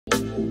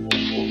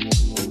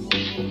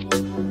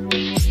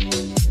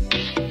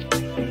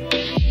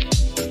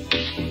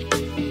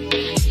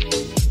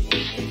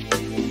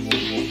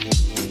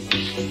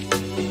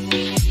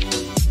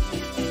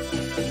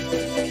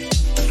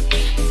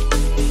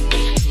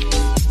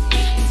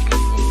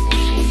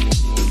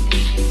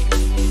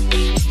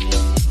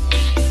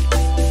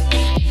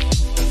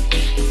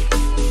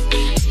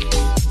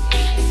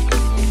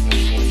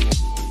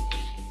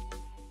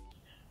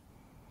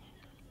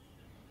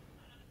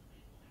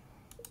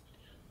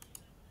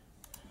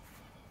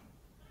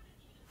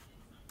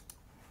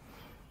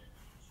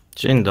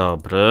Dzień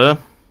dobry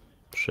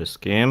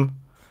wszystkim.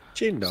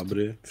 Dzień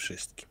dobry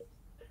wszystkim.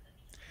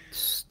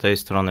 Z tej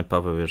strony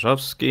Paweł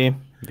Jeżowski.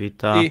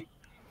 Witam. I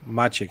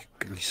Maciek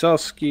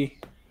Lisowski,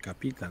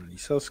 kapitan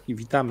Lisowski.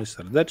 Witamy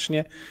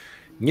serdecznie.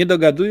 Nie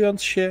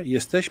dogadując się,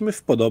 jesteśmy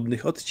w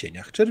podobnych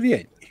odcieniach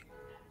czerwieni.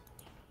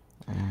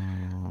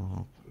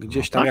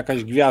 Gdzieś tam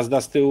jakaś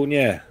gwiazda z tyłu,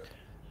 nie.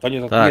 To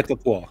nie to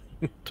tło.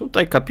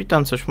 Tutaj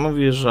kapitan coś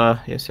mówi, że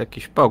jest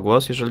jakiś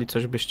pogłos. Jeżeli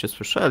coś byście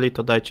słyszeli,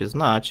 to dajcie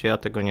znać. Ja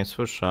tego nie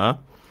słyszę.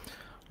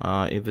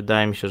 I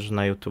wydaje mi się, że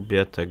na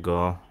YouTubie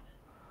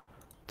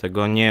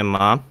tego nie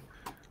ma.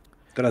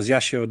 Teraz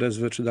ja się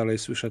odezwę, czy dalej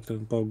słyszę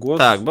ten pogłos?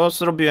 Tak, bo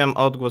zrobiłem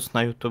odgłos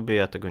na YouTubie,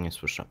 ja tego nie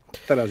słyszę.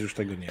 Teraz już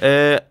tego nie ma.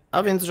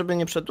 A więc, żeby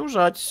nie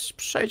przedłużać,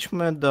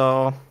 przejdźmy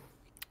do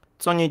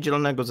co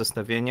niedzielnego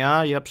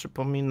zestawienia. Ja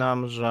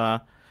przypominam, że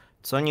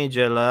co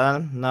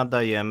niedzielę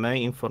nadajemy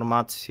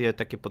informacje,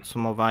 takie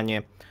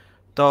podsumowanie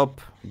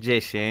top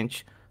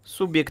 10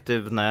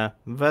 subiektywne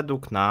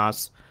według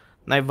nas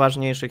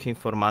najważniejszych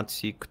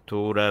informacji,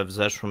 które w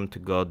zeszłym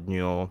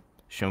tygodniu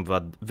się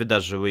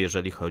wydarzyły,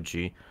 jeżeli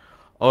chodzi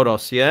o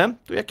Rosję.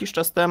 Tu jakiś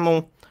czas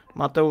temu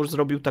Mateusz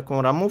zrobił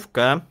taką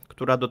ramówkę,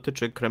 która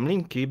dotyczy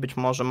Kremlinki. Być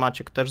może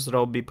Maciek też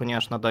zrobi,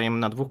 ponieważ nadajemy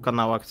na dwóch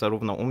kanałach,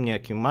 zarówno u mnie,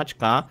 jak i u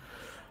Maćka.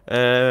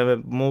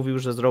 Mówił,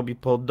 że zrobi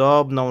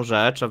podobną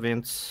rzecz, a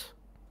więc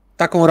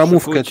taką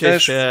ramówkę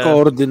też w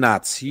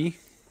koordynacji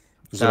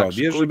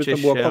zrobię, żeby to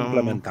było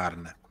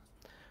komplementarne.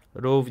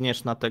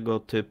 Również na tego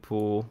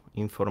typu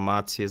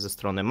informacje ze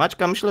strony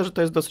Maćka. Myślę, że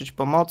to jest dosyć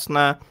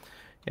pomocne.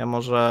 Ja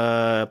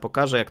może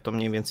pokażę, jak to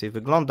mniej więcej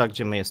wygląda,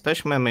 gdzie my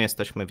jesteśmy. My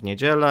jesteśmy w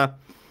niedzielę.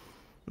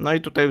 No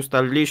i tutaj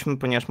ustaliliśmy,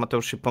 ponieważ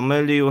Mateusz się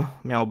pomylił,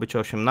 miało być o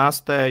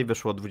 18,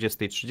 wyszło o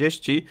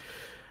 20:30.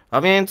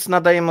 A więc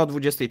nadajemy o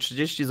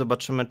 20:30,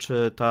 zobaczymy,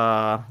 czy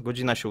ta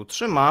godzina się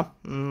utrzyma.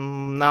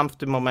 Nam w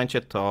tym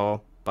momencie to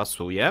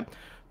pasuje.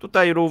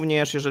 Tutaj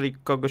również, jeżeli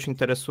kogoś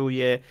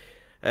interesuje,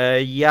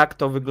 jak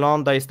to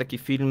wygląda, jest taki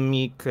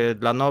filmik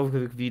dla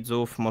nowych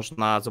widzów,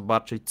 można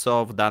zobaczyć,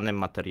 co w danym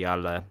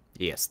materiale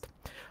jest.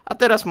 A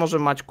teraz może,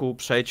 Maćku,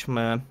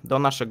 przejdźmy do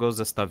naszego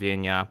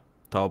zestawienia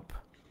top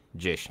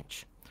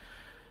 10.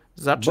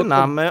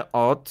 Zaczynamy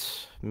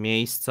od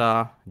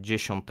miejsca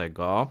 10.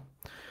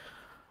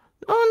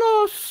 No,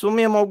 w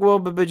sumie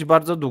mogłoby być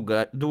bardzo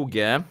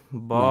długie,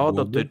 bo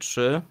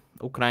dotyczy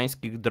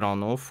ukraińskich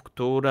dronów,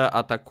 które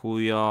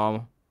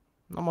atakują,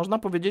 no można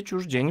powiedzieć,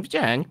 już dzień w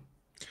dzień.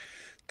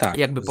 Tak.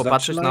 Jakby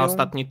popatrzeć na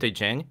ostatni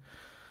tydzień.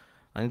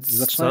 Więc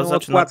zaczynają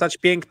odpłacać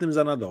pięknym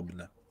za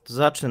nadobne.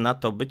 Zaczyna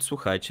to być,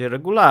 słuchajcie,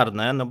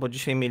 regularne, no bo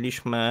dzisiaj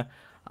mieliśmy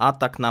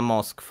atak na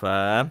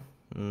Moskwę,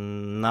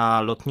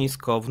 na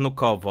lotnisko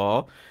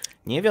Wnukowo.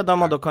 Nie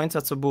wiadomo do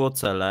końca, co było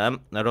celem.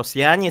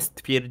 Rosjanie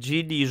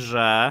stwierdzili,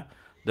 że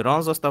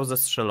dron został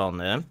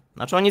zestrzelony.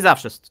 Znaczy oni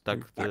zawsze tak.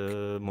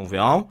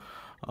 Mówią.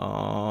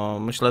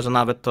 Myślę, że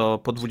nawet to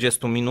po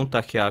 20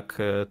 minutach, jak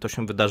to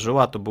się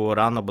wydarzyło, a to było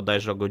rano,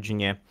 bodajże o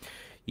godzinie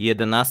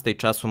 11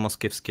 czasu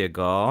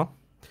moskiewskiego.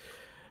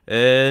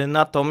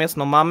 Natomiast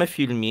no, mamy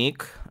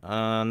filmik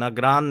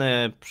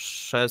nagrany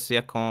przez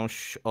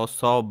jakąś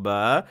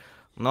osobę,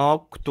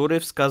 no, który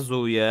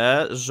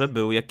wskazuje, że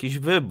był jakiś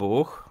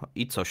wybuch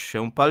i coś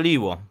się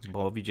paliło,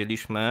 bo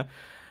widzieliśmy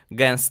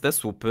gęste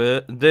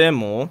słupy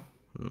dymu,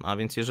 a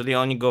więc jeżeli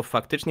oni go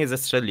faktycznie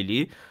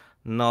zestrzelili,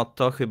 no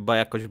to chyba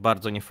jakoś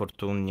bardzo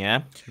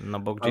niefortunnie, no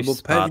bo gdzieś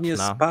albo pewnie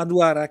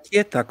spadła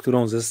rakieta,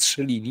 którą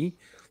zestrzelili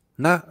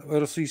na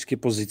rosyjskie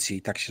pozycje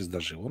i tak się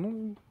zdarzyło, no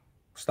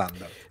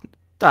standard.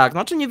 Tak,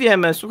 znaczy nie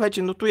wiemy,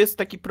 słuchajcie, no tu jest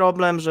taki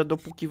problem, że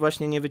dopóki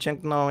właśnie nie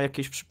wyciągną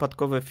jakieś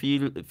przypadkowe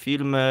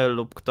filmy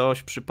lub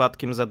ktoś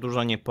przypadkiem za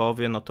dużo nie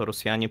powie, no to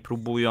Rosjanie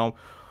próbują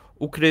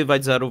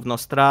ukrywać zarówno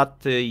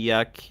straty,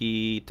 jak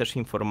i też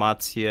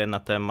informacje na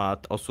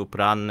temat osób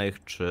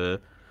rannych, czy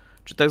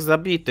też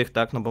zabitych,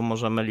 tak, no bo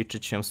możemy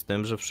liczyć się z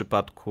tym, że w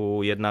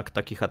przypadku jednak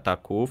takich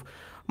ataków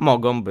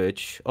mogą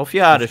być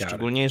ofiary,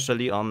 szczególnie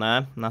jeżeli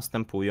one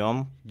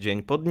następują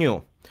dzień po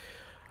dniu.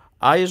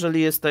 A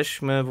jeżeli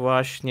jesteśmy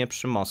właśnie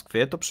przy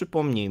Moskwie, to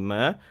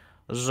przypomnijmy,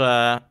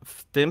 że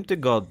w tym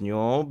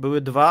tygodniu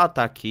były dwa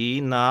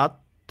ataki na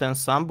ten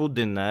sam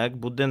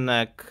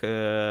budynek,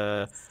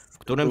 w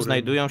którym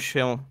znajdują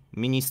się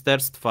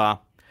ministerstwa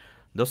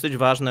dosyć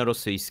ważne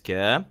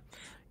rosyjskie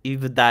i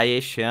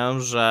wydaje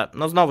się, że,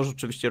 no znowuż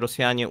oczywiście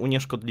Rosjanie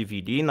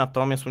unieszkodliwili,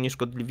 natomiast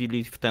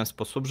unieszkodliwili w ten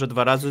sposób, że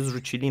 2 razy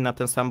zrzucili na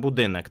ten sam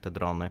budynek te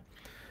drony.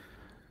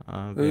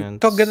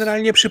 Więc... To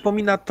generalnie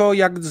przypomina to,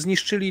 jak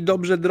zniszczyli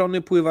dobrze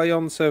drony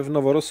pływające w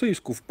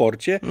Noworosyjsku w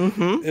porcie,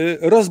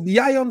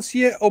 rozbijając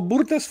je o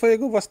burtę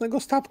swojego własnego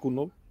statku.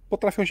 No,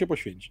 potrafią się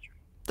poświęcić.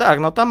 Tak,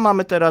 no tam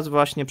mamy teraz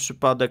właśnie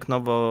przypadek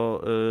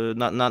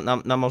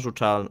na Morzu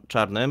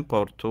Czarnym,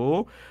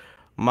 portu.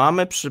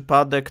 Mamy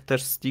przypadek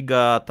też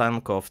ściga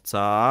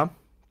tankowca.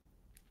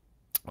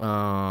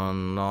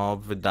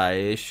 No,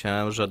 wydaje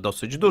się, że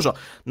dosyć dużo.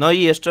 No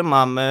i jeszcze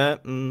mamy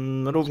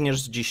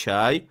również z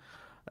dzisiaj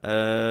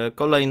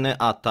kolejny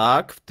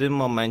atak, w tym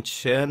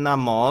momencie na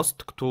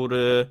most,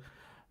 który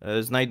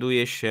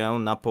znajduje się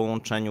na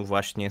połączeniu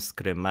właśnie z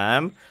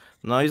Krymem.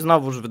 No i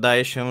znowuż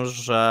wydaje się,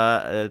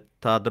 że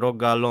ta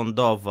droga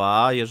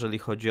lądowa, jeżeli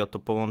chodzi o to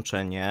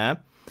połączenie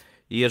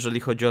i jeżeli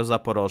chodzi o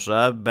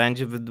Zaporoże,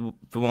 będzie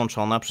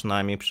wyłączona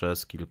przynajmniej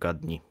przez kilka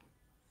dni.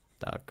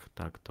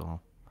 Tak to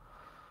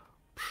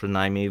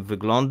przynajmniej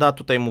wygląda.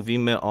 Tutaj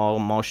mówimy o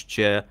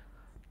moście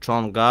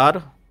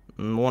Czongar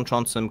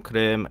łączącym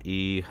Krym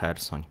i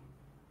Chersoń.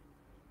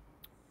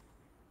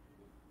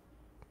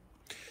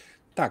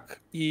 Tak,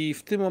 i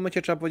w tym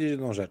momencie trzeba powiedzieć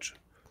jedną rzecz.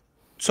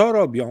 Co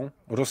robią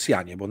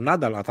Rosjanie, bo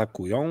nadal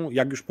atakują,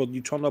 jak już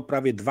podliczono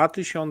prawie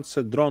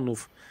 2000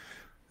 dronów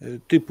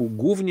typu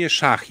głównie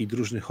szachid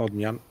różnych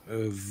odmian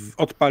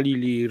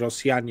odpalili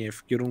Rosjanie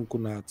w kierunku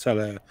na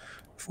cele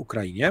w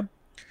Ukrainie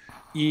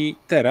i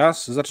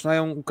teraz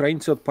zaczynają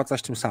Ukraińcy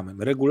odpłacać tym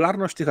samym.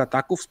 Regularność tych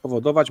ataków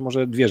spowodować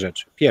może dwie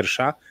rzeczy.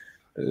 Pierwsza,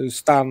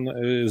 stan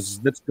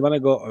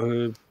zdecydowanego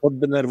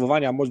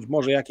poddenerwowania,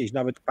 może jakiejś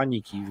nawet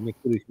paniki w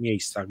niektórych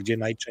miejscach, gdzie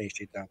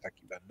najczęściej te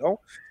ataki będą.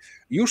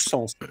 Już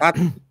są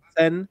spadki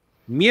cen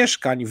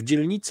mieszkań w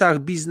dzielnicach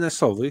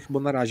biznesowych, bo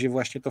na razie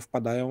właśnie to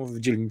wpadają w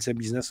dzielnice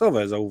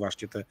biznesowe,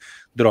 zauważcie te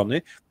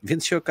drony,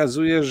 więc się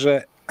okazuje,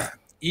 że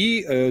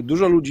i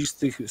dużo ludzi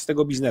z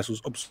tego biznesu,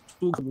 z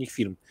obsługownych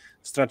firm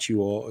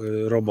straciło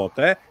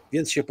robotę,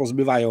 więc się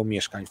pozbywają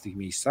mieszkań w tych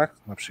miejscach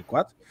na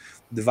przykład.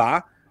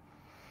 Dwa,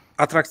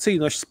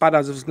 atrakcyjność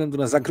spada ze względu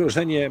na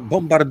zagrożenie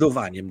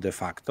bombardowaniem de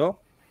facto,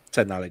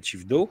 cena leci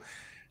w dół.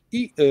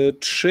 I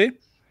trzy,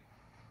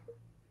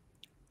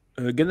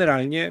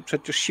 generalnie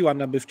przecież siła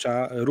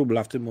nabywcza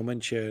rubla w tym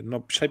momencie no,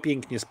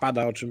 przepięknie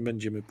spada, o czym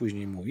będziemy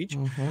później mówić.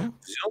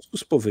 W związku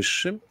z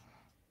powyższym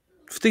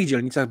w tych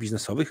dzielnicach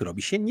biznesowych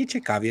robi się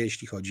nieciekawie,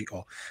 jeśli chodzi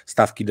o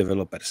stawki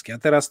deweloperskie. A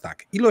teraz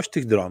tak, ilość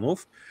tych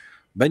dronów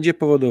będzie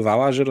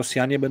powodowała, że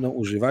Rosjanie będą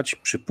używać,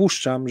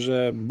 przypuszczam,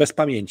 że bez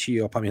pamięci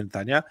i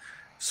opamiętania,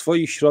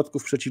 swoich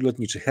środków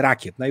przeciwlotniczych,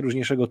 rakiet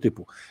najróżniejszego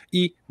typu.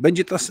 I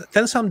będzie to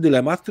ten sam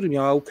dylemat, który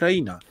miała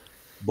Ukraina.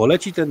 Bo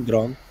leci ten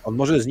dron, on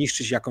może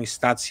zniszczyć jakąś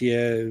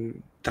stację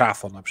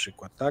trafo na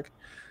przykład, tak?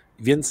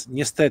 Więc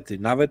niestety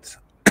nawet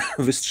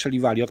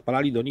wystrzeliwali,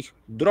 odpalali do nich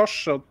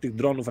droższe od tych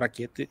dronów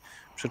rakiety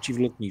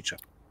przeciwlotnicze.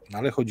 No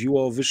ale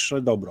chodziło o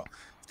wyższe dobro.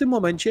 W tym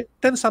momencie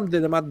ten sam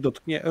dylemat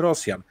dotknie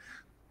Rosjan.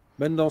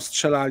 Będą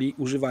strzelali,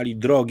 używali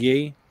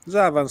drogiej,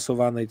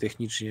 zaawansowanej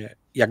technicznie,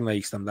 jak na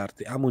ich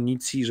standardy,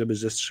 amunicji, żeby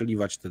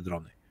zestrzeliwać te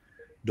drony.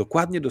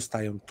 Dokładnie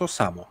dostają to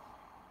samo.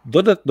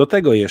 Do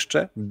tego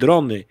jeszcze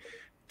drony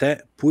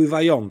te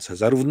pływające,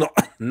 zarówno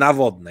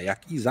nawodne,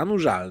 jak i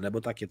zanurzalne,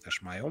 bo takie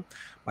też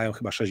mają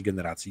chyba 6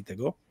 generacji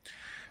tego,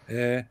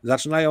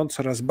 zaczynają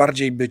coraz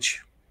bardziej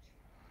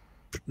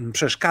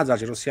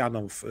przeszkadzać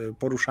Rosjanom w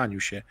poruszaniu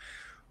się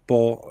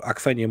po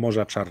akwenie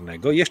Morza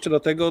Czarnego. Jeszcze do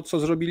tego, co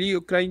zrobili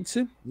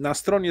Ukraińcy? Na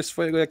stronie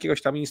swojego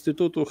jakiegoś tam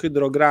Instytutu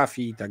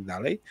Hydrografii i tak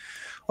dalej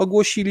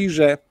ogłosili,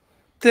 że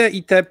te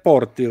i te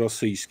porty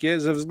rosyjskie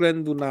ze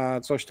względu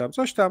na coś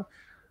tam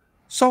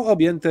są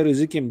objęte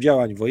ryzykiem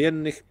działań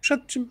wojennych,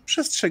 przed czym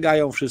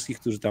przestrzegają wszystkich,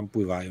 którzy tam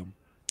pływają.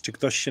 Czy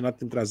ktoś się nad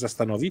tym teraz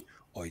zastanowi?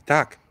 Oj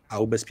tak, a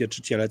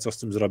ubezpieczyciele co z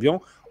tym zrobią?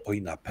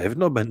 Oj na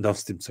pewno będą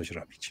z tym coś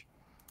robić.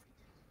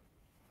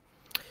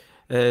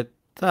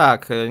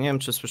 Tak, nie wiem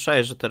czy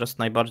słyszałeś, że teraz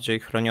najbardziej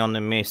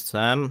chronionym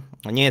miejscem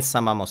nie jest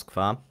sama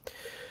Moskwa,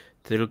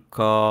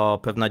 tylko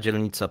pewna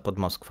dzielnica pod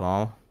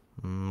Moskwą.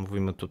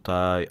 Mówimy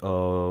tutaj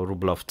o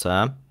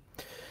Rublowce.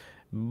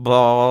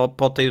 Bo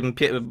po tym,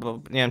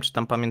 nie wiem czy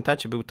tam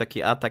pamiętacie, był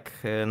taki atak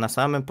na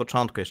samym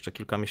początku, jeszcze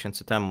kilka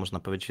miesięcy temu, można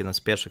powiedzieć jeden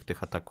z pierwszych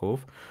tych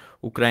ataków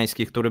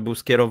ukraińskich, który był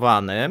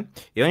skierowany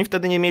i oni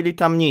wtedy nie mieli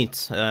tam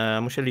nic,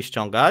 musieli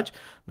ściągać,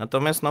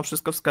 natomiast no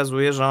wszystko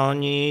wskazuje, że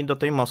oni do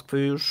tej Moskwy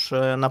już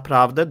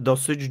naprawdę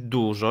dosyć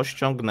dużo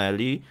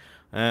ściągnęli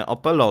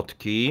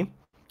opelotki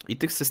i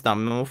tych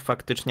systemów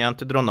faktycznie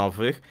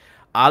antydronowych,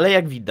 ale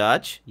jak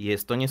widać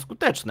jest to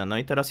nieskuteczne. No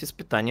i teraz jest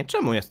pytanie,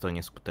 czemu jest to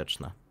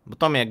nieskuteczne? Bo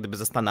to mnie jak gdyby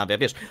zastanawia,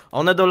 wiesz,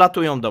 one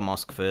dolatują do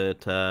Moskwy,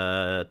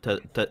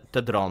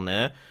 te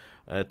drony.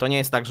 To nie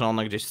jest tak, że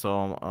one gdzieś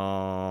są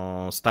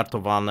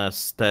startowane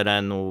z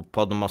terenu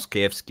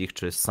podmoskiewskich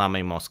czy z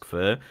samej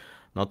Moskwy,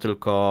 no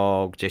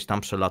tylko gdzieś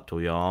tam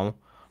przelatują.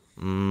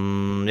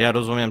 Ja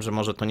rozumiem, że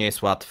może to nie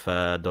jest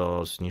łatwe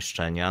do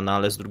zniszczenia, no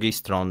ale z drugiej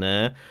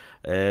strony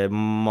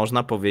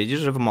można powiedzieć,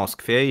 że w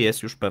Moskwie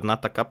jest już pewna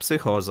taka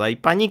psychoza i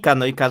panika,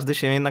 no i każdy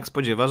się jednak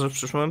spodziewa, że w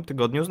przyszłym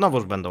tygodniu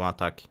znowuż będą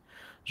ataki,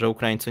 że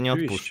Ukraińcy nie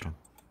odpuszczą.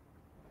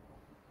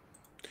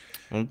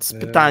 Więc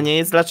pytanie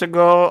jest,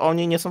 dlaczego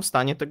oni nie są w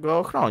stanie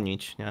tego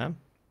chronić, nie?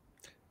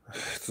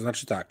 To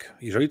znaczy tak,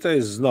 jeżeli to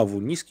jest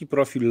znowu niski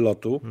profil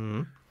lotu,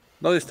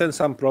 no jest ten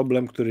sam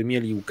problem, który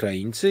mieli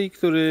Ukraińcy i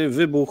który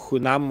wybuchł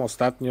nam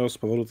ostatnio z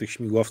powodu tych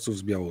śmigłowców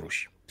z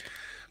Białorusi.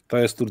 To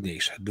jest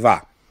trudniejsze.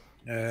 2.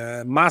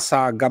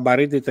 Masa,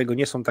 gabaryty tego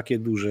nie są takie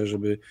duże,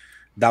 żeby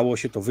dało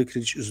się to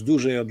wykryć z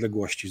dużej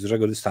odległości, z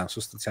dużego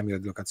dystansu stacjami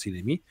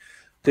radiolokacyjnymi,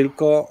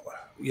 tylko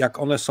jak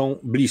one są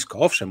blisko.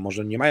 Owszem,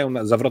 może nie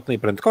mają zawrotnej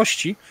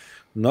prędkości,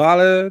 no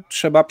ale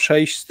trzeba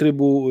przejść z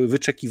trybu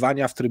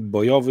wyczekiwania w tryb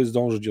bojowy,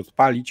 zdążyć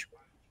odpalić.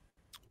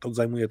 To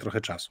zajmuje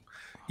trochę czasu.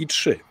 I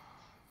 3.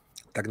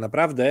 Tak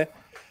naprawdę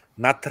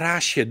na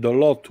trasie do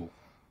lotu,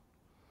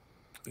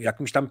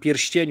 jakimś tam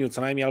pierścieniu,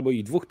 co najmniej albo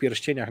i 2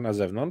 pierścieniach na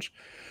zewnątrz,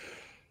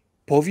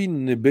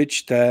 powinny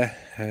być te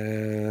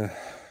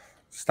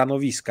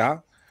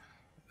stanowiska,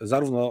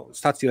 zarówno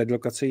stacji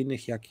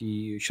radiolokacyjnych, jak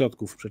i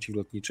środków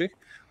przeciwlotniczych,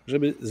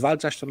 żeby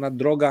zwalczać to na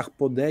drogach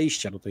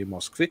podejścia do tej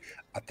Moskwy,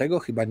 a tego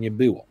chyba nie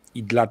było.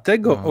 I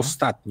dlatego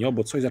ostatnio,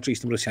 bo coś zaczęli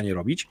z tym Rosjanie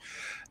robić,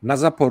 na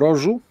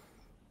Zaporożu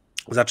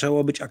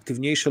zaczęło być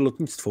aktywniejsze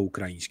lotnictwo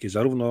ukraińskie,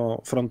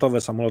 zarówno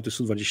frontowe samoloty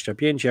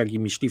Su-25, jak i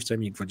myśliwce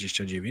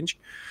MiG-29.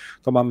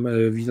 To mam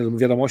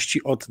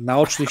wiadomości od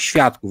naocznych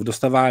świadków,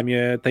 dostawałem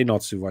je tej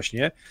nocy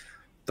właśnie,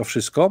 to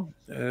wszystko,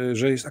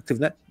 że jest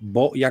aktywne,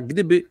 bo jak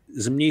gdyby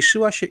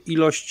zmniejszyła się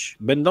ilość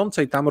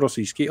będącej tam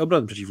rosyjskiej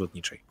obrony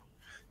przeciwlotniczej.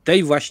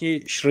 Tej właśnie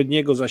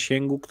średniego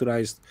zasięgu, która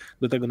jest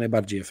do tego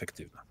najbardziej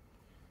efektywna.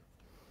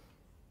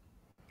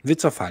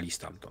 Wycofali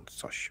stamtąd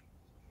coś.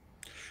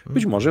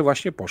 Być może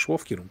właśnie poszło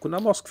w kierunku na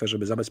Moskwę,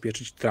 żeby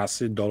zabezpieczyć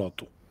trasy do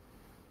lotu.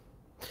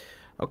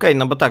 Okej,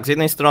 no bo tak, z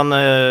jednej strony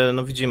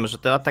no widzimy, że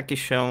te ataki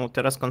się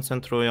teraz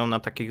koncentrują na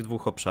takich 2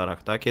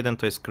 obszarach, tak? Jeden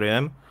to jest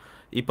Krym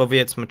i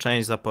powiedzmy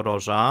część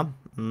Zaporoża.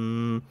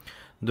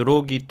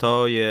 Drugi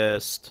to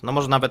jest, no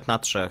może nawet na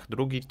 3.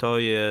 Drugi to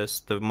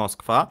jest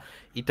Moskwa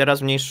i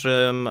teraz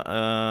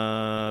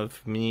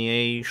w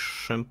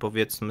mniejszym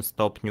powiedzmy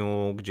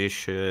stopniu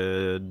gdzieś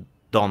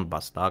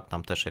Donbas, tak?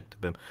 Tam też jak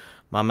gdyby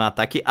mamy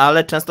ataki,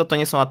 ale często to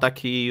nie są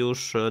ataki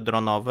już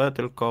dronowe,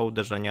 tylko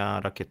uderzenia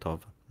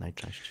rakietowe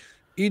najczęściej.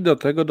 I do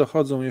tego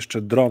dochodzą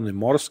jeszcze drony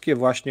morskie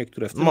właśnie,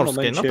 które w tym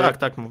momencie... No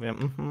tak mówię.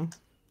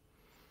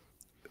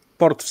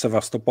 Port w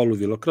Sewastopolu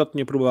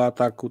wielokrotnie próbował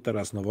ataku,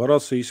 teraz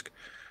Noworosyjsk.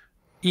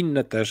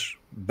 Inne też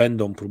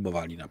będą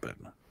próbowali na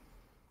pewno.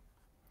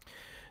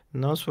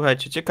 No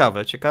słuchajcie,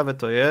 ciekawe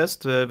to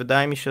jest.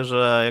 Wydaje mi się,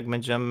 że jak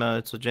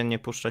będziemy codziennie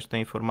puszczać te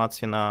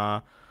informacje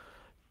na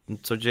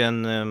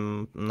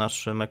codziennym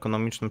naszym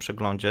ekonomicznym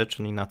przeglądzie,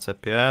 czyli na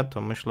CEP-ie,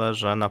 to myślę,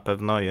 że na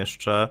pewno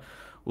jeszcze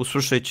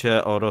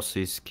usłyszycie o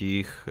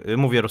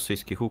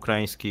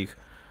ukraińskich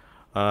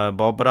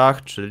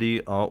bobrach,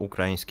 czyli o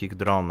ukraińskich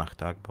dronach,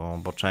 tak?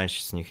 Bo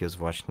część z nich jest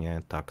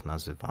właśnie tak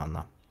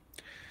nazywana.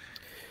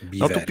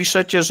 No tu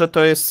piszecie, że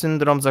to jest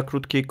syndrom za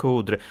krótkiej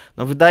kołdry.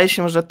 No wydaje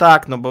się, że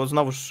tak, no bo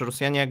znowuż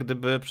Rosjanie jak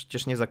gdyby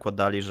przecież nie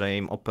zakładali, że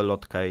im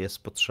opelotka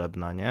jest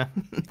potrzebna, nie?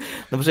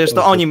 No przecież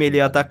to oni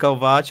mieli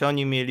atakować,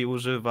 oni mieli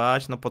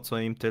używać, no po co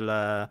im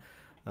tyle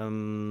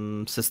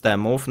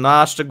systemów, no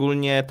a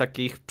szczególnie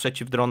takich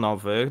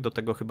przeciwdronowych, do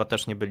tego chyba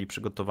też nie byli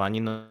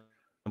przygotowani, no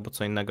bo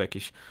co innego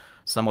jakieś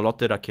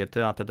samoloty,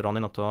 rakiety, a te drony,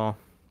 no to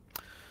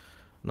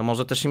no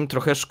może też im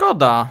trochę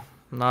szkoda.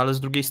 No ale z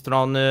drugiej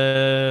strony,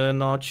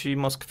 no ci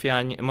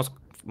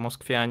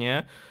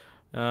Moskwianie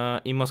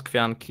i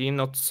Moskwianki,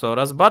 no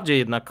coraz bardziej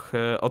jednak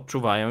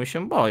odczuwają i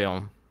się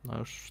boją. No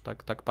już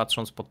tak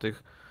patrząc po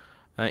tych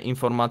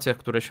informacjach,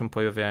 które się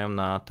pojawiają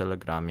na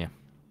Telegramie.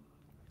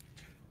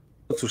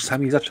 No cóż,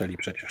 sami zaczęli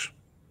przecież.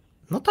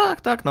 No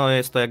tak, no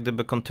jest to jak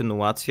gdyby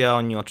kontynuacja.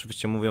 Oni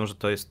oczywiście mówią, że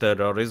to jest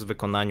terroryzm w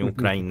wykonaniu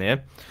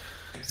Ukrainy,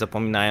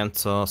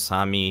 zapominając co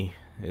sami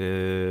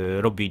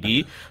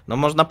robili. No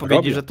można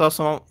powiedzieć, że to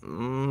są,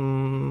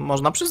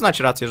 można przyznać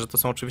rację, że to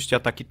są oczywiście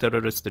ataki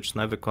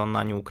terrorystyczne w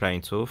wykonaniu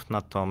Ukraińców,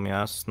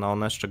 natomiast no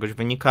one z czegoś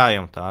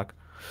wynikają, tak?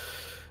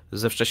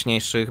 Ze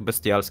wcześniejszych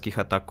bestialskich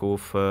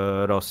ataków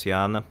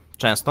Rosjan,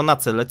 często na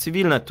cele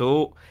cywilne.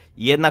 Tu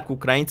jednak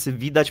Ukraińcy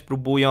widać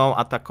próbują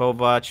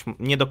atakować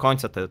nie do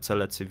końca te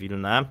cele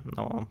cywilne,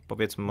 no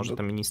powiedzmy może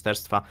te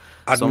ministerstwa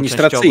są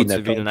częściowo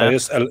cywilne. To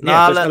jest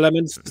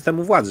element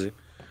systemu władzy.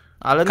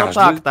 Ale no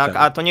tak,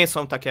 a to nie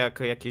są takie jak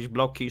jakieś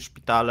bloki,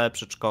 szpitale,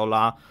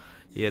 przedszkola.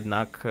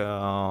 Jednak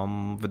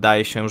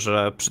wydaje się,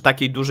 że przy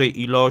takiej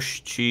dużej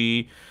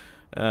ilości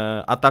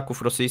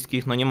ataków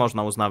rosyjskich, no nie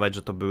można uznawać,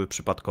 że to były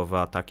przypadkowe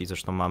ataki.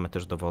 Zresztą mamy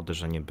też dowody,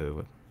 że nie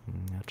były.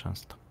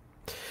 Często.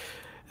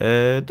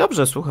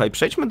 Dobrze, słuchaj,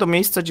 przejdźmy do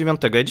miejsca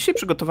 9. Ja dzisiaj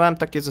przygotowałem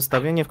takie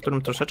zestawienie, w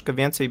którym troszeczkę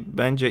więcej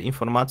będzie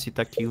informacji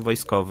takich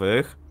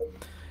wojskowych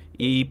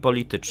i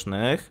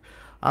politycznych.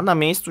 A na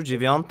miejscu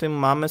 9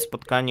 mamy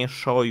spotkanie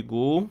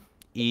Szojgu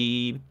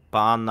i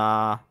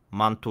pana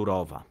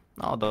Manturowa.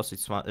 No,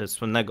 dosyć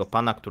słynnego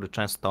pana, który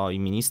często i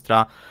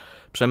ministra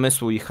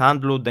przemysłu i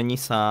handlu,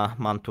 Denisa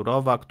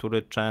Manturowa,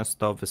 który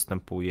często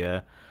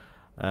występuje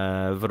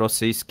w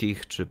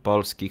rosyjskich czy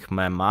polskich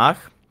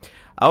memach.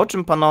 A o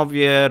czym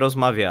panowie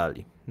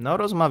rozmawiali? no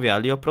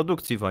rozmawiali o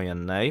produkcji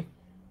wojennej,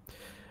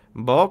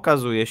 bo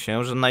okazuje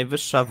się, że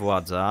najwyższa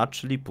władza,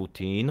 czyli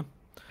Putin,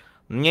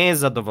 nie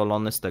jest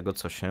zadowolony z tego,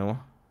 co się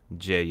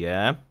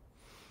dzieje.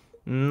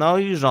 No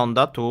i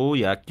żąda tu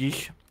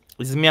jakichś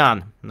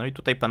zmian. No i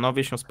tutaj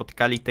panowie się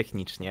spotykali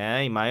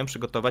technicznie i mają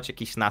przygotować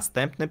jakiś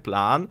następny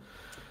plan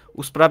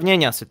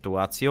usprawnienia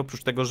sytuacji.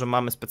 Oprócz tego, że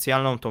mamy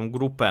specjalną tą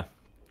grupę,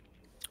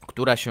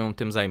 która się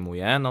tym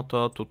zajmuje, no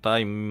to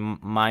tutaj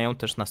mają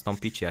też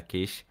nastąpić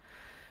jakieś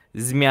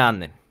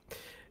zmiany.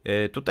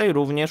 Tutaj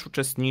również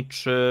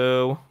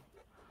uczestniczył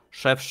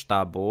szef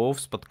sztabu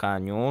w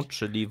spotkaniu,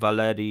 czyli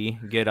Walerij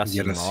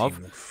Gerasimow.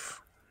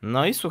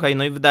 No i słuchaj,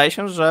 no i wydaje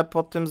się, że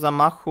po tym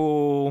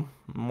zamachu,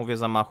 mówię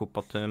zamachu,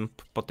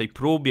 po tej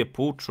próbie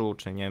puczu,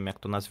 czy nie wiem jak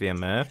to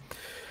nazwiemy,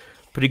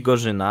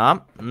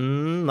 Prigorzyna,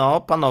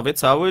 no panowie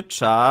cały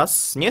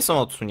czas nie są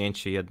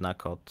odsunięci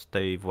jednak od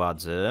tej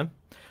władzy,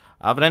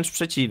 a wręcz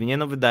przeciwnie,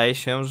 no wydaje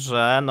się,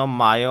 że no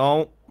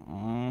mają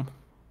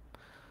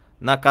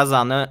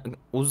nakazane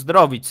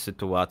uzdrowić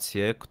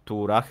sytuację,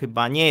 która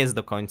chyba nie jest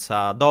do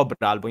końca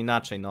dobra, albo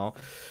inaczej, no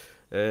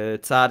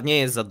car nie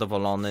jest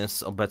zadowolony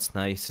z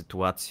obecnej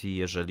sytuacji,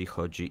 jeżeli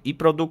chodzi i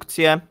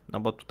produkcję, no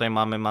bo tutaj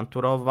mamy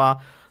Manturowa,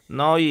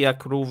 no i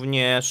jak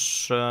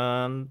również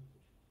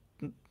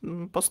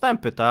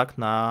postępy, tak,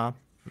 na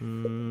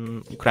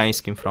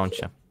ukraińskim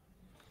froncie.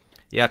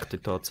 Jak ty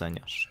to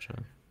oceniasz?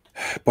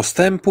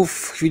 Postępów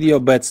w chwili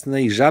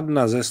obecnej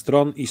żadna ze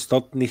stron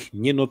istotnych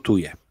nie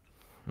notuje.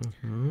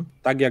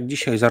 Tak jak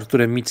dzisiaj z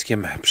Arturem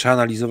Mickiem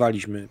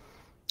przeanalizowaliśmy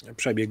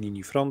przebieg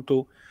linii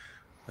frontu,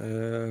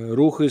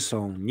 ruchy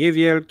są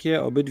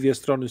niewielkie, obydwie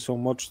strony są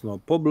mocno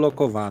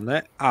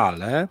poblokowane,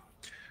 ale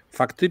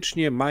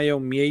faktycznie mają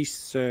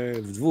miejsce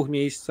w dwóch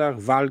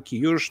miejscach walki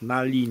już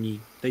na linii,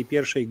 tej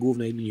pierwszej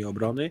głównej linii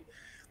obrony.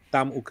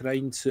 Tam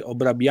Ukraińcy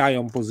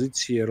obrabiają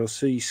pozycje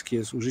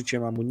rosyjskie z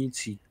użyciem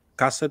amunicji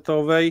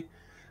kasetowej,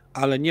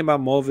 ale nie ma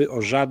mowy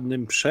o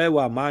żadnym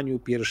przełamaniu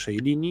pierwszej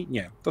linii.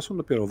 Nie, to są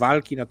dopiero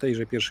walki na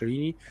tejże pierwszej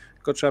linii,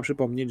 tylko trzeba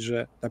przypomnieć,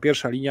 że ta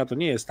pierwsza linia to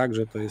nie jest tak,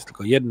 że to jest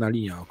tylko jedna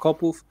linia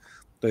okopów,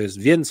 to jest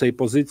więcej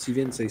pozycji,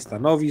 więcej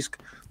stanowisk,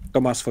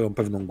 to ma swoją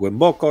pewną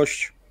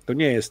głębokość, to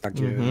nie jest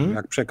takie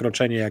jak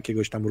przekroczenie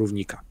jakiegoś tam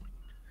równika.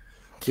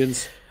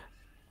 Więc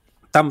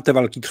tam te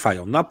walki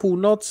trwają. Na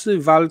północy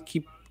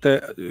walki,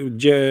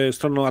 gdzie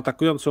stroną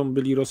atakującą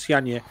byli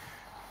Rosjanie,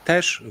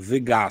 też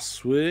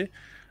wygasły.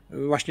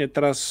 Właśnie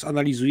teraz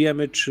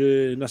analizujemy,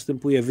 czy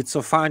następuje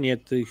wycofanie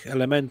tych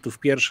elementów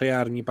pierwszej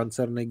armii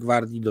pancernej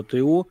gwardii do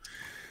tyłu,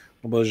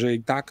 no bo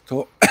jeżeli tak,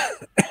 to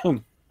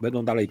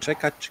będą dalej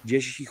czekać, czy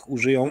gdzieś ich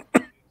użyją,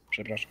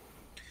 przepraszam,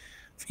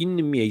 w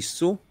innym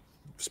miejscu,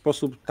 w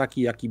sposób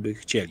taki, jaki by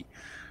chcieli.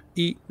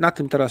 I na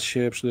tym teraz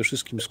się przede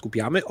wszystkim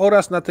skupiamy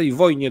oraz na tej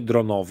wojnie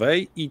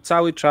dronowej i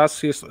cały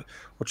czas jest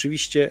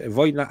oczywiście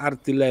wojna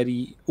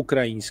artylerii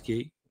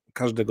ukraińskiej,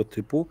 każdego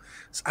typu,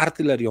 z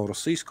artylerią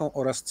rosyjską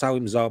oraz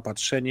całym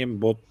zaopatrzeniem,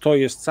 bo to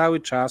jest cały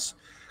czas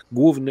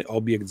główny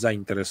obiekt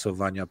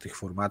zainteresowania tych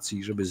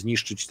formacji, żeby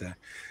zniszczyć te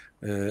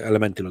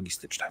elementy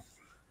logistyczne.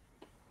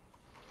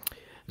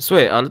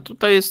 Słuchaj, ale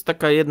tutaj jest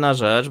taka jedna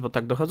rzecz, bo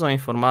tak dochodzą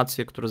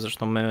informacje, które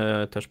zresztą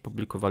my też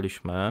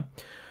publikowaliśmy,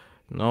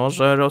 no,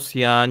 że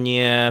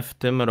Rosjanie w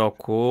tym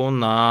roku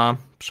na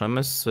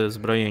przemysł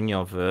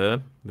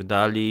zbrojeniowy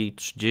wydali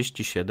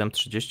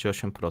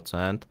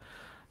 37-38%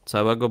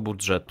 całego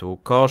budżetu,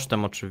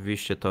 kosztem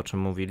oczywiście to, o czym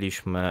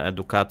mówiliśmy,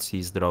 edukacji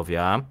i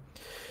zdrowia.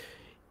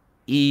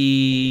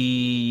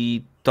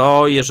 I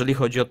to jeżeli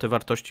chodzi o te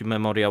wartości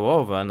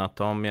memoriałowe,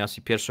 natomiast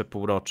i pierwsze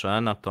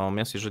półrocze,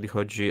 natomiast jeżeli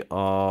chodzi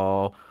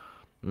o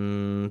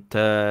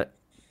te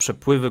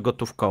przepływy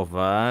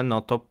gotówkowe,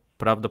 no to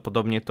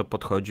prawdopodobnie to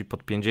podchodzi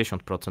pod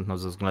 50%, no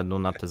ze względu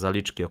na te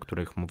zaliczki, o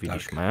których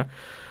mówiliśmy. Tak.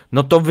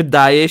 No to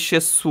wydaje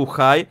się,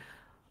 słuchaj,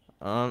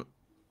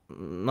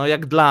 no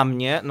jak dla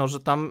mnie, no że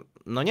tam,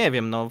 no nie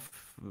wiem, no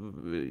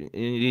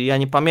ja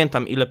nie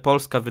pamiętam, ile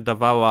Polska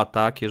wydawała,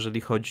 tak,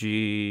 jeżeli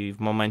chodzi w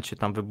momencie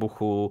tam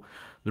wybuchu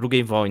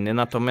II wojny,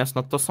 natomiast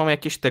no to są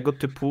jakieś tego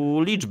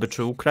typu liczby,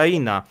 czy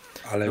Ukraina.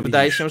 Ale no,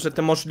 wydaje się, że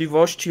te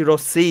możliwości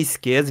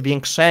rosyjskie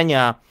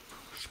zwiększenia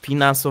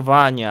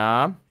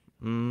finansowania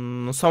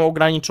są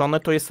ograniczone,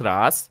 to jest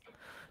raz,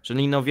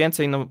 czyli no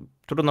więcej, no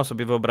trudno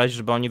sobie wyobrazić,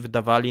 żeby oni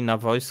wydawali na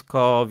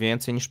wojsko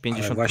więcej niż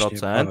 50%. Ale właśnie,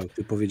 Paweł,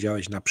 ty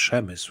powiedziałeś na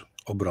przemysł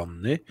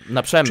obronny.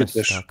 Na przemysł,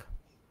 też, tak.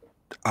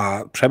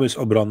 A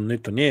przemysł obronny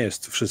to nie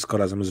jest wszystko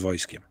razem z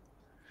wojskiem.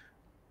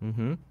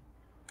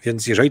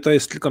 Więc jeżeli to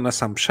jest tylko na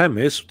sam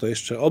przemysł, to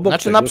jeszcze obok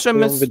tego na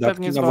przemysł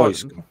wydatki na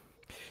wojsko.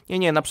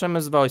 Nie, na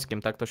przemysł z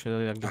wojskiem, tak, to się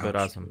jak gdyby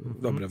razem.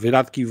 Dobra,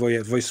 wydatki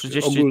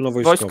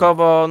ogólnowojskowe.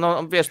 Wojskowo,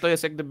 no wiesz, to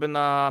jest jak gdyby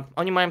na...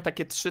 Oni mają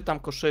takie 3 tam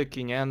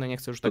koszyki, nie? No nie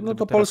chcę już tak... No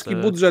to polski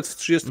budżet w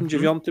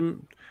 1939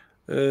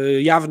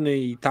 jawny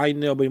i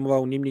tajny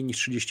obejmował nie mniej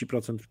niż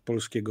 30%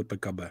 polskiego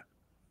PKB.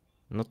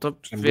 No to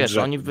wiesz,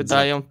 oni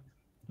wydają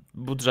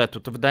budżetu,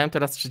 to wydają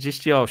teraz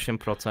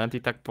 38%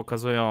 i tak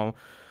pokazują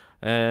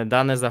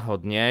dane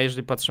zachodnie.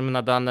 Jeżeli patrzymy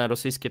na dane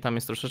rosyjskie, tam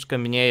jest troszeczkę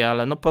mniej,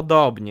 ale no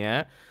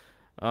podobnie.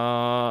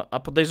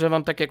 A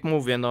podejrzewam, tak jak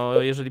mówię,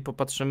 no jeżeli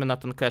popatrzymy na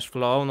ten cash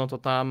flow, no to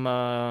tam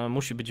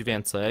musi być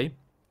więcej.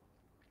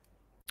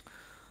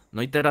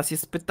 No i teraz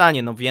jest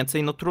pytanie, no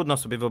więcej, no trudno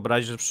sobie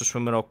wyobrazić, że w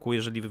przyszłym roku,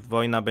 jeżeli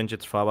wojna będzie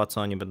trwała,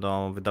 co oni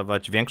będą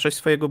wydawać większość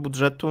swojego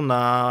budżetu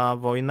na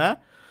wojnę?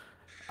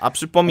 A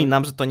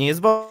przypominam, że to nie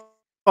jest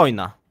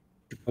wojna.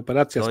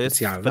 Operacja To jest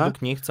specjalna.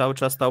 według nich cały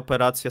czas ta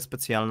operacja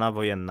specjalna,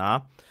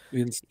 wojenna.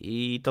 Więc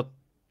I to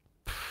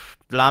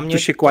dla mnie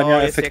tu się kłania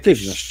to jest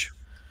efektywność.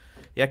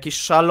 jakieś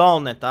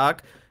szalone,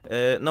 tak?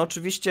 No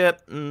oczywiście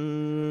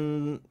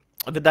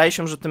wydaje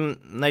się, że tym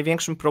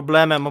największym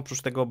problemem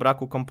oprócz tego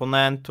braku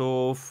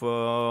komponentów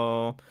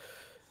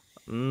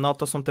no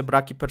to są te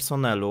braki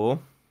personelu.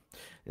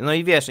 No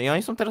i wiesz, i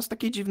oni są teraz w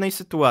takiej dziwnej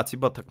sytuacji,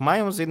 bo tak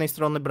mają z jednej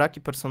strony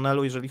braki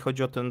personelu, jeżeli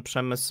chodzi o ten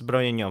przemysł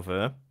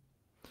zbrojeniowy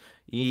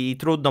i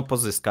trudno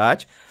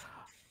pozyskać,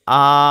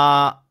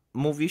 a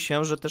mówi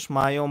się, że też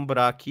mają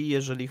braki,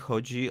 jeżeli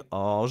chodzi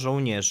o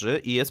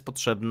żołnierzy i jest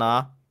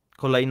potrzebna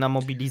kolejna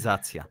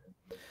mobilizacja.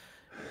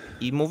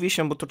 I mówi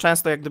się, bo to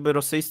często jak gdyby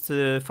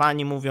rosyjscy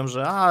fani mówią,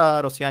 że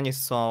Rosjanie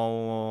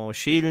są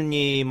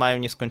silni, mają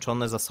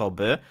nieskończone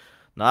zasoby.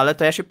 No ale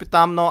to ja się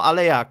pytam, no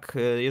ale jak?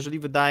 Jeżeli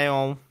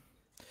wydają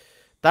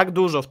tak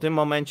dużo w tym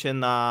momencie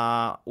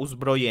na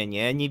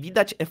uzbrojenie, nie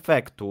widać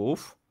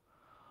efektów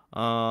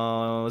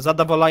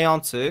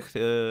zadowalających,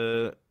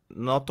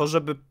 no to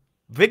żeby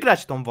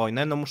wygrać tą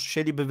wojnę, no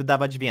musieliby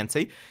wydawać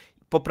więcej,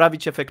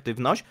 poprawić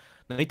efektywność.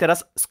 No i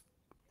teraz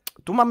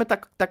tu mamy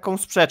taką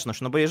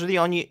sprzeczność, no bo jeżeli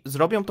oni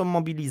zrobią tą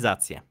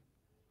mobilizację,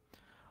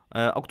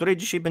 o której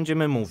dzisiaj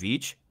będziemy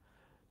mówić,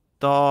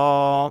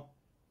 to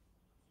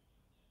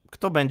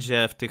kto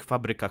będzie w tych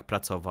fabrykach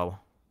pracował?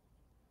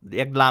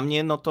 Jak dla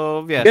mnie, no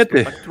to wiesz,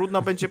 to tak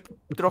trudno będzie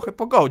trochę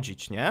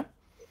pogodzić, nie?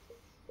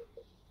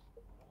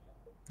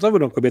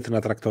 Zabiorą kobiety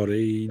na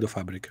traktory i do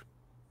fabryk.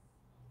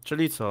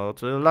 Czyli co?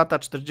 To lata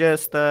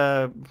 40.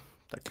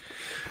 Tak.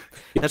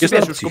 Znaczy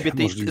wiesz, już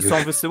kobiety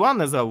są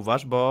wysyłane,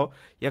 zauważ, bo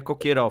jako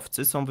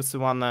kierowcy są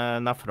wysyłane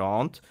na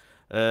front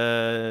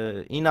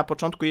i na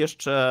początku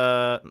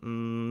jeszcze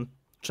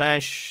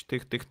część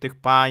tych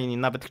pań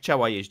nawet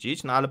chciała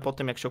jeździć, no ale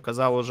potem jak się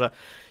okazało, że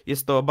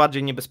jest to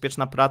bardziej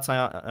niebezpieczna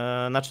praca,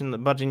 znaczy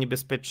bardziej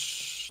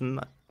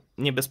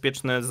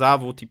niebezpieczny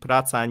zawód i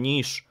praca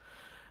niż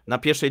na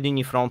pierwszej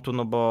linii frontu,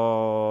 no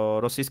bo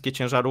rosyjskie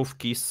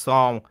ciężarówki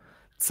są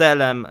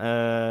celem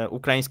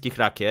ukraińskich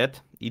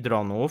rakiet i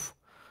dronów,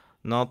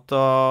 no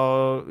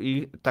to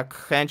i tak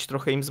chęć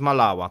trochę im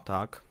zmalała,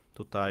 tak?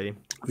 Tutaj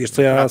wiesz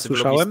co ja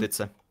słyszałem?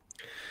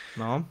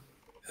 No.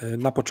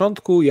 Na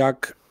początku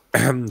jak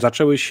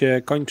zaczęły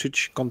się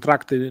kończyć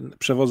kontrakty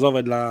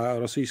przewozowe dla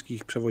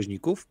rosyjskich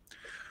przewoźników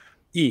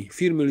i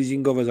firmy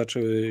leasingowe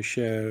zaczęły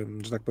się,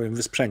 że tak powiem,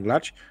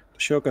 wysprzęglać, to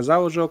się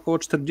okazało, że około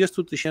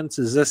 40 000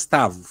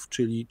 zestawów,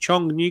 czyli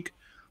ciągnik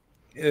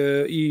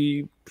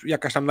i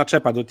jakaś tam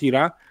naczepa do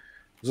tira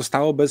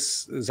zostało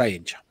bez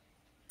zajęcia.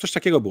 Coś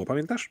takiego było,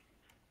 pamiętasz?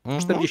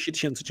 40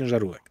 000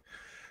 ciężarówek.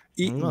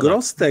 I no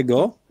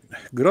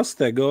gros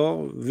tego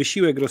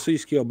wysiłek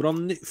rosyjski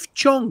obronny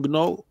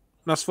wciągnął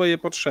na swoje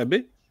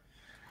potrzeby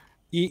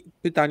i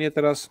pytanie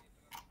teraz,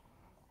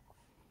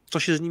 co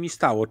się z nimi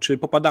stało? Czy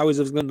popadały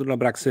ze względu na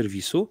brak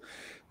serwisu?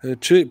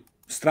 Czy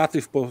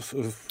straty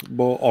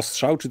bo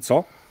ostrzał, czy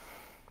co?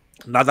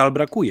 Nadal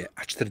brakuje,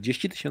 a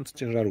 40 000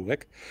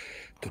 ciężarówek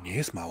to nie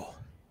jest mało.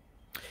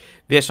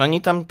 Wiesz,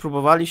 oni tam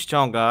próbowali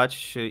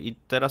ściągać i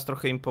teraz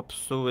trochę im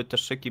popsuły te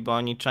szyki, bo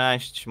oni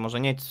część, może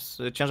nie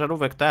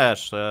ciężarówek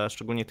też,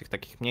 szczególnie tych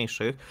takich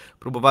mniejszych,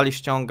 próbowali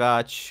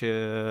ściągać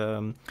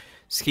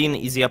z Chin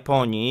i z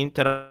Japonii.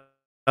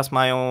 Teraz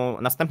mają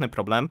następny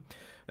problem,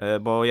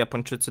 bo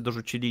Japończycy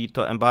dorzucili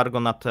to embargo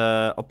na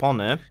te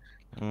opony.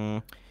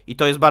 I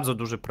to jest bardzo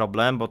duży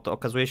problem, bo to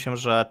okazuje się,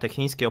 że te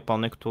chińskie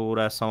opony,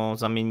 które są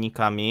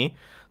zamiennikami,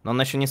 no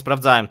one się nie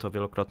sprawdzają, to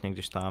wielokrotnie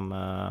gdzieś tam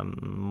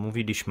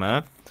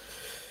mówiliśmy.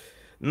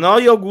 No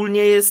i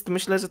ogólnie jest,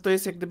 myślę, że to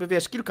jest jak gdyby,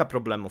 wiesz, kilka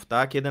problemów,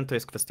 tak? Jeden to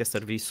jest kwestia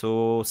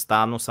serwisu,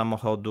 stanu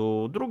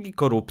samochodu, drugi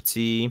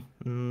korupcji,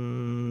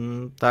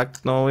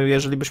 tak? No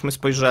jeżeli byśmy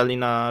spojrzeli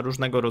na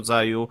różnego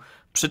rodzaju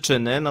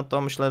przyczyny, no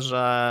to myślę,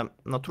 że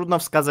no trudno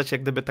wskazać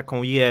jak gdyby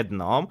taką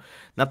jedną,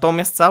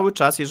 natomiast cały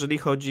czas, jeżeli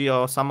chodzi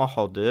o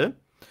samochody,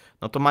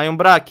 no to mają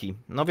braki.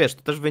 No wiesz,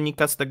 to też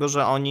wynika z tego,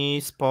 że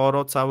oni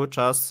sporo cały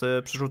czas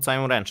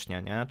przerzucają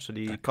ręcznie, nie?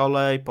 Czyli tak.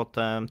 Kolej,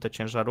 potem te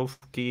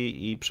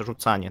ciężarówki i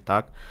przerzucanie,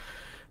 tak?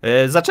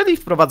 Zaczęli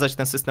wprowadzać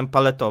ten system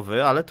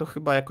paletowy, ale to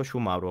chyba jakoś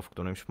umarło w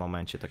którymś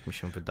momencie, tak mi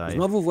się wydaje.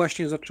 Znowu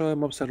właśnie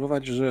zacząłem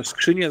obserwować, że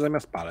skrzynie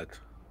zamiast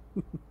palet.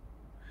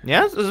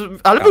 Nie?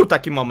 Ale tak. Był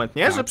taki moment,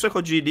 nie? Tak. Że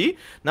przechodzili,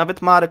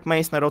 nawet Marek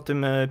Meissner o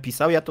tym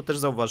pisał, ja to też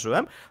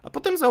zauważyłem, a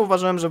potem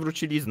zauważyłem, że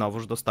wrócili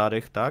znowuż do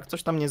starych, tak?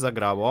 Coś tam nie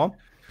zagrało.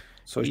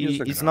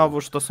 I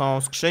znowuż to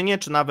są skrzynie,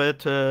 czy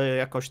nawet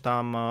jakoś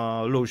tam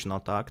luźno,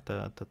 tak?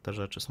 Te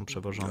rzeczy są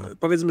przewożone.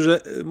 Powiedzmy,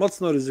 że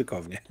mocno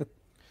ryzykownie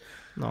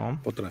no.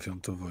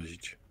 Potrafią to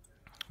wozić.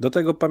 Do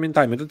tego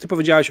pamiętajmy, to ty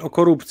powiedziałeś o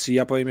korupcji,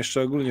 ja powiem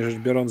jeszcze ogólnie rzecz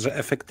biorąc, że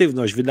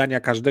efektywność wydania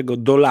każdego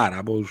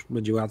dolara, bo już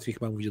będzie łatwiej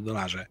chyba mówić o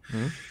dolarze,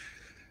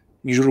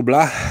 niż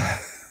rubla,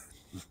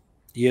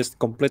 jest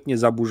kompletnie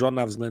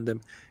zaburzona względem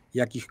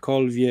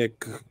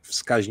jakichkolwiek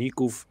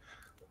wskaźników,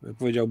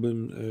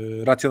 powiedziałbym,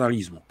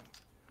 racjonalizmu.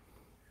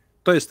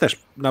 To jest też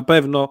na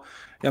pewno,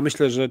 ja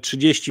myślę, że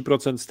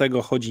 30% z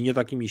tego chodzi nie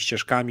takimi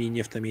ścieżkami i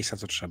nie w te miejsca,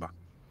 co trzeba.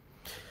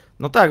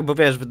 No tak, bo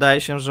wiesz,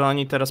 wydaje się, że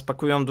oni teraz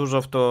pakują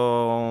dużo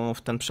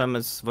w ten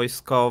przemysł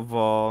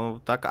wojskowo,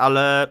 tak,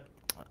 ale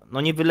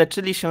no nie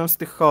wyleczyli się z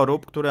tych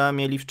chorób, które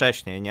mieli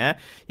wcześniej, nie?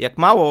 Jak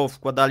mało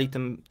wkładali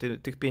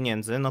tych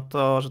pieniędzy, no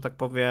to, że tak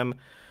powiem,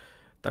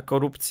 ta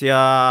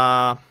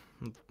korupcja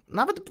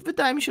nawet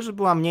wydaje mi się, że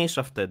była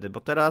mniejsza wtedy,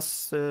 bo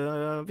teraz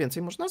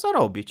więcej można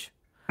zarobić.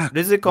 Tak,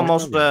 Ryzyko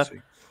może,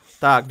 więcej.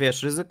 tak,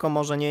 wiesz, ryzyko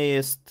może nie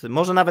jest,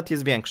 może nawet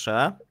jest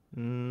większe,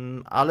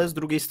 ale z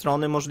drugiej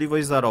strony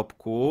możliwość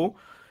zarobku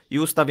i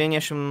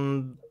ustawienia się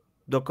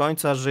do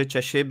końca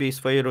życia siebie i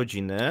swojej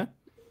rodziny,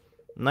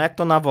 no jak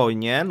to na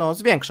wojnie, no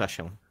zwiększa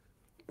się.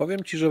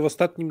 Powiem ci, że w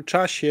ostatnim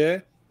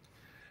czasie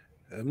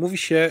mówi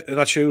się,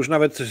 znaczy już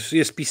nawet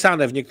jest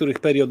pisane w niektórych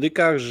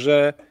periodykach,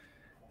 że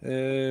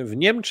w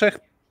Niemczech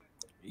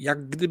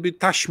jak gdyby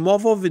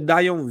taśmowo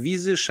wydają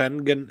wizy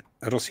Schengen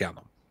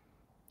Rosjanom.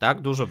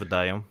 Tak, dużo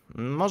wydają.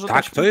 Może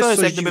tak, to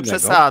jest jak gdyby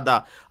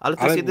przesada, ale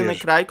to jest jedyny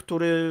kraj,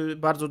 który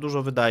bardzo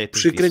dużo wydaje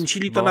tych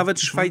przykręcili wiz, to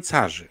nawet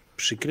Szwajcarzy,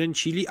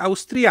 przykręcili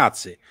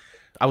Austriacy.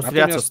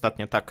 Austriacy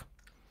ostatnio, tak.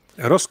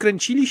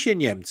 Rozkręcili się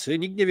Niemcy,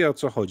 nikt nie wie, o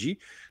co chodzi,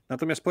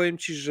 natomiast powiem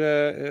ci,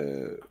 że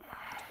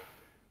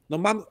no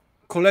mam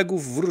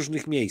kolegów w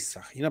różnych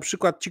miejscach i na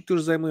przykład ci,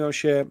 którzy zajmują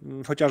się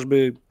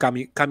chociażby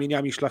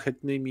kamieniami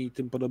szlachetnymi i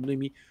tym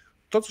podobnymi,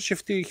 to, co się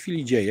w tej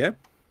chwili dzieje,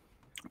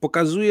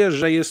 pokazuje,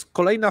 że jest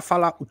kolejna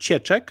fala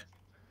ucieczek,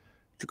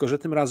 tylko że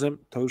tym razem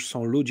to już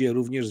są ludzie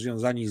również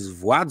związani z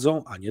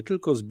władzą, a nie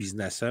tylko z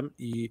biznesem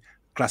i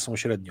klasą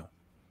średnią.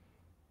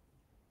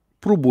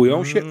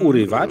 Próbują się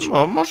urywać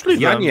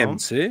via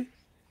Niemcy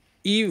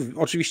i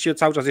oczywiście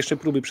cały czas jeszcze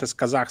próby przez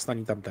Kazachstan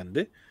i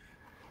tamtędy.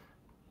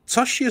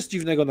 Coś jest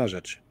dziwnego na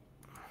rzeczy.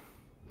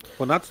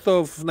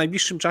 Ponadto w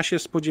najbliższym czasie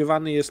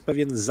spodziewany jest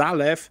pewien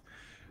zalew,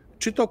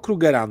 czy to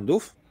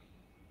Krugerrandów,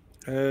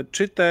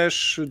 czy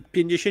też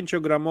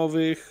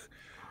 50-gramowych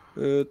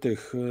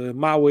tych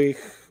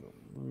małych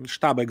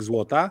sztabek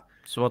złota.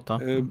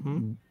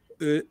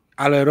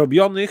 Ale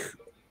robionych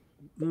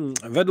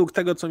według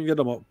tego, co mi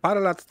wiadomo, parę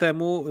lat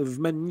temu w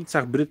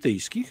mennicach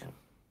brytyjskich.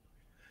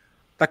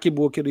 Takie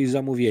było kiedyś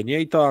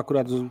zamówienie i to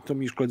akurat to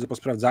mi już koledzy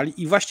posprawdzali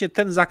i właśnie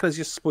ten zakres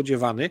jest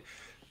spodziewany,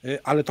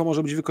 ale to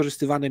może być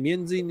wykorzystywane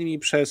między innymi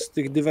przez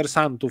tych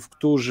dywersantów,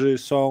 którzy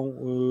są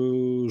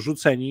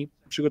rzuceni,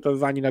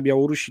 przygotowywani na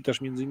Białorusi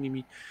też między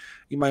innymi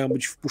i mają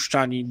być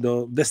wpuszczani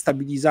do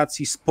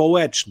destabilizacji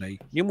społecznej.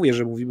 Nie mówię,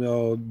 że mówimy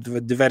o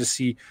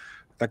dywersji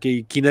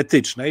takiej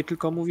kinetycznej,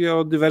 tylko mówię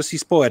o dywersji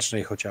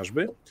społecznej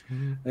chociażby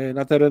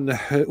na teren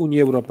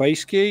Unii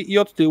Europejskiej i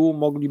od tyłu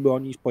mogliby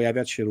oni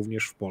pojawiać się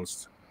również w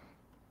Polsce.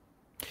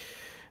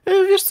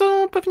 Wiesz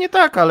co, pewnie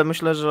tak, ale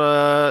myślę,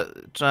 że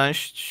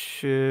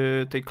część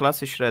tej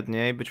klasy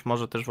średniej, być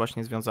może też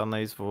właśnie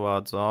związanej z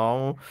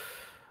władzą,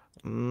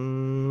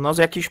 no z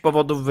jakichś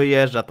powodów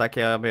wyjeżdża, tak,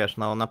 wiesz,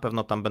 no na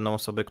pewno tam będą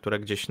osoby, które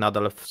gdzieś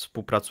nadal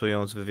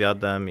współpracują z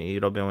wywiadem i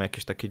robią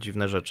jakieś takie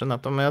dziwne rzeczy,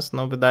 natomiast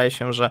no wydaje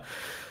się, że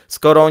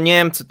skoro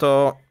Niemcy,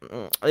 to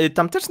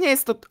tam też nie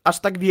jest to aż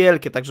tak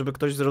wielkie, tak żeby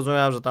ktoś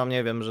zrozumiał, że tam,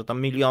 nie wiem, że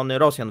tam miliony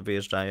Rosjan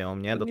wyjeżdżają,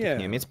 nie, do tych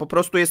Niemiec, po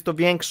prostu jest to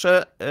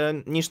większe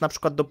niż na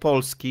przykład do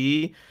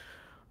Polski.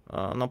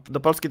 No, do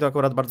Polski to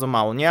akurat bardzo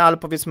mało, nie? Ale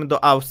powiedzmy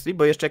do Austrii,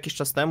 bo jeszcze jakiś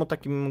czas temu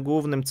takim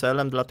głównym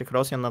celem dla tych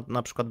Rosjan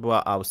na przykład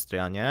była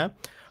Austria, nie?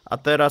 A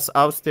teraz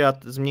Austria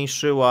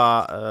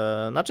zmniejszyła,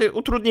 znaczy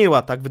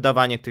utrudniła tak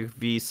wydawanie tych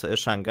wiz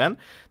Schengen,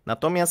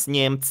 natomiast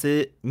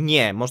Niemcy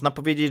nie. Można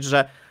powiedzieć,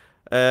 że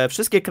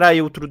wszystkie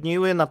kraje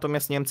utrudniły,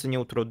 natomiast Niemcy nie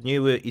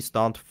utrudniły i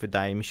stąd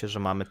wydaje mi się, że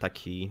mamy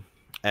taki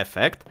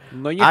efekt.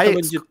 No i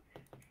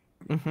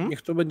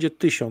niech to będzie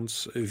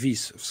 1000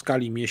 wiz w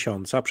skali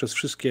miesiąca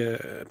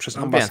przez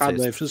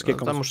ambasadę, wszystkie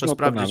to muszę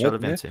sprawdzić, ale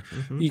więcej.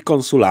 I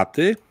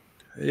konsulaty.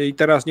 I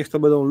teraz niech to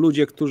będą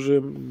ludzie,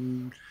 którzy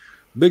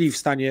byli w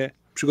stanie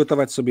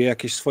przygotować sobie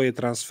jakieś swoje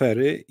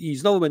transfery i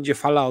znowu będzie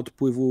fala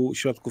odpływu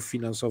środków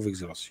finansowych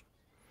z Rosji.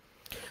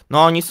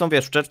 No oni są,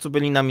 wiesz, w czerwcu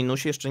byli na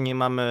minusie, jeszcze nie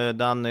mamy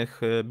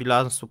danych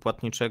bilansu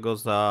płatniczego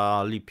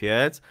za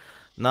lipiec.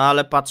 No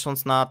ale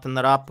patrząc na ten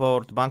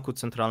raport Banku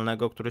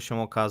Centralnego, który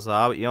się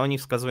okazał i oni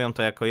wskazują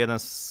to jako jeden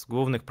z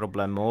głównych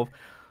problemów,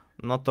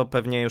 no to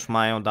pewnie już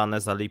mają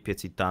dane za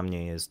lipiec i tam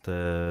nie jest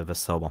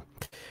wesoło.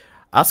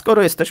 A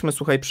skoro jesteśmy,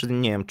 słuchaj, przy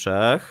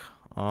Niemczech,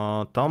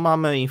 to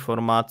mamy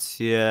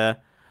informację,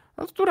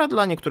 no, która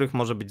dla niektórych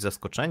może być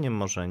zaskoczeniem,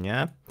 może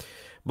nie,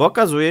 bo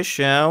okazuje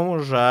się,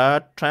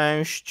 że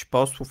część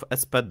posłów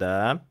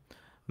SPD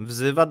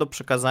wzywa do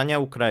przekazania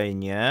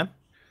Ukrainie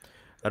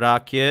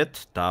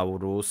rakiet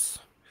Taurus.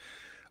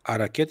 A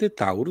rakiety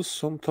Taurus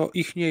są to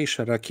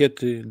ichniejsze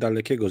rakiety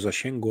dalekiego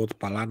zasięgu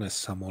odpalane z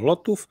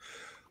samolotów,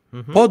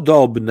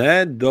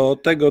 podobne do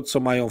tego, co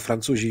mają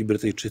Francuzi i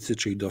Brytyjczycy,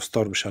 czyli do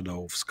Storm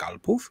Shadowów,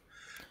 skalpów.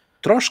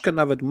 Troszkę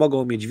nawet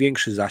mogą mieć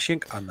większy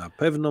zasięg, a na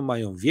pewno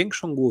mają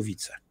większą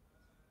głowicę.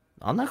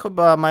 One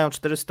chyba mają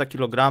 400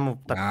 kg,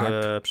 tak,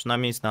 Tak.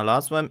 Przynajmniej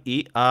znalazłem,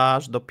 i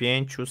aż do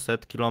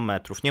 500 km.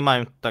 Nie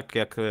mają tak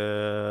jak,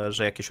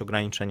 że jakieś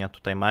ograniczenia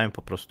tutaj mają,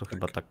 po prostu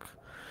chyba tak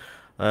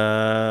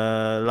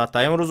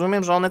latają.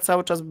 Rozumiem, że one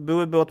cały czas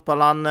byłyby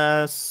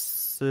odpalane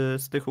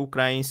z tych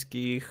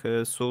ukraińskich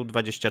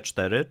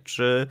Su-24,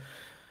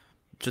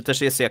 czy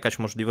też jest jakaś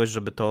możliwość,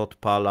 żeby to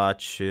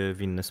odpalać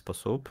w inny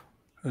sposób?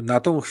 Na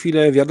tą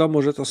chwilę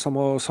wiadomo, że to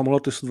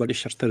samoloty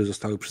Su-24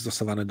 zostały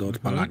przystosowane do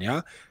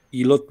odpalania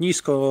i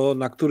lotnisko,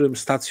 na którym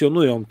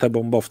stacjonują te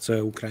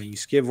bombowce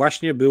ukraińskie,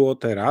 właśnie było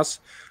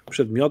teraz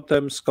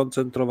przedmiotem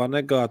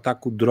skoncentrowanego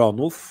ataku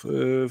dronów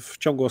w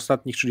ciągu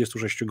ostatnich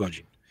 36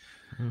 godzin.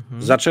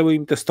 Zaczęły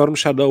im te Storm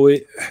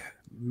Shadowy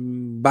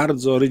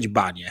bardzo ryć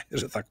banie,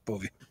 że tak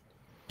powiem.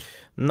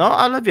 No,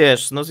 ale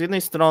wiesz, no z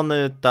jednej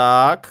strony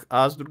tak,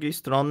 a z drugiej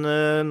strony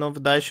no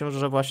wydaje się,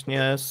 że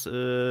właśnie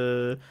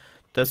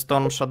te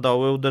Storm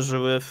Shadowy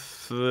uderzyły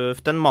w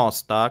ten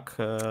most, tak?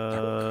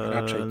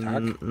 Raczej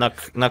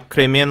tak. Na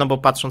Krymie, no bo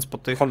patrząc po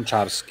tych...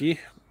 Konczarski.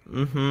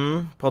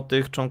 Po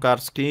tych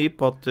Czonkarski,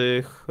 po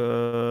tych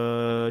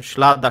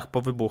śladach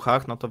po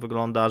wybuchach, no to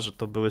wygląda, że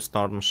to były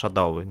Storm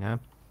Shadowy, nie?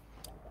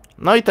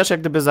 No i też jak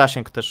gdyby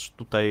zasięg też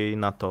tutaj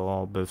na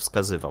to by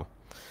wskazywał.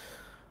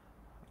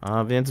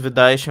 A więc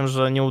wydaje się,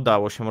 że nie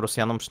udało się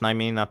Rosjanom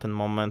przynajmniej na ten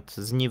moment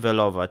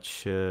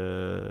zniwelować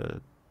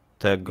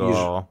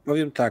tego.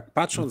 Powiem tak,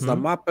 patrząc na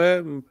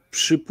mapę,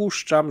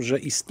 przypuszczam, że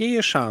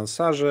istnieje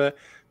szansa, że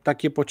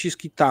takie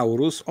pociski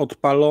Taurus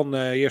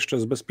odpalone jeszcze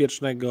z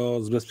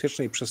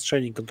bezpiecznej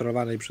przestrzeni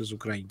kontrolowanej przez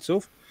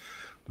Ukraińców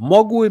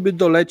mogłyby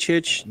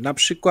dolecieć na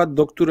przykład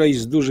do którejś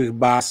z dużych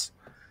baz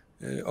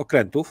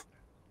okrętów.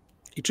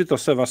 I czy to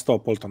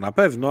Sewastopol, to na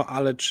pewno,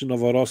 ale czy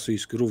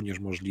Noworosyjsk również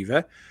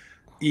możliwe.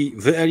 I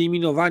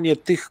wyeliminowanie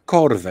tych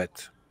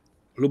korwet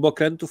lub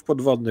okrętów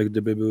podwodnych,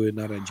 gdyby były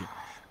na redzie,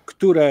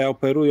 które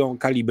operują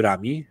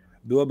kalibrami,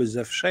 byłoby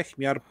ze wszech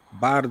miar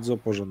bardzo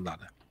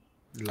pożądane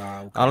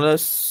dla Ukrainy. Ale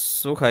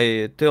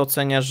słuchaj, ty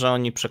oceniasz, że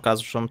oni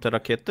przekażą te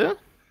rakiety?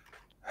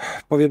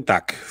 Powiem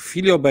tak, w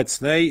chwili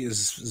obecnej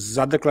z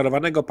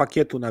zadeklarowanego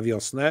pakietu na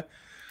wiosnę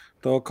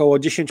to około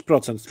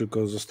 10%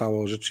 tylko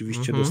zostało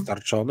rzeczywiście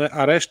dostarczone,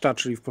 a reszta,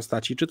 czyli w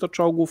postaci czy to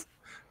czołgów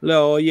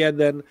Leo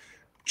 1,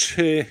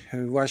 czy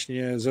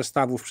właśnie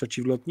zestawów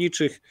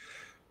przeciwlotniczych,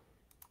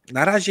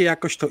 na razie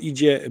jakoś to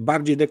idzie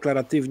bardziej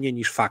deklaratywnie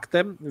niż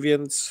faktem,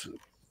 więc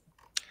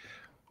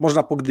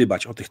można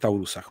pogdybać o tych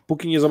Taurusach.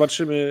 Póki nie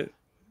zobaczymy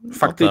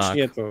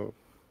faktycznie, tak. to...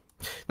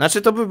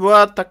 Znaczy to by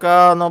była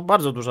taka no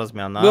bardzo duża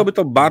zmiana. Byłoby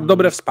to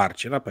dobre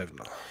wsparcie, na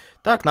pewno.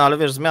 Tak, no ale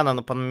wiesz, zmiana,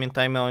 no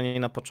pamiętajmy, oni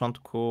na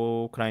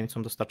początku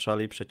Ukraińcom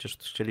dostarczali, przecież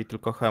chcieli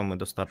tylko hełmy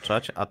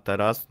dostarczać, a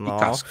teraz no... I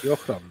kaski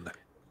ochronne.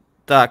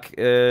 Tak,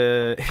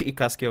 i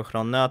kaski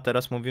ochronne, a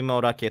teraz mówimy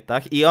o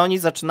rakietach i oni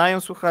zaczynają,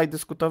 słuchaj,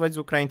 dyskutować z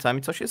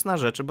Ukraińcami, coś jest na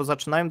rzeczy, bo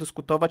zaczynają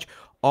dyskutować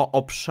o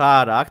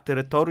obszarach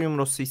terytorium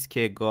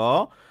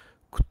rosyjskiego,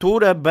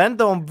 które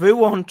będą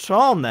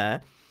wyłączone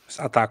z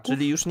ataków.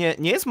 Czyli już nie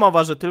jest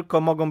mowa, że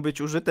tylko mogą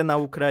być użyte na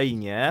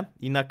Ukrainie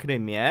i na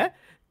Krymie,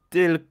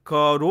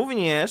 tylko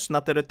również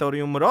na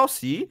terytorium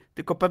Rosji,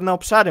 tylko pewne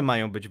obszary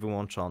mają być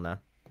wyłączone.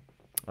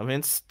 A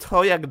więc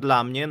to jak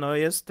dla mnie no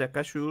jest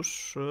jakaś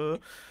już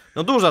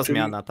no duża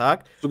zmiana,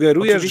 tak?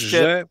 Sugerujesz, oczywiście,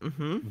 że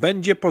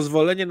będzie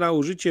pozwolenie na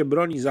użycie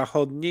broni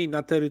zachodniej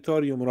na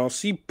terytorium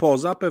Rosji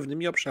poza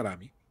pewnymi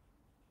obszarami.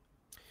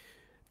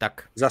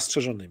 Tak.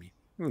 Zastrzeżonymi.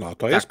 No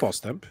to jest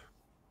postęp.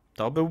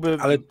 To byłby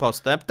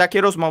postęp.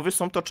 Takie rozmowy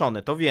są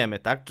toczone, to wiemy,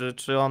 tak?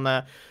 Czy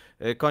one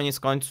koniec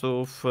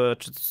końców,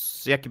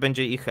 jaki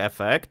będzie ich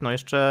efekt? No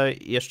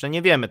jeszcze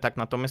nie wiemy, tak?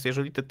 Natomiast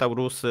jeżeli te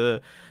Taurusy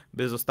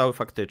by zostały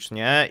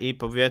faktycznie i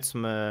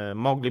powiedzmy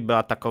mogliby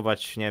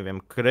atakować, nie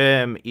wiem,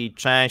 Krym i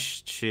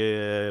część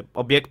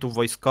obiektów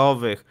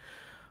wojskowych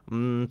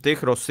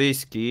tych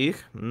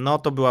rosyjskich, no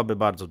to byłaby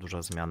bardzo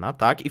duża zmiana,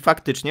 tak? I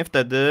faktycznie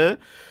wtedy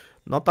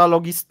no ta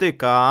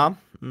logistyka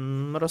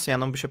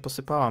Rosjanom by się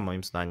posypała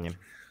moim zdaniem.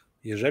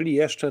 Jeżeli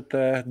jeszcze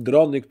te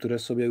drony, które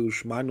sobie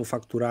już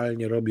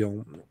manufakturalnie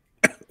robią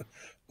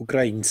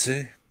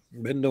Ukraińcy,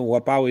 będą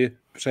łapały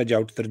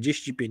przedział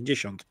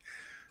 40-50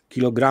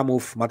 kg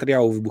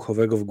materiału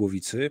wybuchowego w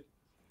głowicy,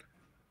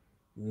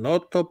 no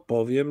to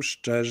powiem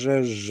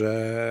szczerze,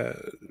 że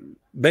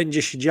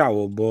będzie się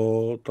działo,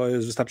 bo to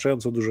jest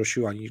wystarczająco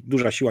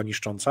duża siła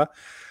niszcząca,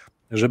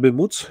 żeby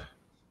móc,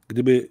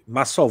 gdyby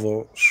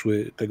masowo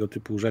szły tego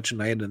typu rzeczy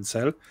na jeden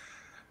cel,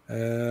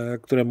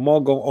 które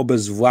mogą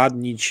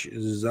obezwładnić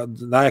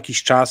na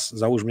jakiś czas,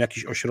 załóżmy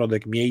jakiś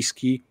ośrodek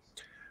miejski,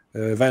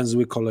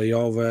 węzły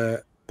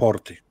kolejowe,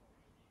 porty.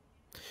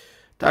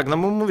 Tak, no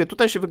mówię,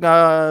 tutaj się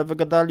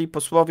wygadali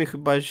posłowie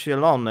chyba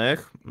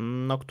Zielonych,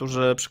 no,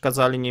 którzy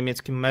przekazali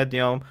niemieckim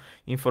mediom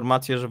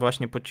informację, że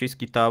właśnie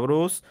pociski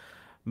Taurus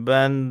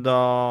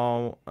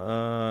będą,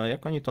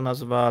 jak oni to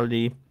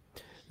nazwali,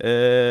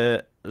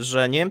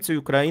 że Niemcy i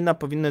Ukraina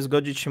powinny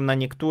zgodzić się na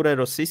niektóre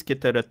rosyjskie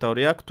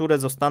terytoria, które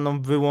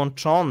zostaną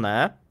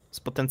wyłączone z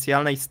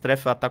potencjalnej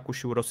strefy ataku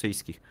sił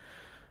rosyjskich.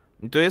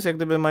 I to jest jak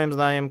gdyby moim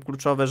zdaniem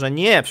kluczowe, że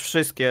nie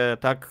wszystkie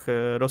tak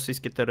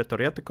rosyjskie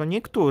terytoria, tylko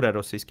niektóre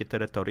rosyjskie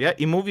terytoria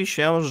i mówi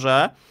się,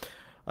 że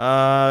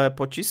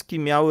pociski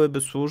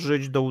miałyby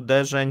służyć do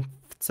uderzeń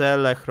w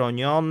cele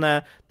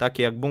chronione,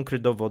 takie jak bunkry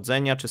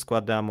dowodzenia czy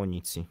składy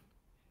amunicji.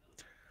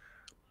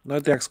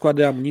 No to jak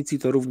składy amunicji,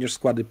 to również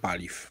składy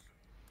paliw.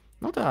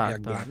 No tak,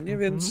 Jak tak. dla mnie,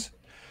 więc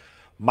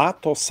ma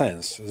to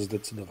sens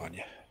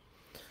zdecydowanie.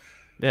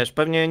 Wiesz,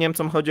 pewnie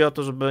Niemcom chodzi o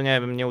to, żeby,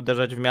 nie wiem, nie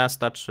uderzać w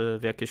miasta czy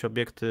w jakieś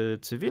obiekty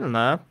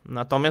cywilne,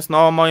 natomiast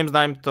no moim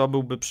zdaniem to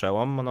byłby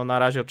przełom. No na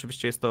razie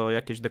oczywiście jest to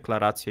jakieś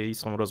deklaracje i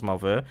są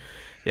rozmowy.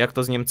 Jak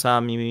to z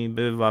Niemcami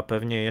bywa,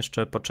 pewnie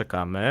jeszcze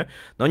poczekamy.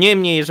 No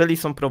niemniej, jeżeli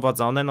są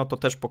prowadzone, no to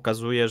też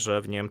pokazuje,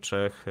 że w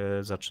Niemczech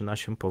zaczyna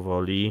się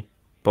powoli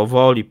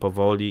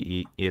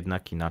i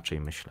jednak inaczej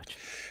myśleć.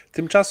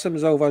 Tymczasem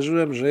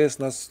zauważyłem, że jest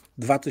nas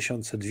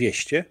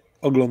 2200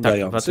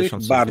 oglądających. Tak,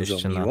 2200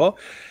 bardzo miło.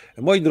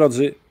 Moi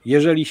drodzy,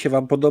 jeżeli się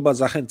wam podoba,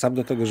 zachęcam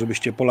do tego,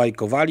 żebyście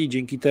polajkowali.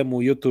 Dzięki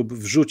temu YouTube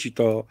wrzuci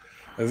to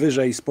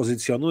wyżej,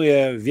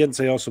 spozycjonuje.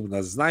 Więcej osób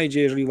nas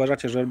znajdzie, jeżeli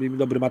uważacie, że robimy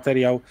dobry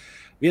materiał.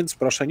 Więc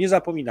proszę, nie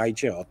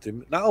zapominajcie o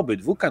tym na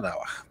obydwu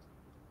kanałach.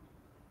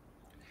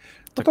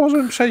 To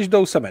możemy przejść do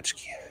 8.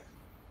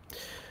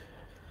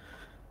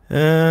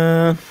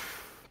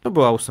 To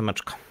była 8.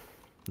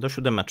 Do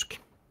 7.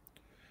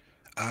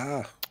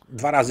 A,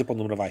 2 razy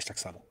ponumerowałeś tak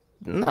samo.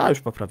 No, już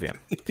poprawiłem.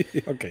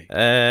 Okay.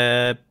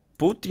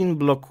 Putin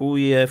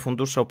blokuje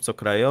fundusze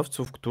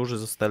obcokrajowców, którzy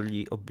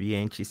zostali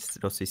objęci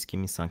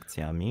rosyjskimi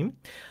sankcjami.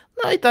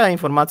 No i ta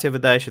informacja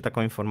wydaje się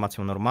taką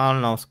informacją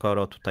normalną,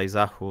 skoro tutaj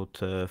Zachód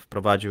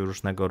wprowadził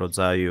różnego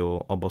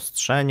rodzaju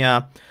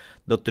obostrzenia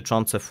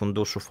dotyczące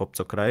funduszów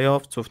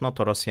obcokrajowców, no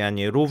to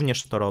Rosjanie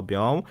również to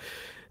robią.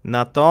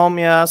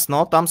 Natomiast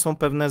no, tam są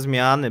pewne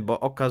zmiany, bo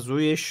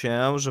okazuje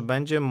się, że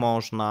będzie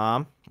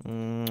można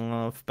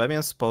w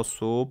pewien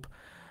sposób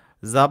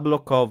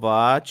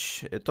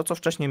zablokować to, co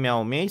wcześniej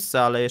miało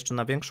miejsce, ale jeszcze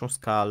na większą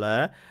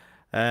skalę,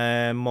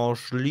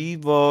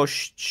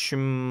 możliwość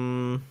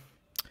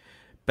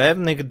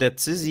pewnych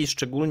decyzji,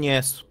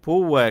 szczególnie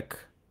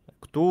spółek,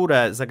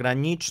 które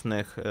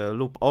zagranicznych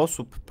lub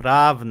osób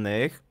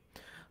prawnych,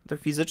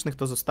 tych fizycznych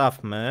to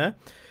zostawmy,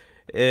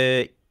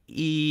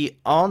 i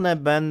one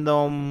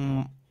będą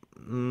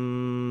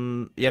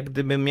jak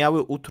gdyby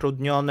miały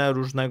utrudnione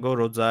różnego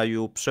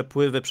rodzaju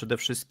przepływy, przede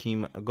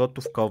wszystkim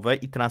gotówkowe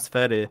i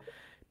transfery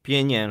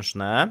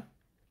pieniężne.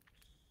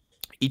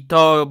 I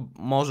to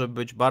może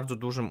być bardzo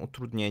dużym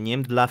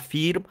utrudnieniem dla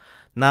firm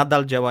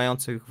nadal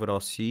działających w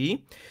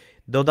Rosji.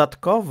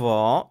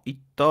 Dodatkowo, i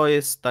to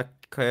jest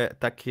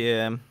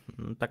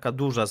taka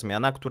duża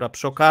zmiana, która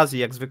przy okazji,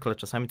 jak zwykle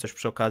czasami coś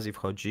przy okazji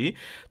wchodzi,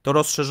 to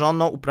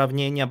rozszerzono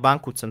uprawnienia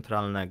banku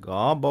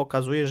centralnego, bo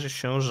okazuje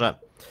się, że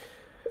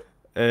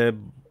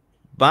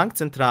bank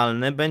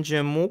centralny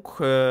będzie mógł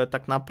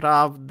tak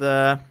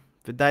naprawdę,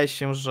 wydaje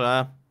się,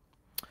 że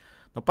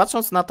no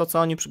patrząc na to, co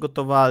oni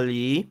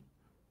przygotowali,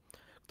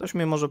 ktoś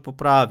mnie może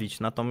poprawić,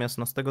 natomiast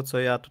no z tego, co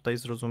ja tutaj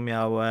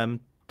zrozumiałem,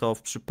 to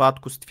w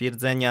przypadku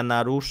stwierdzenia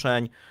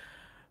naruszeń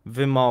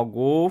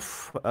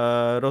wymogów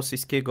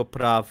rosyjskiego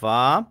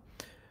prawa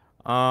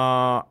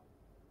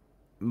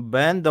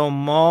będą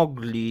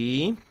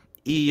mogli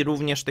i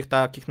również tych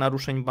takich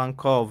naruszeń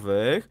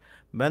bankowych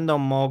będą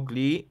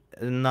mogli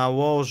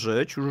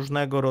nałożyć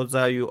różnego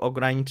rodzaju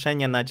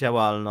ograniczenia na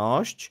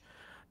działalność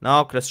na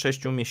okres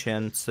 6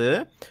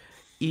 miesięcy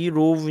i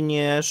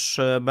również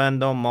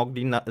będą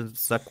mogli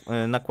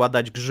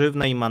nakładać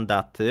grzywny i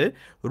mandaty,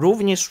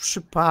 również w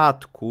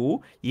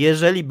przypadku,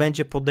 jeżeli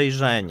będzie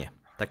podejrzenie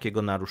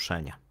takiego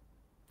naruszenia.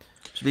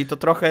 Czyli to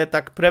trochę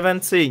tak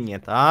prewencyjnie,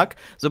 tak?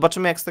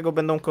 Zobaczymy, jak z tego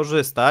będą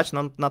korzystać.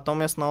 No,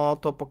 natomiast no,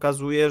 to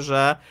pokazuje,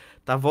 że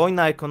ta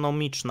wojna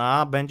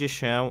ekonomiczna będzie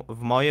się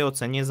w mojej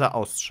ocenie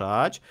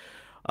zaostrzać.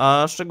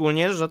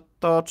 Szczególnie, że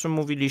to, o czym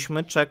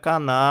mówiliśmy, czeka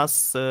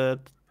nas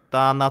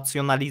ta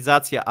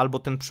nacjonalizacja albo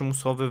ten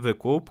przymusowy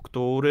wykup,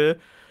 który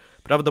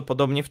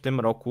prawdopodobnie w tym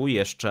roku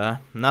jeszcze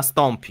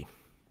nastąpi.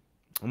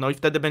 No i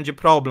wtedy będzie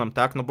problem,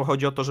 tak? No bo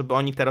chodzi o to, żeby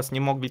oni teraz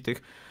nie mogli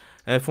tych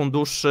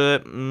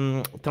funduszy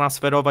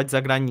transferować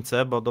za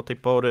granicę, bo do tej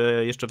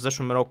pory jeszcze w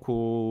zeszłym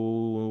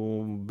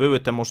roku były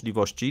te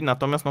możliwości,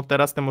 natomiast no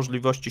teraz te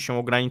możliwości się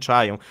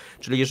ograniczają,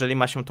 czyli jeżeli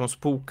ma się tą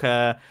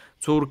spółkę,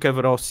 córkę w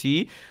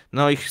Rosji,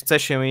 no i chce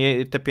się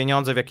te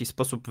pieniądze w jakiś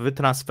sposób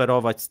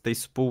wytransferować z tej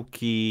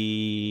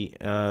spółki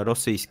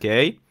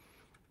rosyjskiej,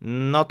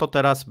 no to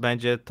teraz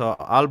będzie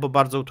to albo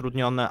bardzo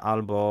utrudnione,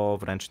 albo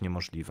wręcz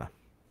niemożliwe.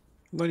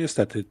 No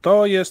niestety,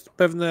 to jest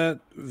pewne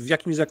w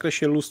jakimś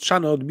zakresie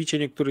lustrzane odbicie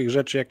niektórych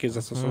rzeczy, jakie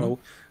zastosował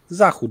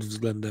Zachód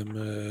względem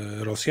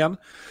Rosjan.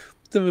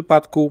 W tym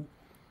wypadku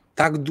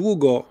tak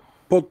długo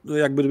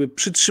jakby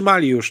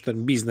przytrzymali już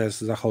ten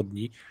biznes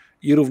zachodni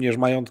i również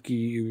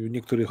majątki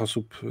niektórych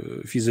osób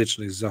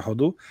fizycznych z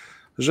Zachodu,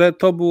 że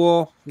to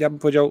było, ja bym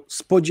powiedział,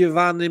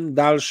 spodziewanym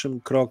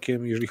dalszym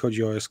krokiem, jeżeli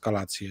chodzi o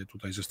eskalację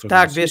tutaj ze strony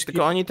Tak, rosyjskiej. wiesz,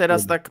 tylko oni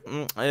teraz tak,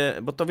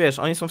 bo to wiesz,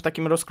 oni są w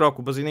takim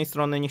rozkroku, bo z jednej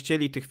strony nie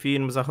chcieli tych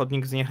firm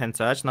zachodnich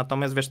zniechęcać,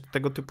 natomiast wiesz,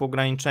 tego typu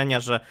ograniczenia,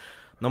 że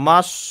no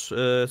masz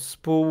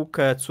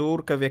spółkę,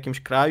 córkę w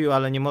jakimś kraju,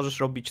 ale nie możesz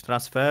robić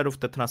transferów,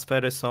 te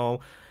transfery są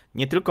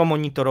nie tylko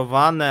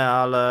monitorowane,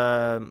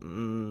 ale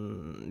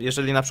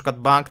jeżeli na przykład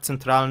bank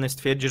centralny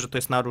stwierdzi, że to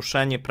jest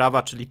naruszenie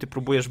prawa, czyli ty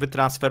próbujesz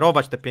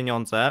wytransferować te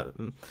pieniądze,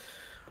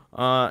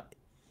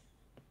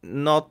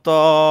 no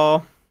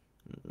to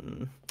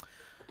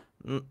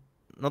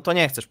no to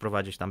nie chcesz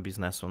prowadzić tam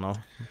biznesu, no.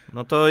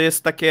 No to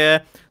jest takie,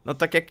 no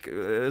tak jak,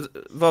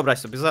 wyobraź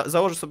sobie,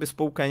 założysz sobie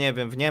spółkę, nie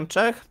wiem, w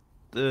Niemczech,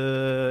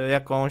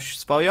 jakąś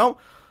swoją,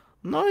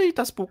 no i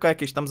ta spółka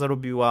jakieś tam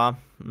zarobiła,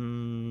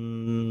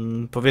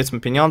 powiedzmy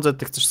pieniądze,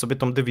 ty chcesz sobie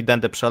tą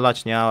dywidendę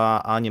przelać, nie,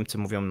 a Niemcy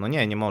mówią, no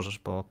nie możesz,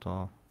 bo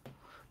to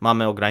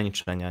mamy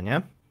ograniczenia,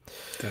 nie?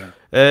 Tak.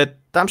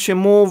 Tam się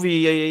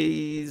mówi,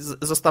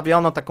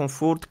 zostawiono taką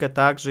furtkę,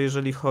 tak, że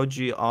jeżeli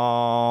chodzi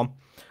o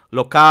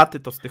lokaty,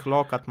 to z tych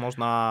lokat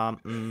można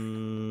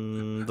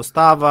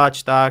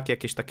dostawać, tak,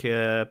 jakieś takie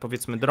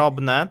powiedzmy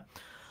drobne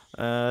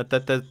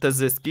te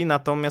zyski,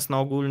 natomiast no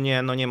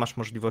ogólnie no nie masz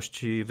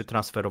możliwości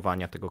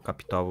wytransferowania tego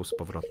kapitału z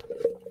powrotem.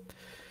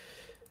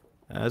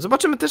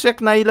 Zobaczymy też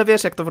jak na ile,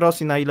 wiesz, jak to w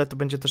Rosji, na ile to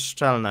będzie też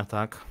szczelne,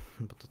 tak,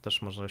 bo to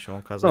też może się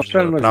okazać,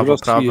 że prawo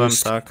prawem,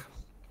 jest... tak,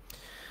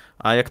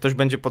 a jak ktoś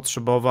będzie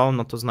potrzebował,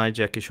 no to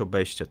znajdzie jakieś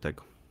obejście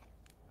tego.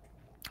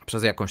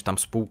 Przez jakąś tam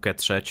spółkę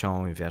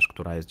trzecią i wiesz,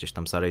 która jest gdzieś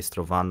tam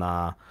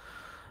zarejestrowana,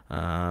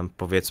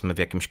 powiedzmy w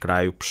jakimś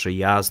kraju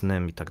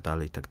przyjaznym i tak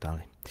dalej, i tak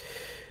dalej.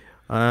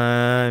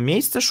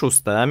 Miejsce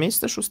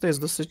szóste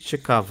jest dosyć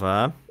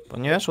ciekawe,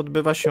 ponieważ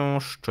odbywa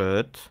się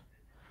szczyt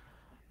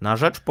na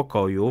rzecz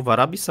pokoju w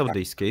Arabii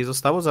Saudyjskiej.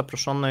 Zostało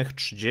zaproszonych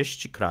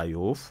 30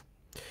 krajów.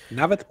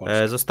 Nawet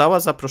Polska. Została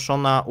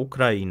zaproszona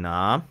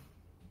Ukraina.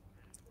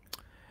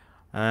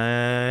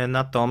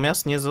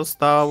 Natomiast nie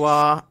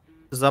została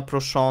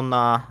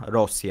zaproszona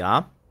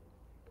Rosja.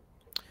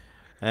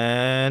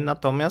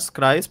 Natomiast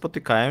kraje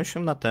spotykają się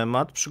na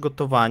temat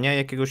przygotowania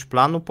jakiegoś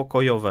planu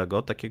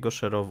pokojowego, takiego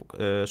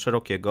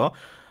szerokiego,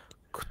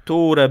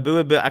 które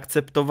byłyby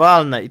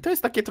akceptowalne. I to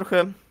jest takie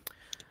trochę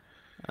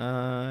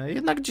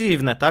jednak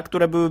dziwne, tak?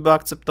 Które byłyby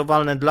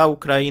akceptowalne dla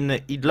Ukrainy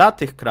i dla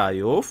tych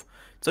krajów.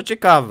 Co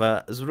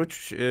ciekawe,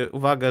 zwróć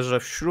uwagę, że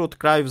wśród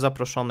krajów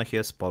zaproszonych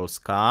jest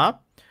Polska,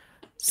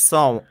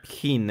 są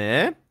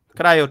Chiny,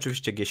 kraje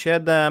oczywiście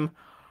G7,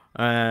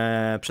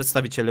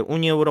 przedstawiciele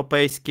Unii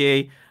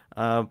Europejskiej,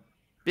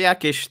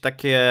 jakieś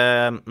takie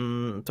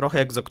trochę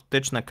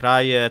egzotyczne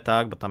kraje,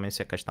 tak, bo tam jest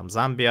jakaś tam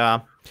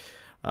Zambia,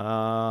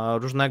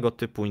 różnego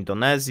typu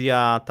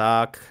Indonezja,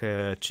 tak,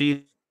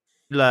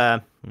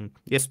 Chile,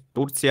 jest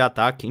Turcja,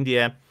 tak,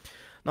 Indie,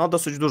 no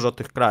dosyć dużo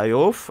tych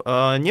krajów.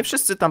 Nie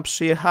wszyscy tam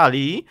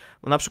przyjechali,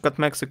 bo na przykład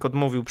Meksyk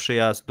odmówił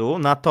przyjazdu,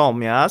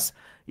 natomiast,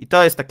 i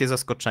to jest takie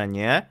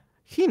zaskoczenie,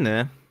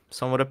 Chiny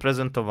są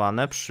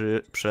reprezentowane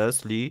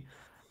przez Li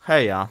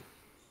Heja,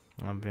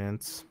 a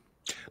więc...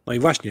 No i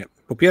właśnie,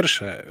 po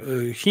pierwsze,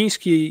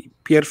 chiński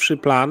pierwszy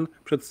plan,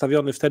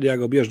 przedstawiony wtedy,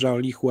 jak objeżdżał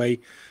Li Hui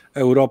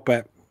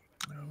Europę,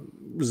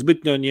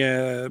 zbytnio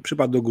nie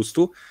przypadł do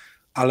gustu,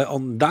 ale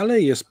on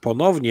dalej jest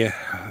ponownie,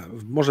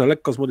 może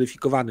lekko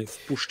zmodyfikowany,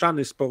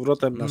 wpuszczany z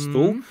powrotem na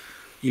stół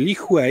i Li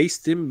Hui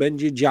z tym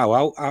będzie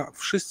działał, a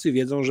wszyscy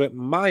wiedzą, że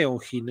mają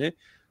Chiny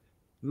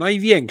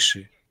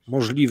największy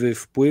możliwy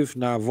wpływ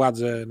na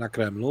władzę na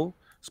Kremlu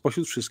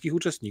spośród wszystkich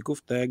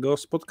uczestników tego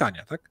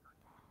spotkania, tak?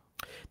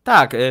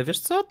 Tak, wiesz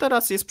co,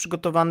 teraz jest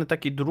przygotowany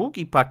taki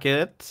drugi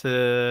pakiet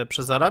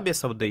przez Arabię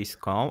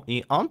Saudyjską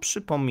i on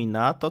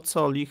przypomina to,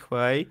 co Li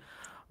Hui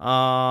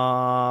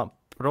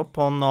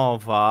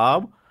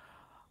proponował,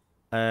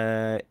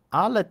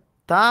 ale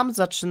tam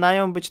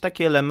zaczynają być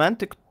takie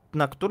elementy,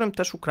 na którym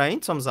też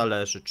Ukraińcom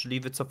zależy, czyli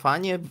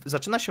wycofanie,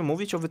 zaczyna się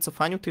mówić o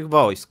wycofaniu tych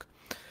wojsk.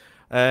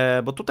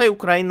 Bo tutaj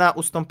Ukraina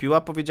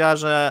ustąpiła, powiedziała,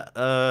 że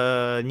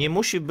nie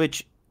musi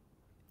być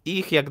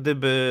ich jak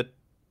gdyby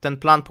ten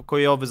plan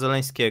pokojowy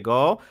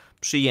Zeleńskiego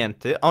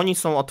przyjęty. Oni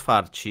są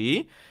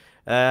otwarci.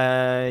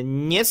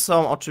 Nie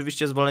są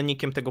oczywiście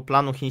zwolennikiem tego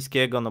planu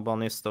chińskiego, no bo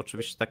on jest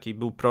oczywiście taki,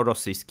 był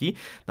prorosyjski.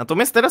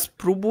 Natomiast teraz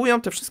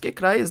próbują te wszystkie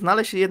kraje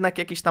znaleźć jednak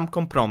jakiś tam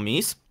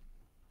kompromis.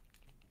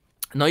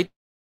 No i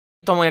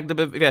to jak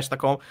gdyby, wiesz,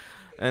 taką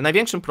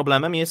największym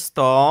problemem jest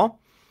to,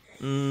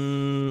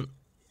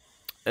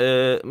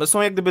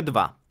 są jak gdyby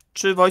dwa.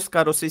 Czy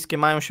wojska rosyjskie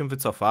mają się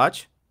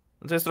wycofać?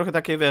 To jest trochę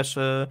takie, wiesz,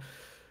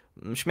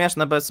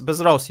 śmieszne bez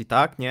Rosji,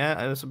 tak, nie?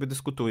 Sobie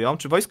dyskutują.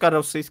 Czy wojska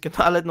rosyjskie,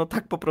 no ale no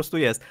tak po prostu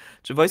jest.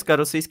 Czy wojska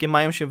rosyjskie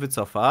mają się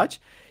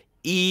wycofać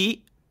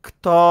i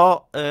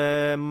kto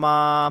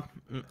ma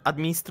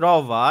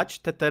administrować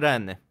te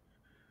tereny?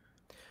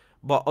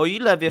 Bo o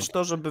ile, wiesz,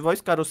 to, żeby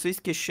wojska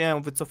rosyjskie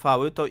się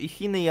wycofały, to i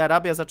Chiny i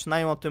Arabia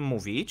zaczynają o tym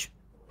mówić.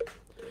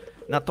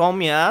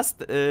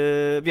 Natomiast,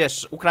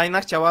 wiesz,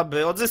 Ukraina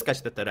chciałaby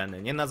odzyskać te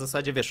tereny, nie? Na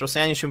zasadzie, wiesz,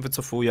 Rosjanie się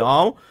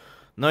wycofują,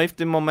 No i w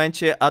tym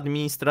momencie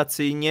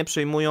administracyjnie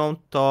przejmują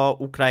to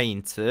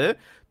Ukraińcy.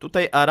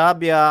 Tutaj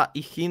Arabia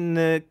i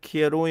Chiny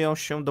kierują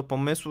się do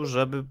pomysłu,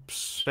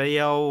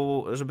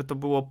 żeby to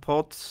było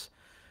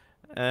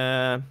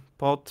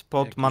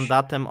pod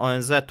mandatem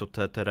ONZ-u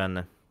te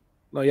tereny.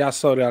 No ja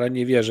sorry, ale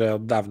nie wierzę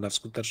od dawna w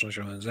skuteczność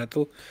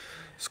ONZ-u.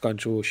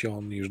 Skończył się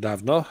on już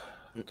dawno,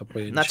 to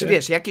pojęcie. Znaczy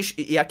wiesz,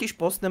 jakiś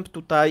postęp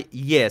tutaj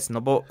jest,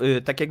 no bo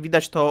tak jak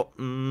widać to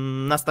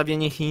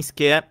nastawienie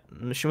chińskie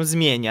się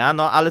zmienia,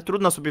 no ale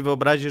trudno sobie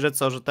wyobrazić,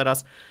 że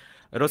teraz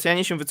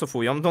Rosjanie się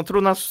wycofują, no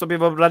trudno sobie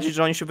wyobrazić,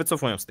 że oni się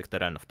wycofują z tych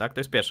terenów, tak? To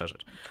jest pierwsza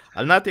rzecz.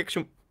 Ale nawet jak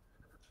się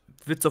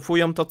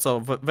wycofują, to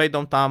co?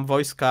 Wejdą tam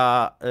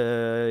wojska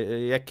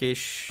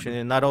jakieś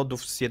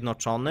narodów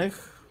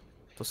zjednoczonych,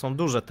 to są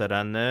duże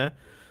tereny,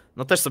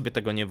 no też sobie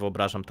tego nie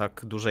wyobrażam,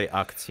 tak dużej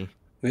akcji.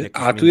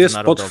 A tu jest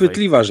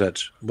podchwytliwa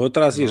rzecz, bo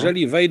teraz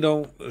jeżeli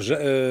wejdą,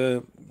 że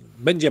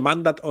będzie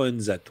mandat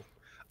ONZ-u,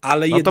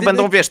 ale no to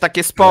będą, wiesz,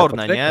 takie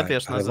sporne, nie?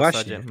 Wiesz, na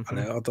zasadzie.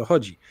 Właśnie, ale o to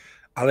chodzi.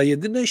 Ale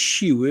jedyne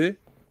siły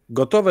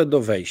gotowe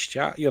do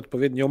wejścia i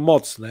odpowiednio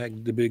mocne,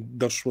 gdyby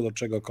doszło do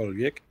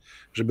czegokolwiek,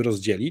 żeby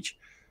rozdzielić,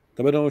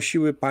 to będą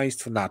siły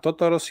państw NATO,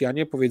 to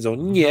Rosjanie powiedzą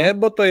nie,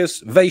 bo to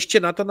jest wejście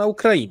NATO na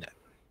Ukrainę.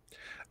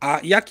 A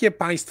jakie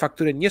państwa,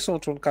 które nie są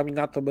członkami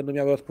NATO, będą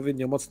miały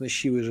odpowiednio mocne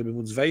siły, żeby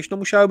móc wejść? No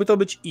musiałyby to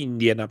być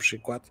Indie na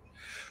przykład,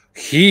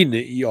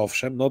 Chiny i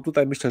owszem, no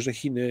tutaj myślę, że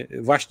Chiny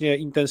właśnie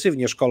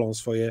intensywnie szkolą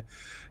swoje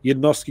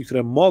jednostki,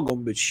 które mogą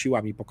być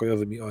siłami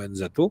pokojowymi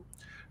ONZ-u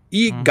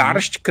i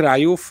garść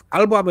krajów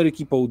albo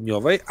Ameryki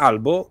Południowej,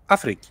 albo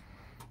Afryki.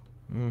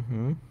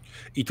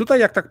 I tutaj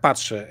jak tak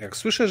patrzę, jak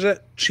słyszę,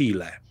 że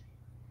Chile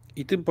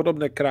i tym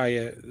podobne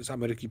kraje z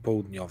Ameryki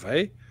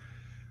Południowej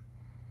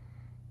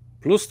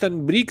plus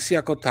ten BRICS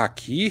jako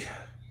taki,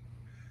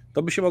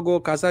 to by się mogło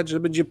okazać, że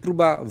będzie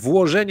próba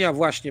włożenia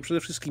właśnie przede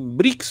wszystkim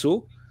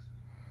BRICS-u,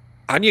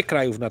 a nie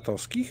krajów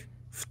natowskich,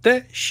 w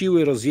te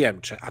siły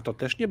rozjemcze. A to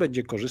też nie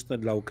będzie korzystne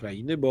dla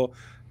Ukrainy, bo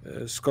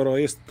skoro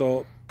jest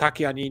to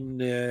takie, a nie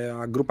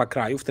inna grupa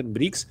krajów, ten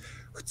BRICS,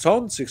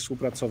 chcących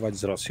współpracować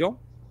z Rosją,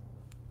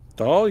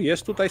 to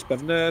jest tutaj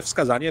pewne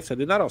wskazanie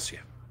wtedy na Rosję.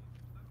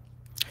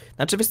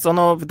 Znaczy, wiesz co,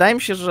 no wydaje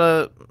mi się,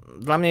 że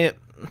dla mnie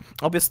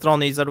obie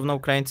strony i zarówno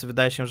Ukraińcy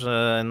wydaje się,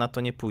 że na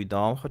to nie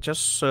pójdą,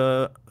 chociaż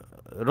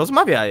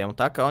rozmawiają,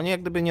 tak? A oni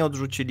jak gdyby nie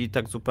odrzucili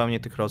tak zupełnie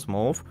tych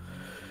rozmów,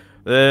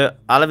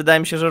 ale wydaje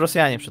mi się, że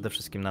Rosjanie przede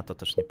wszystkim na to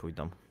też nie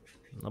pójdą.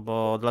 No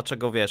bo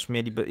dlaczego, wiesz,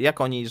 mieliby,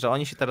 że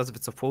oni się teraz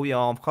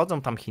wycofują,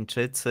 wchodzą tam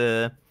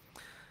Chińczycy,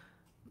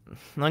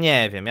 no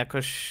nie wiem,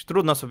 jakoś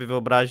trudno sobie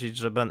wyobrazić,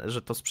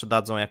 że to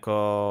sprzedadzą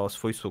jako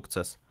swój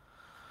sukces.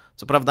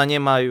 Co prawda nie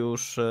ma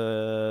już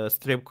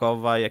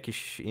Stryjkowa i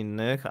jakichś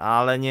innych,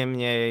 ale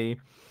niemniej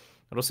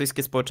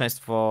rosyjskie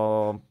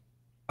społeczeństwo...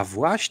 A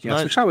właśnie, a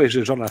słyszałeś,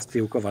 że żona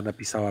Stryjkowa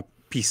napisała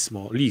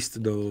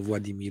list do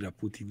Władimira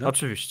Putina?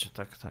 Oczywiście,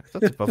 tak, to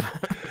typowe.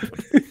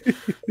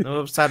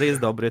 No, car jest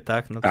dobry,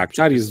 tak? No, tak,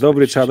 car jest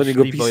dobry, trzeba do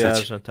niego pisać.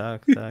 Bojarze,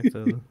 tak. To...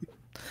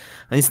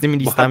 Oni z tymi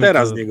listami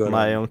z niego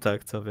mają,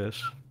 tak, co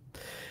wiesz.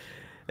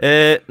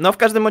 No w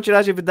każdym bądź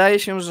razie wydaje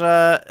się,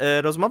 że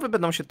rozmowy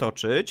będą się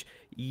toczyć.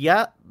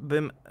 Ja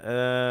bym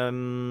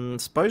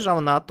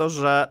spojrzał na to,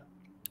 że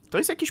to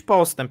jest jakiś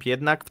postęp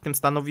jednak w tym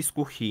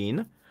stanowisku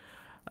Chin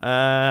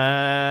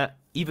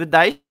i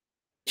wydaje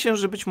się,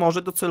 że być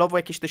może docelowo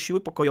jakieś te siły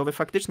pokojowe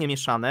faktycznie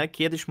mieszane,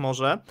 kiedyś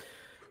może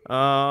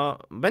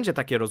będzie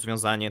takie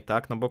rozwiązanie,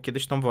 tak? No bo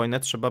kiedyś tą wojnę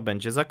trzeba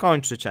będzie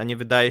zakończyć, a nie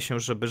wydaje się,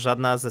 żeby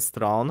żadna ze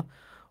stron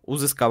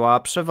uzyskała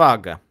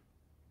przewagę.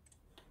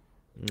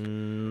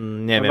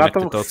 Nie wiem, jak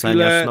ty to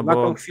oceniasz. No na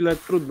tą chwilę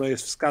trudno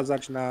jest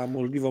wskazać na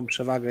możliwą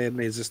przewagę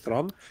jednej ze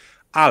stron,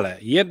 ale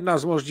jedna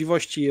z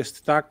możliwości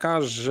jest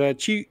taka, że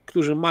ci,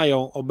 którzy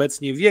mają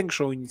obecnie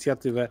większą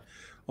inicjatywę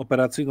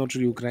operacyjną,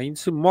 czyli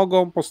Ukraińcy,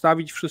 mogą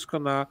postawić wszystko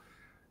na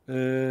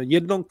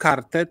jedną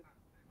kartę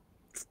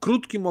w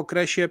krótkim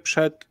okresie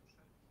przed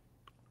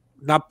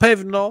na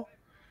pewno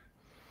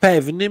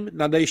pewnym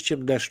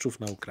nadejściem deszczów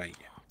na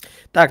Ukrainie.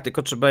 Tak,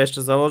 tylko trzeba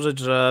jeszcze założyć,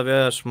 że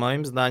wiesz,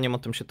 moim zdaniem o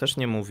tym się też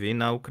nie mówi.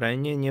 Na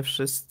Ukrainie nie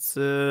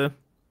wszyscy...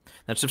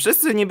 Znaczy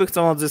wszyscy niby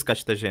chcą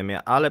odzyskać tę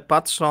ziemię, ale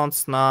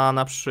patrząc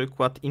na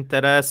przykład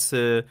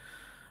interesy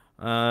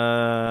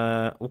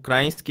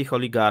ukraińskich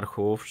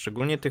oligarchów,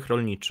 szczególnie tych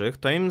rolniczych,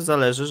 to im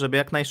zależy, żeby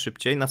jak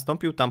najszybciej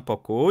nastąpił tam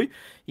pokój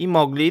i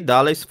mogli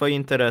dalej swoje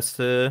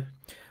interesy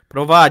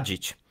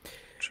prowadzić.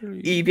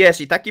 I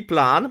wiesz, i taki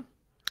plan,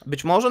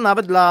 być może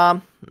nawet dla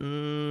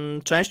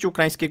części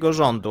ukraińskiego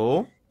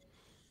rządu,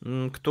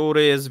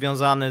 który jest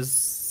związany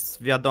z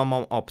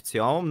wiadomą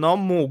opcją, no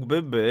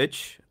mógłby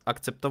być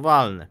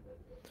akceptowalny.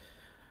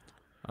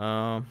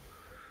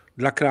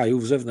 Dla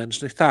krajów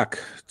zewnętrznych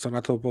tak. Co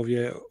na to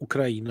powie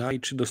Ukraina i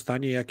czy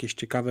dostanie jakieś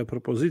ciekawe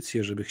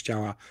propozycje, żeby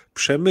chciała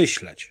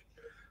przemyśleć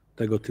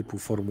tego typu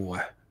formułę?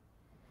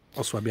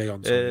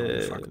 osłabiającą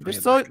fakt. Wiesz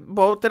co,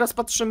 bo teraz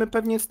patrzymy,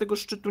 pewnie z tego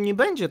szczytu nie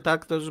będzie,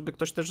 tak, to żeby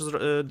ktoś też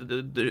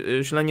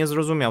źle nie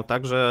zrozumiał,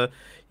 tak, że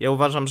ja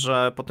uważam,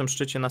 że po tym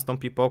szczycie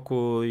nastąpi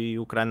pokój i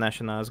Ukraina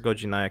się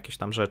zgodzi na jakieś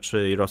tam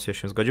rzeczy i Rosja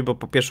się zgodzi, bo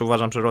po pierwsze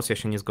uważam, że Rosja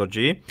się nie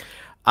zgodzi,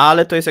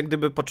 ale to jest jak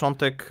gdyby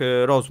początek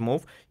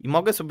rozmów i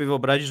mogę sobie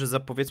wyobrazić, że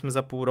powiedzmy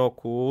za pół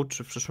roku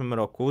czy w przyszłym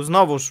roku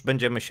znowuż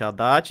będziemy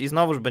siadać i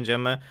znowuż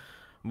będziemy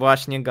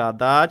właśnie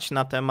gadać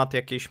na temat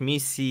jakiejś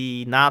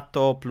misji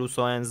NATO plus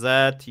ONZ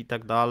i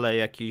tak dalej,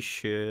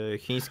 jakichś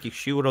chińskich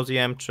sił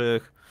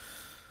rozjemczych.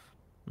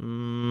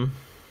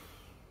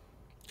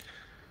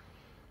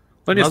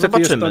 No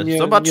niestety zobaczymy.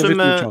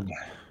 Zobaczymy.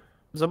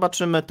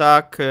 Zobaczymy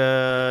tak,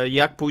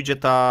 jak pójdzie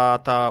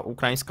ta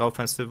ukraińska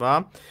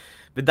ofensywa.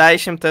 Wydaje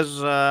się też,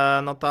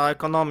 że no, ta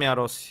ekonomia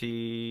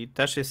Rosji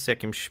też jest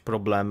jakimś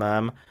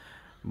problemem,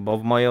 bo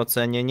w mojej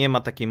ocenie nie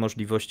ma takiej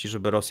możliwości,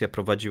 żeby Rosja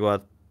prowadziła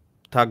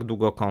tak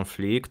długo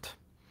konflikt.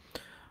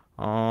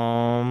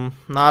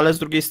 No ale z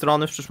drugiej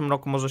strony w przyszłym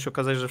roku może się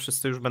okazać, że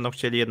wszyscy już będą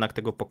chcieli jednak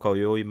tego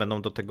pokoju i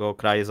będą do tego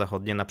kraje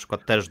zachodnie na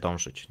przykład też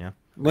dążyć, nie?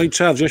 No i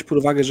trzeba wziąć pod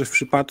uwagę, że w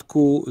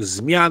przypadku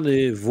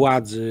zmiany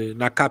władzy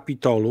na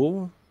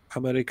Kapitolu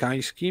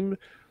amerykańskim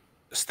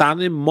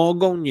Stany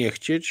mogą nie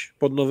chcieć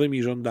pod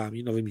nowymi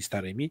rządami, nowymi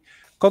starymi,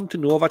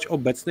 kontynuować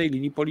obecnej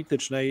linii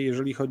politycznej,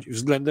 jeżeli chodzi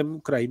względem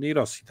Ukrainy i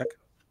Rosji, tak?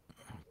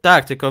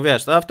 Tak, tylko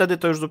wiesz, a wtedy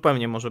to już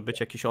zupełnie może być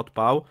jakiś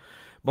odpał.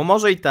 Bo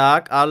może i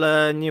tak,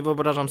 ale nie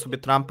wyobrażam sobie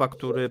Trumpa,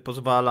 który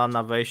pozwala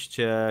na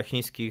wejście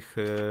chińskich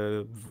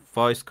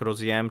wojsk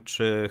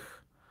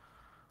rozjemczych.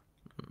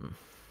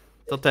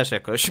 To też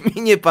jakoś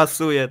mi nie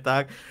pasuje,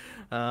 tak?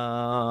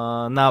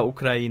 Na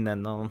Ukrainę,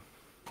 no.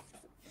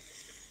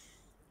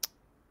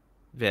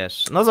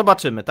 Wiesz, no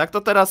zobaczymy, tak?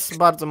 To teraz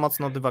bardzo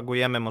mocno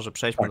dywagujemy, może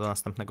przejdźmy do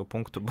następnego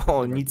punktu,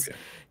 bo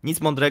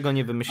nic mądrego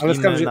nie wymyślimy.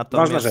 Ale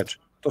natomiast... ważna rzecz,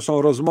 to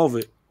są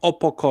rozmowy o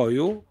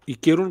pokoju i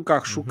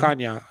kierunkach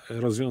szukania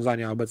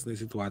rozwiązania obecnej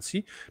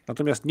sytuacji,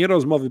 natomiast nie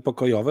rozmowy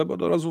pokojowe, bo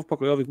do rozmów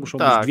pokojowych muszą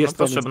być dwie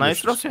strony. Potrzebna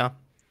jest Rosja.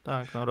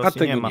 Tak, no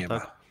Rosji nie ma.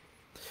 Tak.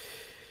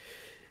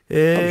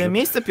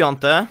 Miejsce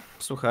 5.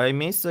 Słuchaj,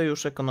 miejsce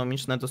już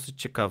ekonomiczne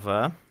dosyć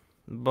ciekawe,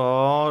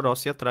 bo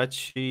Rosja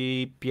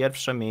traci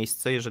pierwsze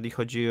miejsce, jeżeli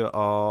chodzi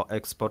o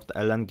eksport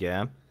LNG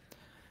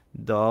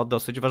do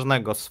dosyć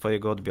ważnego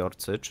swojego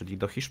odbiorcy, czyli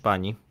do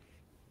Hiszpanii.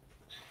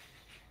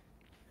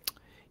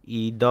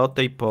 I do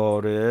tej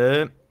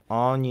pory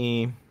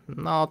oni,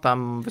 no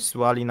tam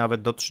wysyłali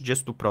nawet do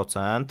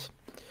 30%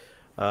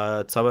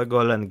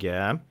 całego LNG.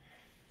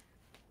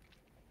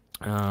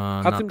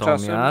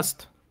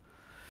 Natomiast,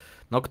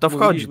 no kto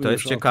wchodzi, to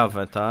jest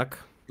ciekawe,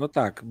 tak? No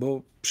tak,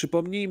 bo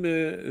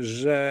przypomnijmy,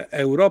 że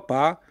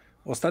Europa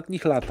w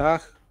ostatnich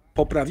latach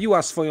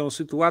poprawiła swoją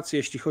sytuację,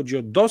 jeśli chodzi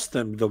o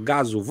dostęp do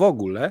gazu w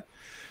ogóle,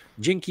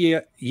 dzięki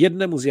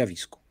jednemu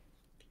zjawisku.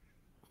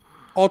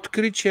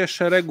 Odkrycie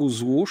szeregu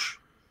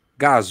złóż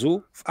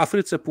gazu w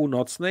Afryce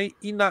Północnej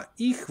i na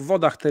ich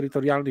wodach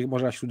terytorialnych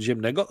Morza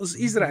Śródziemnego z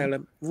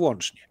Izraelem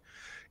włącznie.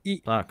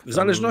 I w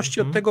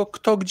zależności od tego,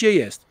 kto gdzie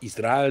jest,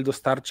 Izrael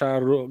dostarcza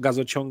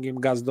gazociągiem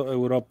gaz do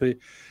Europy,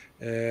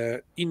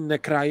 inne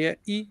kraje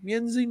i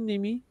między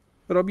innymi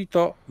robi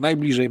to,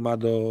 najbliżej ma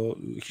do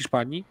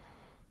Hiszpanii,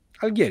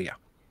 Algieria.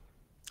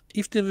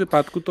 I w tym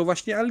wypadku to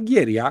właśnie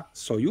Algieria,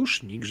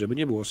 sojusznik, żeby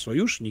nie było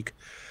sojusznik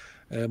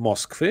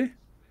Moskwy,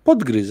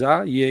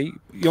 podgryza jej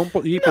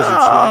pozycję.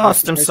 No,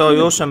 z tym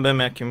sojuszem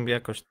bym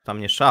jakoś tam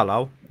nie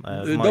szalał.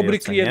 Dobry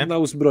klient na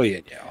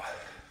uzbrojenie.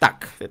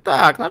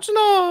 Tak, znaczy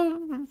no,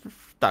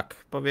 tak,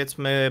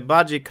 powiedzmy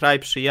bardziej kraj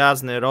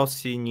przyjazny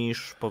Rosji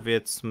niż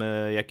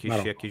powiedzmy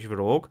jakiś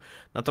wróg.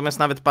 Natomiast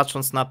nawet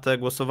patrząc na te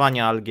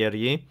głosowania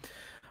Algierii,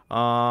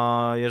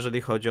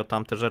 jeżeli chodzi o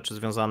tamte rzeczy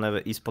związane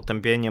i z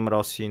potępieniem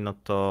Rosji, no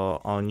to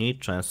oni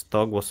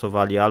często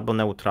głosowali albo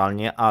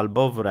neutralnie,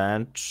 albo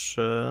wręcz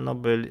no,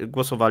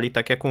 głosowali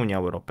tak jak Unia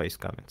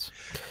Europejska. Więc.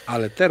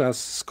 Ale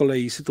teraz z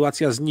kolei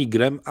sytuacja z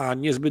Nigrem, a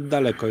niezbyt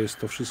daleko jest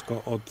to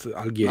wszystko od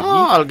Algierii.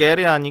 No,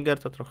 Algieria, Niger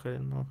to trochę,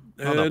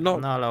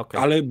 ale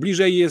okej. Ale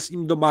bliżej jest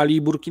im do Mali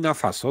i Burkina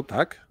Faso,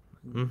 tak?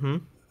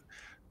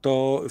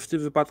 To w tym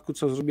wypadku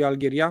co zrobiła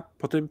Algieria?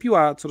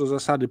 Potępiła co do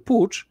zasady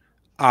pucz,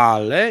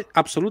 ale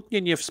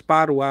absolutnie nie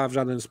wsparła w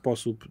żaden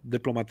sposób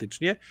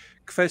dyplomatycznie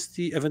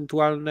kwestii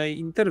ewentualnej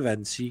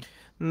interwencji.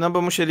 No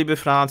bo musieliby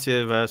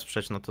Francję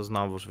wesprzeć, no to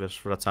znowuż,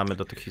 wiesz, wracamy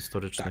do tych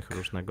historycznych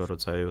różnego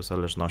rodzaju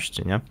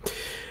zależności, nie?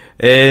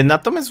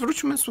 Natomiast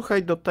wróćmy,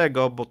 słuchaj, do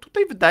tego, bo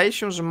tutaj wydaje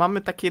się, że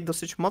mamy takie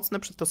dosyć mocne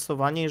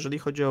przystosowanie, jeżeli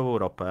chodzi o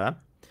Europę,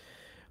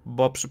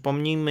 bo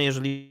przypomnijmy,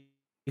 jeżeli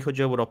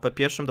chodzi o Europę,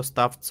 pierwszym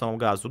dostawcą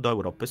gazu do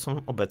Europy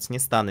są obecnie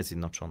Stany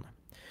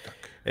Zjednoczone.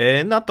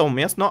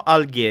 Natomiast no,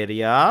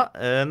 Algieria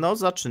no,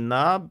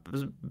 zaczyna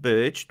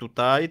być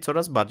tutaj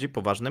coraz bardziej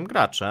poważnym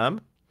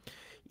graczem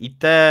i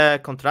te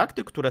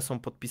kontrakty, które są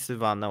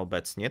podpisywane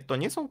obecnie, to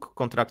nie są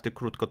kontrakty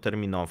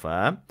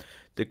krótkoterminowe,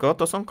 tylko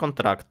to są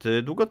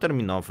kontrakty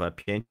długoterminowe.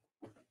 5.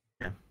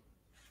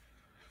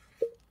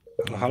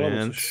 Halo,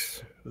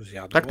 Więc...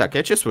 zjadą. Tak,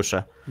 ja cię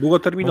słyszę.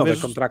 Długoterminowe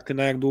Mówisz, kontrakty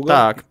na jak długo?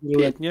 Tak,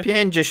 Wieloletnie?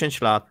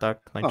 5-10 lat,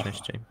 tak,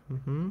 najczęściej.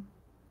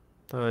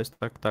 To jest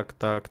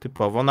tak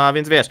typowo. No a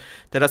więc wiesz,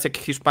 teraz jak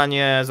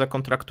Hiszpanie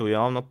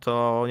zakontraktują, no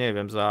to nie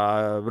wiem,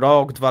 za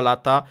rok, 2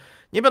 lata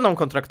nie będą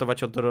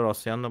kontraktować od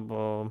Rosjan, no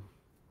bo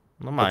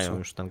no mają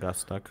już ten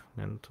gaz, tak?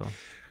 Nie, no to...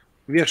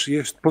 Wiesz,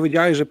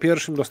 powiedziałeś, że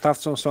pierwszym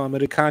dostawcą są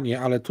Amerykanie,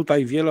 ale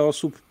tutaj wiele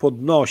osób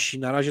podnosi,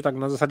 na razie tak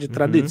na zasadzie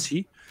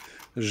tradycji,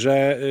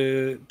 że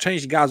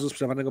część gazu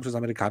sprzedawanego przez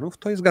Amerykanów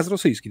to jest gaz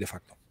rosyjski de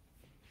facto.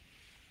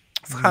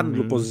 W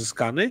handlu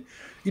pozyskany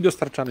i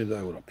dostarczany do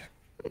Europy.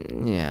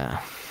 Nie.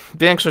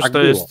 Większość tak to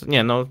było. jest.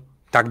 Nie, no.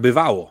 Tak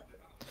bywało.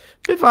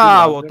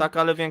 Bywało, tak,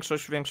 ale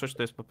większość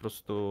to jest po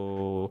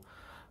prostu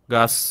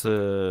gaz.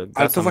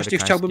 Ale to właśnie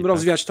chciałbym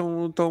rozwiać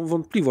tą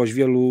wątpliwość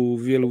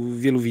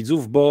wielu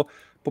widzów, bo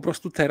po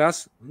prostu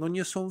teraz no,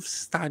 nie są w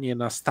stanie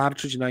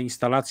nastarczyć na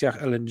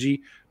instalacjach LNG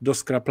do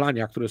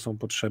skraplania, które są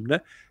potrzebne,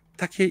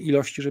 takiej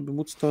ilości, żeby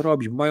móc to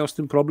robić. Mają z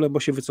tym problem, bo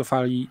się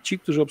wycofali ci,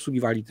 którzy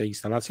obsługiwali te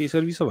instalacje i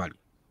serwisowali.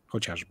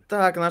 Chociażby.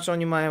 Tak, znaczy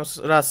oni mają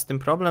raz z tym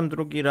problem,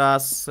 drugi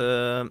raz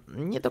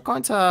nie do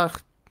końca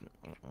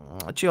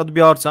ci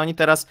odbiorcy, oni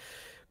teraz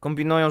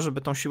kombinują,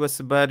 żeby tą siłę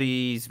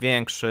Syberii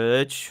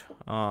zwiększyć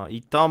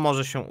i to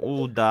może się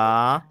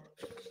uda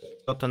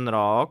to ten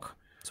rok.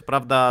 Co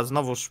prawda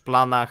znowuż w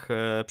planach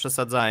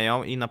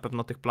przesadzają i na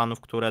pewno tych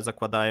planów, które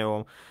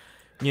zakładają,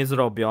 nie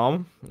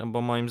zrobią,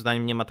 bo moim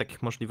zdaniem nie ma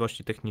takich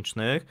możliwości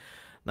technicznych.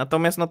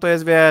 Natomiast no to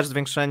jest, wiesz,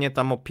 zwiększenie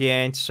tam o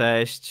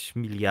 5-6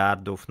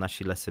 miliardów na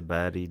sile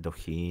Syberii do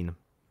Chin.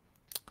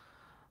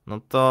 No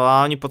to,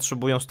 a oni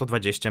potrzebują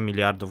 120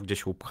 miliardów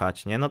gdzieś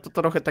upchać, nie? No to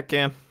trochę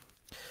takie,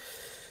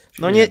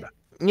 no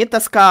nie ta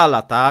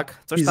skala,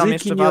 tak? Coś tam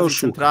jeszcze w Azji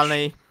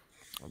Centralnej,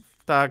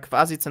 tak, w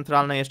Azji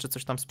Centralnej jeszcze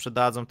coś tam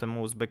sprzedadzą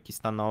temu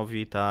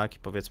Uzbekistanowi, tak, i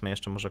powiedzmy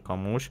jeszcze może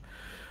komuś.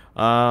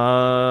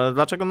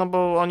 Dlaczego? No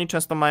bo oni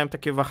często mają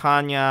takie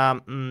wahania,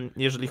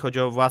 jeżeli chodzi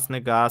o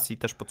własny gaz i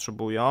też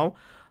potrzebują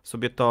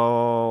sobie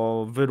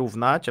to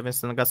wyrównać, a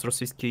więc ten gaz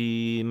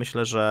rosyjski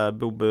myślę, że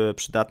byłby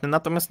przydatny,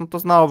 natomiast no to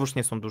znowuż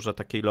nie są duże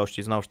takie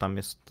ilości, znowuż tam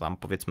jest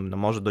powiedzmy no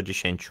może do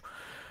 10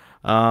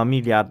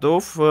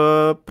 miliardów.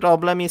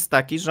 Problem jest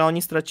taki, że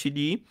oni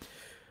stracili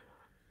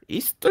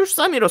i to już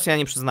sami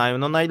Rosjanie przyznają,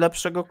 no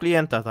najlepszego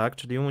klienta, tak,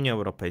 czyli Unię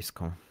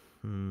Europejską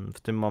w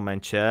tym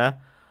momencie.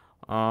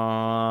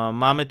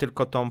 Mamy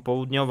tylko tą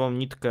południową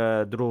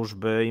nitkę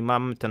drużby i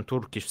mamy ten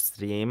Turkish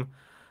Stream.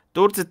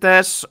 Turcy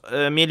też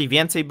mieli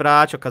więcej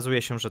brać,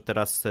 okazuje się, że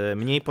teraz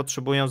mniej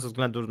potrzebują ze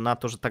względu na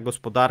to, że ta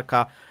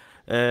gospodarka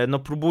no,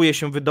 próbuje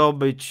się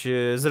wydobyć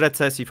z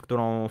recesji, w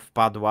którą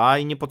wpadła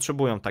i nie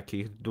potrzebują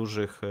takich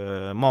dużych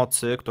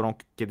mocy, którą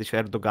kiedyś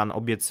Erdogan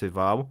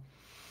obiecywał.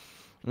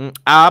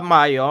 A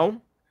mają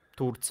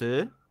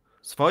Turcy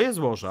swoje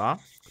złoża,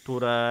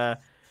 które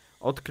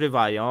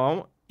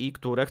odkrywają i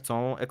które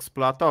chcą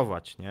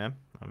eksploatować, nie?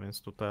 A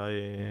więc tutaj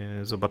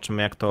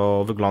zobaczymy, jak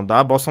to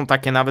wygląda, bo są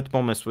takie nawet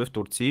pomysły w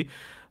Turcji,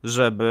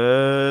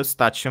 żeby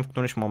stać się w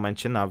którymś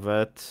momencie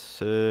nawet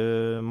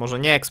może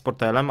nie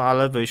eksporterem,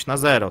 ale wyjść na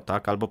zero,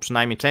 tak? Albo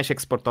przynajmniej część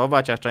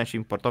eksportować, a część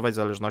importować w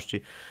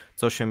zależności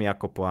co się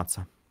jak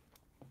opłaca.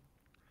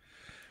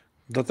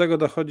 Do tego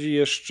dochodzi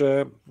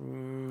jeszcze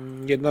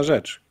jedna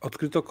rzecz.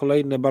 Odkryto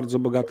kolejne bardzo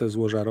bogate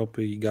złoża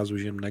ropy i gazu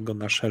ziemnego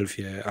na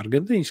szelfie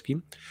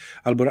argentyńskim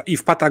i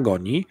w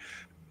Patagonii,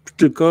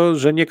 tylko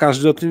że nie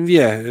każdy o tym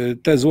wie.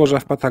 Te złoża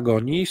w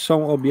Patagonii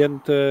są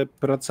objęte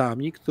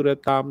pracami, które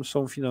tam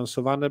są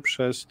finansowane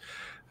przez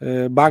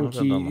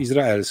banki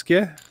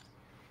izraelskie.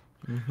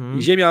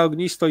 I ziemia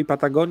ognisto i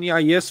Patagonia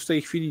jest w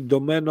tej chwili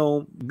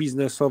domeną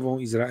biznesową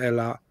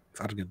Izraela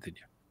w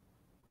Argentynie.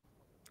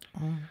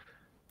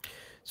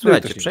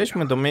 Słuchajcie,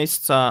 przejdźmy do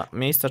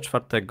miejsca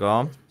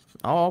czwartego.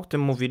 O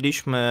tym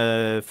mówiliśmy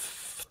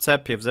w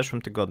CEP-ie w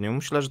zeszłym tygodniu.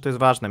 Myślę, że to jest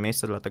ważne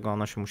miejsce, dlatego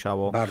ono się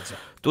musiało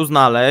tu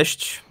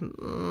znaleźć.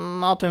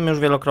 No, o tym już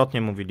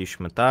wielokrotnie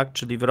mówiliśmy, tak?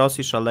 Czyli w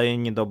Rosji szaleje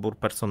niedobór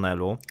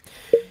personelu.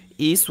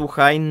 I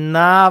słuchaj,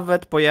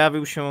 nawet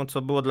pojawił się,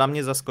 co było dla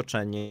mnie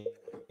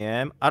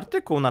zaskoczeniem,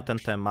 artykuł na ten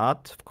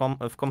temat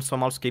w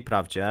Komsomolskiej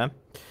Prawdzie.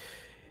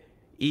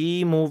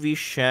 I mówi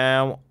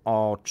się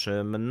o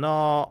czym?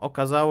 No,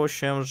 okazało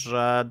się,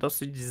 że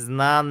dosyć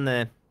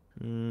znany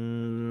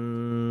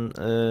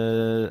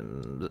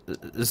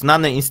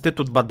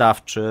instytut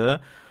badawczy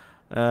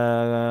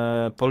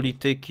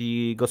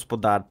polityki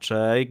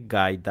gospodarczej,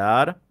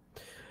 Gajdar,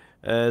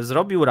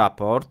 zrobił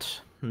raport.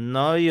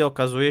 No i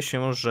okazuje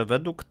się, że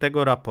według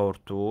tego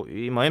raportu,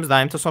 i moim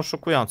zdaniem to są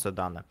szokujące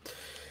dane,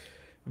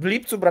 w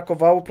lipcu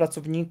brakowało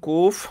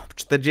pracowników w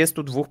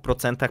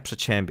 42%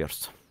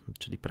 przedsiębiorstw,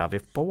 czyli prawie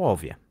w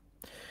połowie.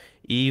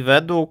 I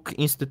według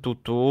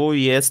Instytutu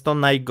jest to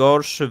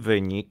najgorszy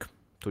wynik,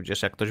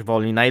 tudzież jak ktoś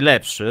woli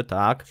najlepszy,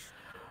 tak,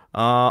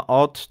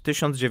 od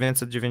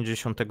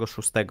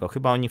 1996.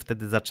 Chyba oni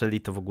wtedy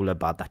zaczęli to w ogóle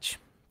badać,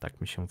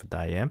 tak mi się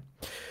wydaje.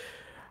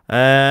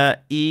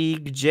 I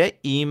gdzie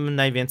im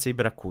najwięcej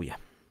brakuje?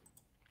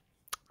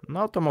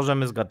 No to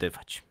możemy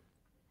zgadywać.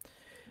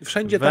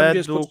 Wszędzie tam, gdzie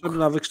jest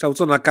potrzebna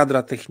wykształcona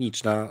kadra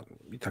techniczna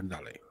i tak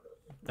dalej.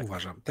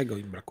 Uważam, tego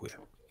im brakuje.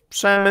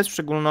 Przemysł, w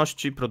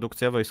szczególności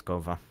produkcja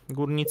wojskowa.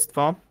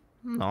 Górnictwo,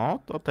 no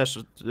to też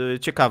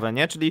ciekawe,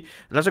 nie? Czyli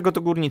dlaczego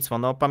to górnictwo?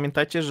 No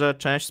pamiętajcie, że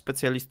część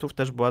specjalistów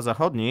też była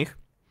zachodnich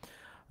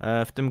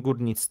w tym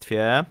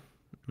górnictwie.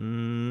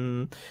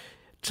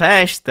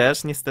 Część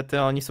też,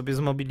 niestety, oni sobie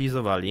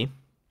zmobilizowali.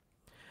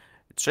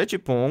 Trzeci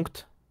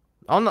punkt,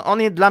 on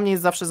dla mnie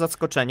jest zawsze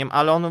zaskoczeniem,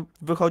 ale on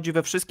wychodzi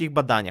we wszystkich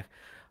badaniach.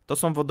 To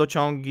są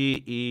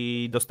wodociągi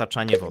i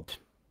dostarczanie wody.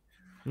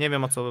 Nie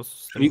wiem, o co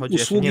z tym chodzi. Usługi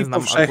ja się nie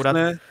znam powszechne,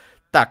 akurat.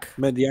 Tak.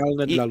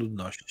 medialne dla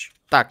ludności.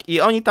 Tak,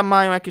 i oni tam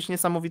mają jakiś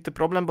niesamowity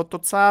problem, bo to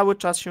cały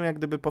czas się jak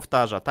gdyby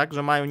powtarza, tak?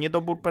 Że mają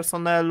niedobór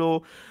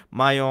personelu,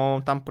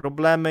 mają tam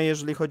problemy,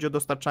 jeżeli chodzi o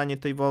dostarczanie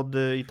tej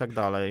wody i tak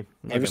dalej.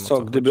 Nie wiem, wiesz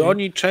co, gdyby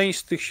oni część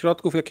z tych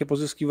środków, jakie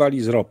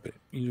pozyskiwali z ropy,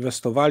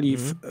 inwestowali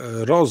w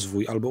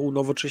rozwój albo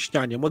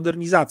unowocześnianie,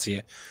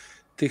 modernizację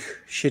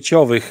tych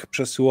sieciowych,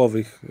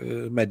 przesyłowych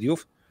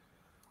mediów,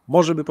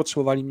 może by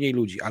potrzebowali mniej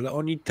ludzi, ale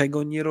oni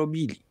tego nie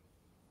robili.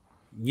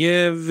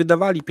 Nie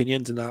wydawali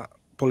pieniędzy na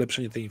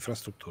polepszenie tej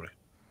infrastruktury.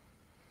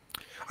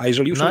 A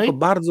jeżeli już, to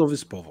bardzo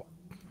wyspowo.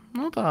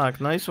 No tak,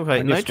 no i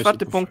słuchaj, no i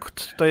czwarty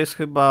punkt to jest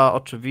chyba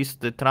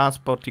oczywisty,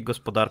 transport i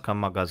gospodarka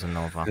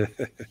magazynowa.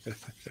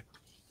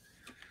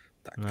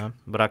 Tak. No,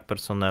 brak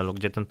personelu.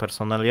 Gdzie ten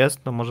personel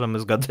jest, to możemy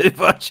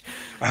zgadywać.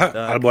 Tak,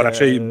 albo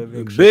raczej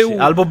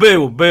był. Albo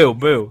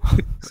był.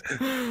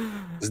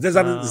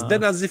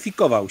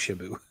 Zdenazyfikował się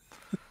był.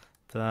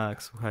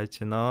 Tak,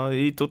 słuchajcie, no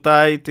i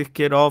tutaj tych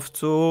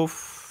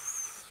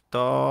kierowców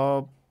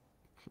to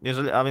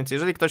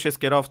jeżeli ktoś jest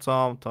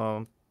kierowcą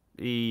to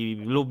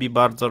i lubi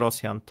bardzo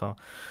Rosjan, to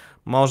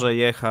może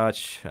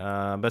jechać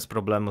bez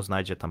problemu,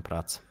 znajdzie tam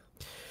pracę.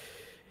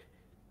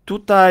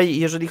 Tutaj,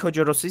 jeżeli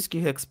chodzi o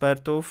rosyjskich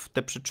ekspertów,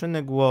 te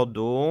przyczyny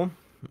głodu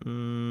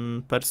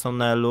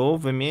personelu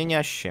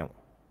wymienia się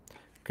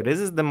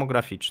kryzys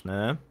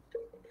demograficzny,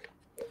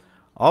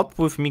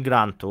 odpływ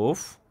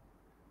migrantów,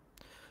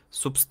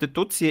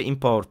 substytucję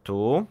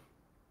importu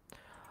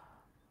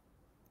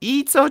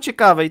i co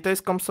ciekawe, i to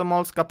jest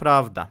komsomolska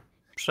prawda,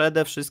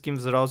 przede wszystkim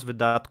wzrost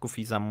wydatków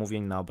i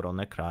zamówień na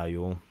obronę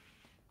kraju.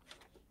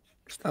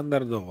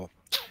 Standardowo.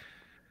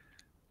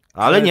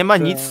 Ale nie ma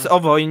nic o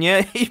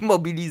wojnie i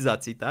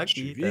mobilizacji, tak?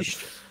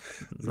 Oczywiście.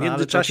 W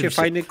międzyczasie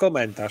fajny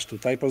komentarz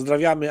tutaj.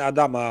 Pozdrawiamy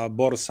Adama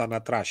Borsa na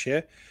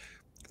trasie,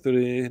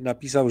 który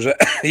napisał, że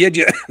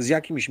jedzie z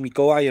jakimś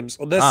Mikołajem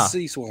z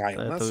Odessy i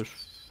słuchają nas. To już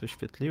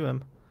wyświetliłem.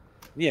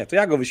 Nie, to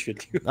ja go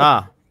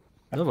wyświetliłem.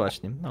 No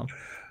właśnie. No.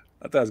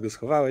 A teraz go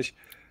schowałeś.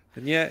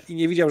 I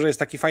nie widział, że jest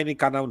taki fajny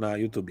kanał na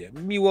YouTubie.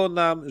 Miło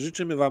nam,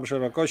 życzymy wam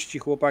szerokości,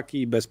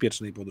 chłopaki, i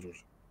bezpiecznej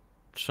podróży.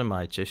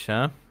 Trzymajcie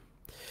się.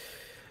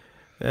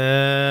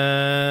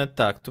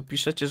 Tak, tu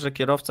piszecie, że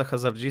kierowca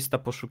hazardzista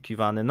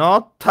poszukiwany.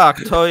 No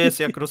tak, to jest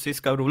jak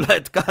rosyjska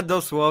ruletka,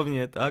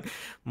 dosłownie, tak.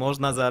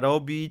 Można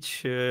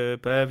zarobić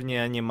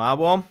pewnie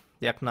niemało,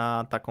 jak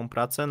na taką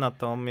pracę,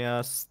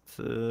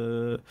 natomiast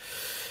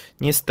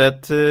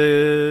niestety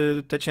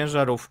te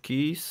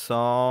ciężarówki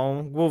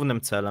są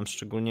głównym celem,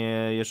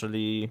 szczególnie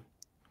jeżeli...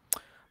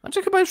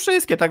 Znaczy chyba już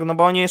wszystkie, tak, no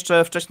bo oni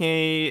jeszcze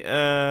wcześniej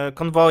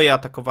konwoje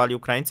atakowali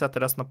Ukraińcy, a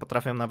teraz no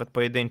potrafią nawet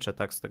pojedyncze,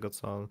 tak, z tego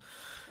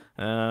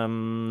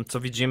co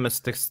widzimy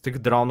z tych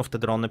dronów, te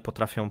drony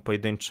potrafią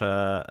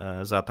pojedyncze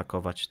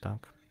zaatakować, tak.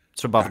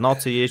 Trzeba w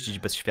nocy jeździć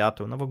bez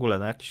świateł, no w ogóle,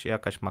 no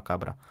jakaś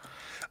makabra.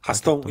 A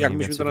z tą, jak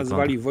myśmy to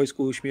nazywali w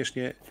wojsku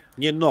śmiesznie,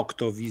 nie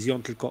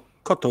noktowizją, tylko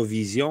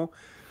kotowizją,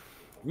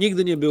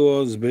 nigdy nie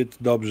było zbyt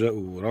dobrze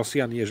u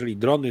Rosjan. Jeżeli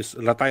drony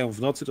latają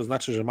w nocy, to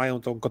znaczy, że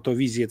mają tą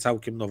kotowizję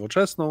całkiem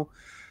nowoczesną,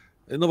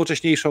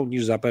 nowocześniejszą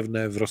niż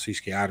zapewne w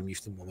rosyjskiej armii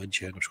w tym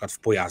momencie, na przykład w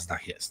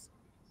pojazdach jest.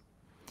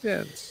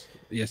 Więc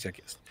jest jak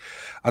jest.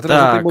 A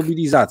teraz do tej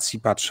mobilizacji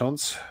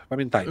patrząc,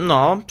 pamiętajmy.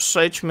 No,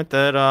 przejdźmy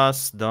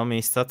teraz do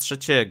miejsca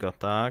trzeciego,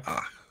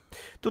 tak?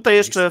 Tutaj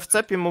jeszcze w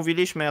cepie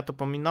mówiliśmy, ja to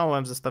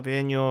pominąłem w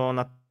zestawieniu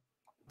na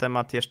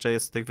temat jeszcze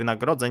jest tych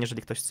wynagrodzeń.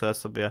 Jeżeli ktoś chce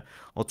sobie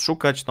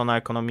odszukać, to na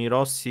ekonomii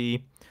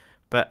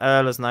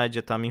Rosji.pl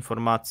znajdzie tam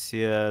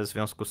informacje w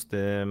związku z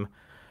tym,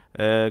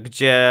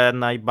 gdzie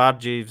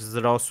najbardziej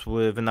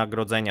wzrosły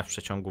wynagrodzenia w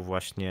przeciągu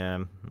właśnie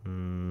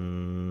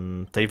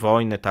tej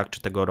wojny, tak,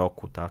 czy tego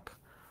roku, tak,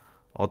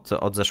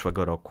 od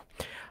zeszłego roku.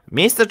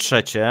 Miejsce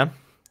trzecie,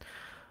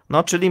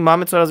 no czyli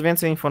mamy coraz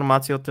więcej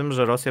informacji o tym,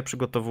 że Rosja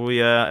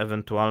przygotowuje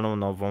ewentualną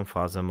nową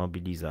fazę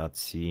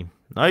mobilizacji.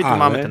 No i tu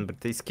mamy ten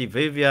brytyjski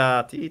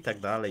wywiad i tak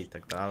dalej, i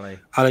tak dalej.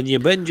 Ale nie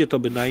będzie to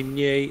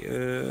bynajmniej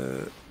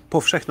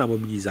powszechna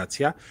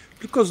mobilizacja,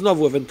 tylko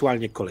znowu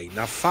ewentualnie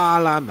kolejna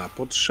fala na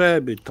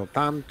potrzeby, to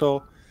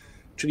tamto.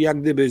 Czyli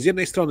jak gdyby z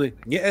jednej strony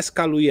nie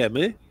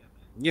eskalujemy,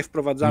 nie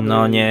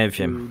wprowadzamy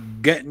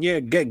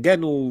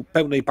genu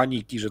pełnej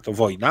paniki, że to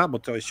wojna, bo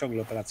to jest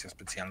ciągle operacja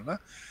specjalna,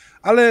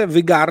 ale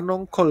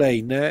wygarną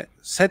kolejne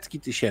setki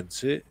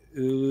tysięcy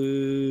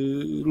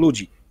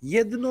ludzi.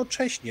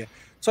 Jednocześnie,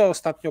 co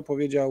ostatnio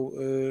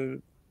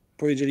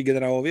powiedzieli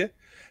generałowie,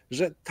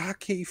 że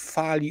takiej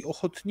fali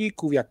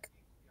ochotników, jak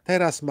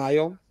teraz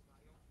mają,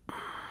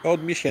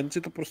 od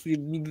miesięcy to po prostu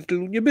nigdy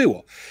tylu nie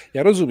było.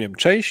 Ja rozumiem,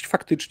 część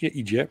faktycznie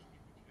idzie,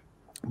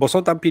 bo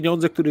są tam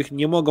pieniądze, których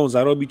nie mogą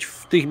zarobić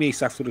w tych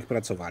miejscach, w których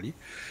pracowali,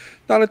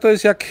 no ale to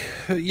jest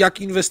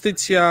jak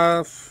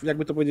inwestycja,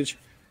 jakby to powiedzieć,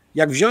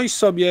 jak wziąć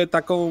sobie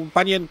taką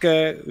panienkę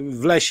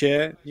w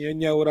lesie,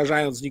 nie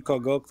urażając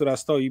nikogo, która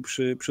stoi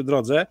przy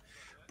drodze,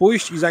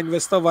 pójść i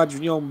zainwestować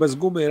w nią bez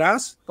gumy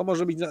raz, to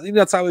może być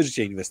na całe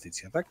życie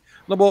inwestycja, tak?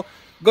 No bo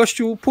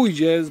gościu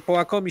pójdzie,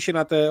 połakomi się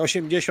na te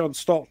 80,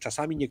 100,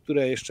 czasami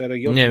niektóre jeszcze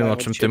regiony... Nie wiem, o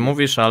czym ty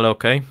mówisz, ale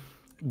okej.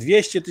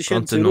 200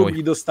 000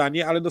 rubli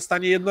dostanie, ale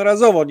dostanie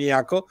jednorazowo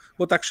niejako,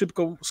 bo tak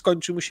szybko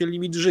skończy mu się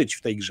limit żyć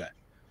w tej grze,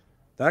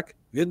 tak?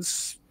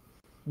 Więc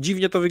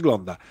dziwnie to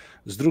wygląda.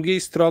 Z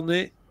drugiej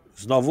strony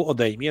znowu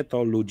odejmie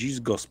to ludzi z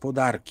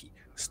gospodarki.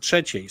 Z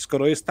trzeciej,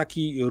 skoro jest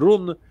taki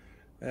run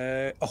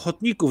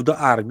ochotników do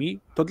armii,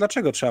 to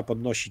dlaczego trzeba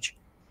podnosić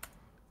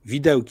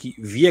widełki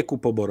wieku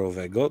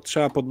poborowego,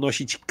 trzeba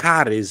podnosić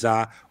kary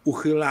za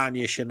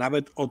uchylanie się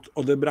nawet od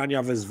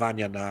odebrania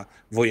wezwania na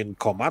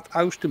wojenkomat,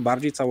 a już tym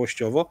bardziej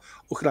całościowo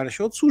uchylania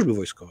się od służby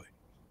wojskowej.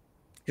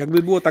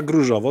 Jakby było tak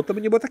różowo, to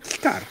by nie było takich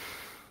kar.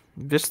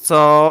 Wiesz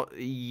co,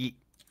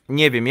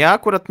 nie wiem, ja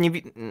akurat nie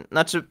widzę,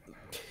 znaczy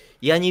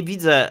ja nie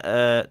widzę,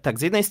 tak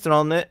z jednej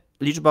strony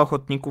liczba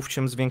ochotników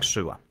się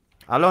zwiększyła,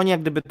 ale oni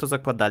jak gdyby to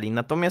zakładali,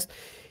 natomiast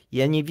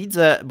ja nie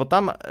widzę, bo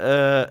tam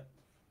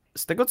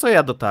z tego co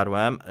ja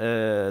dotarłem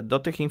do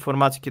tych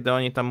informacji, kiedy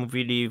oni tam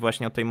mówili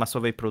właśnie o tej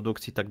masowej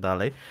produkcji i tak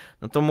dalej,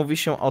 no to mówi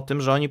się o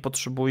tym, że oni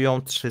potrzebują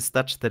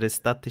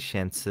 300-400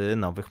 tysięcy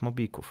nowych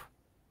mobików.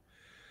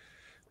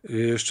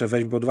 Jeszcze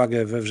weź pod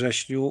uwagę, we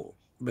wrześniu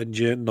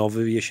będzie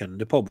nowy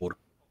jesienny pobór,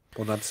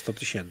 ponad 100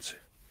 000.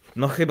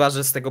 No chyba,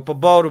 że z tego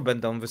poboru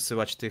będą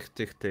wysyłać tych,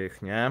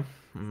 nie?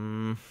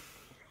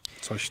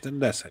 Coś ten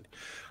deseń.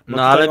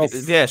 No ale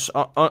wiesz,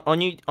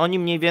 oni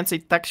mniej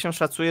więcej tak się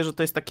szacuje, że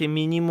to jest takie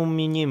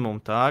minimum,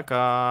 tak?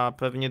 A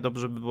pewnie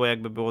dobrze by było,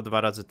 jakby było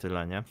 2 razy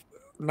tyle, nie?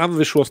 Nam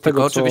wyszło z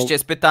tego, oczywiście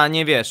jest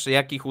pytanie, wiesz,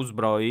 jak ich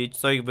uzbroić,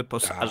 co ich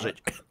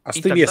wyposażyć. A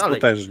z tym jest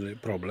potężny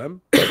problem.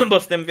 Bo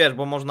z tym, wiesz,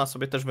 bo można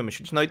sobie też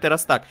wymyślić. No i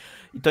teraz tak,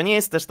 i to nie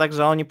jest też tak,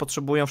 że oni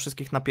potrzebują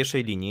wszystkich na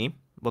pierwszej linii,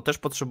 bo też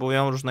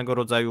potrzebują różnego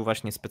rodzaju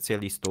właśnie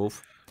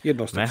specjalistów,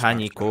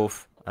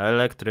 mechaników,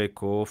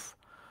 elektryków,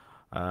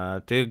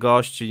 tych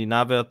gości,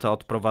 nawet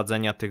od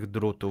prowadzenia tych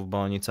drutów,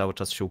 bo oni cały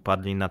czas się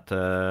upadli na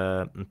te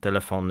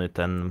telefony,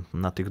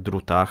 na tych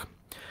drutach,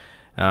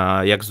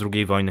 jak z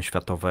II wojny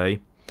światowej.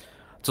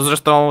 Co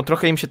zresztą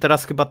trochę im się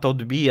teraz chyba to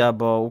odbija,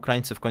 bo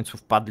Ukraińcy w końcu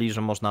wpadli,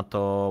 że można to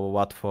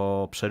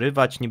łatwo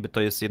przerywać. Niby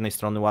to jest z jednej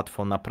strony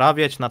łatwo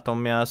naprawiać,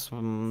 natomiast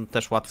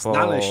też łatwo...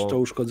 Znaleźć to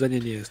uszkodzenie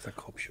nie jest tak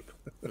hop-siup.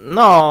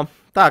 No,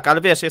 tak,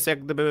 ale wiesz, jest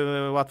jak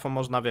gdyby łatwo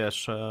można,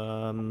 wiesz,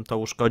 to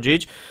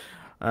uszkodzić.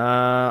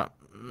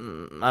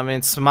 A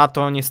więc ma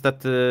to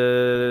niestety,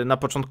 na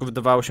początku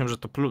wydawało się, że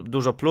to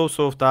dużo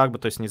plusów, tak, bo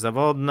to jest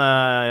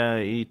niezawodne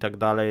i tak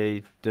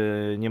dalej,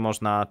 nie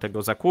można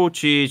tego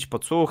zakłócić,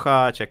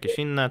 podsłuchać, jakieś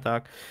inne,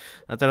 tak.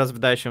 A teraz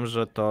wydaje się,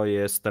 że to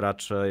jest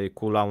raczej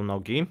kula u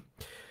nogi,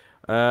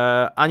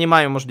 a nie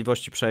mają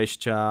możliwości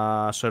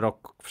przejścia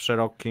w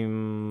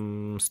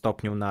szerokim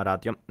stopniu na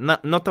radio.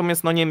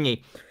 Natomiast no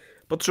niemniej,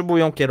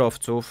 potrzebują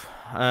kierowców,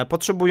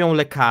 potrzebują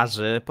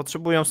lekarzy,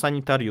 potrzebują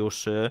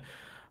sanitariuszy.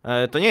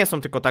 To nie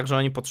są tylko tak, że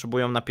oni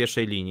potrzebują na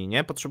pierwszej linii,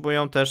 nie?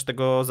 Potrzebują też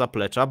tego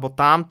zaplecza, bo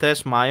tam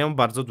też mają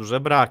bardzo duże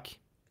braki.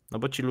 No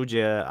bo ci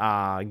ludzie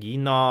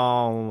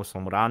giną,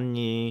 są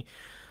ranni,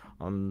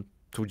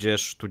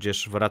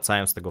 tudzież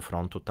wracają z tego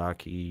frontu,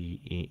 tak?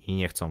 I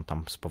nie chcą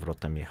tam z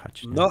powrotem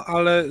jechać. Nie? No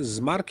ale z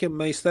Markiem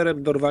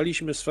Meisterem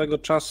dorwaliśmy swego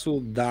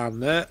czasu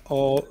dane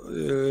o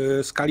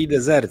skali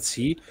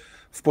dezercji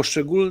w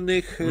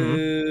poszczególnych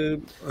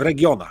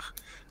regionach.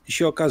 I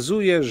się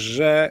okazuje,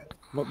 że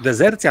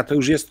dezercja to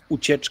już jest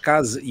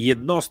ucieczka z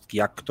jednostki,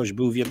 jak ktoś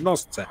był w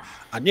jednostce,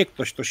 a nie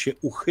ktoś, kto się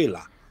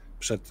uchyla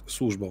przed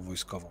służbą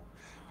wojskową.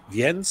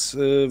 Więc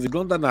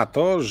wygląda na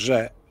to,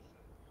 że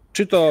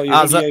czy to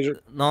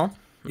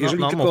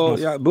jeżeli tylko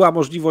była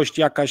możliwość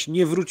jakaś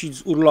nie wrócić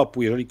z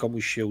urlopu, jeżeli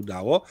komuś się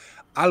udało,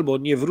 albo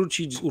nie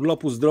wrócić z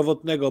urlopu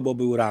zdrowotnego, bo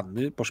był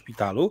ranny po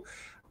szpitalu,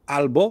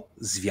 albo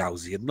zwiał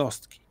z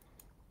jednostki.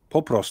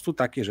 Po prostu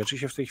takie rzeczy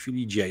się w tej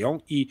chwili dzieją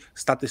i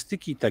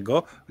statystyki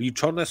tego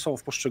liczone są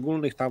w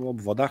poszczególnych tam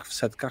obwodach w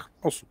setkach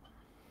osób.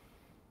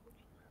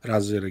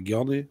 Razy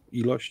regiony,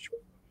 ilość.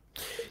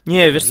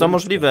 Nie, wiesz co,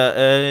 możliwe.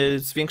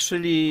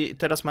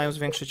 Teraz mają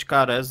zwiększyć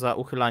karę za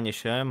uchylanie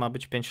się, ma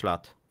być 5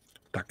 lat.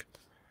 Tak.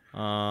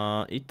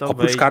 I to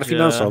oprócz kar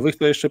finansowych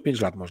to jeszcze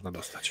 5 lat można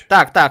dostać.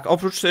 Tak,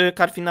 oprócz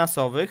kar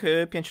finansowych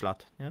 5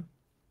 lat, nie?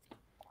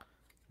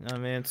 A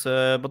więc,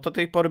 bo do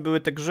tej pory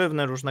były te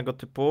grzywny różnego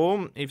typu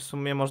i w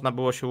sumie można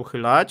było się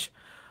uchylać,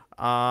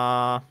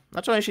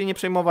 znaczy oni się nie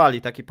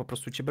przejmowali, taki po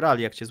prostu cię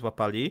brali, jak cię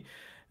złapali,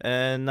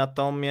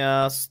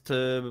 natomiast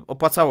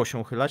opłacało się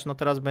uchylać, no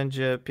teraz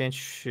będzie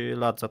 5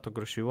 lat za to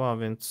groziło, a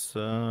więc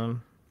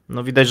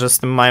no widać, że z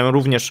tym mają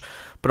również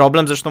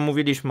problem, zresztą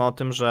mówiliśmy o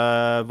tym,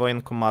 że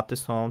wojenkomaty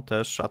są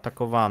też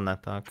atakowane,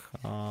 tak,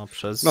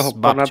 przez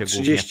babcie ponad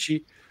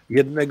 30,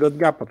 Jednego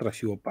dnia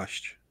potrafiło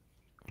paść.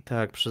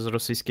 Tak, przez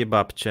rosyjskie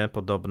babcie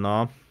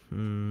podobno.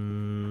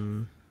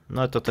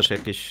 No to też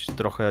jakieś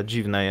trochę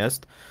dziwne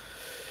jest.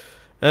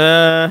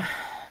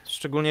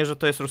 Szczególnie, że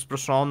to jest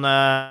rozproszone,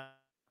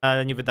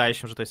 ale nie wydaje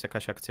się, że to jest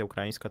jakaś akcja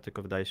ukraińska,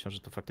 tylko wydaje się, że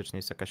to faktycznie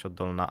jest jakaś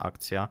oddolna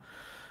akcja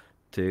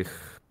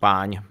tych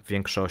pań w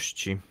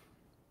większości.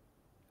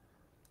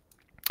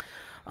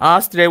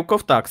 A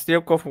Striełkow, tak,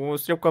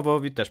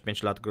 Striełkowowi też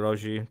 5 lat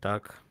grozi,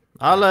 tak.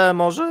 Ale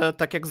może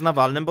tak jak z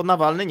Nawalnym, bo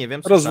Nawalny, nie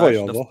wiem,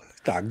 rozwojowo.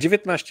 Tak,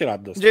 19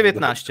 lat dostał.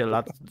 19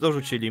 lat,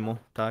 dorzucili mu,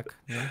 tak.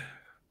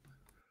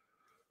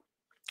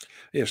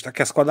 Wiesz,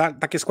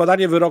 takie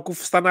składanie wyroków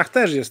w Stanach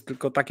też jest,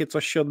 tylko takie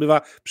coś się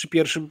odbywa przy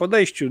pierwszym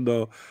podejściu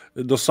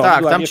do sądu,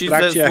 tak, tam a nie ci w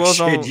trakcie jak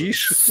złożą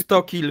siedzisz.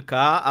 100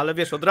 kilka, ale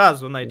wiesz, od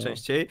razu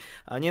najczęściej,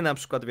 a nie na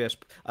przykład, wiesz,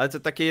 ale to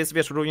takie jest,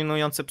 wiesz,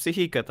 rujnujące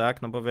psychikę,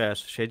 tak, no bo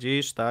wiesz,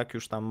 siedzisz, tak,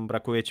 już tam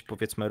brakuje ci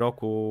powiedzmy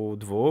roku,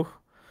 2,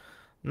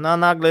 no a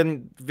nagle,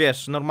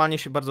 wiesz, normalnie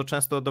się bardzo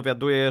często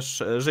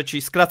dowiadujesz, że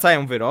ci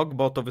skracają wyrok,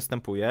 bo to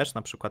występujesz,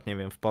 na przykład, nie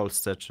wiem, w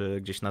Polsce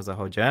czy gdzieś na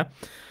zachodzie.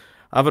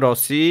 A w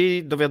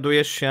Rosji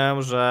dowiadujesz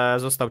się, że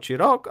został ci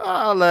rok,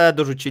 ale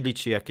dorzucili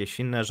ci jakieś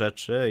inne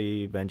rzeczy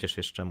i będziesz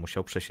jeszcze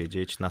musiał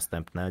przesiedzieć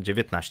następne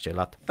 19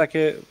 lat.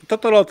 Takie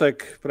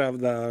totolotek,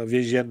 prawda,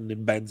 więzienny,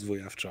 bęc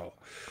wuja w czoło.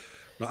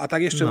 No a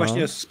tak jeszcze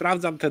właśnie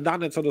sprawdzam te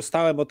dane, co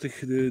dostałem o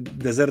tych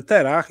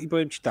dezerterach i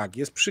powiem ci tak,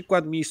 jest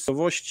przykład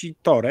miejscowości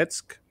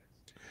Toreck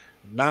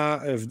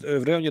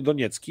w rejonie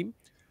donieckim,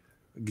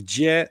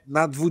 gdzie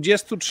na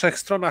 23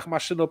 stronach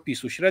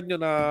maszynopisu, średnio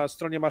na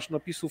stronie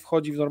maszynopisu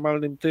wchodzi w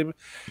normalnym tym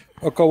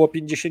około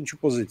 50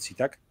 pozycji,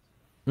 tak?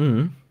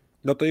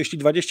 No to jeśli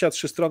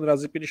 23 strony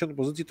razy 50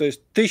 pozycji, to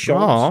jest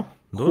 1000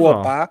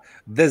 chłopa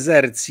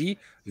dezercji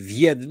w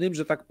jednym,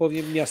 że tak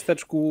powiem,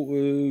 miasteczku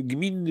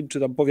gminnym czy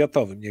tam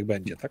powiatowym, niech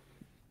będzie, tak?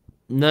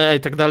 No i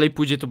tak dalej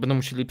pójdzie, to będą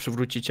musieli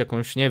przywrócić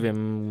jakąś, nie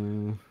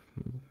wiem...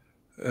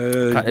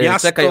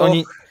 Miasto... Czekaj,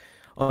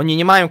 oni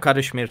nie mają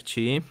kary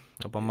śmierci,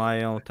 no bo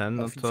mają ten,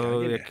 no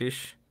to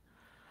jakieś...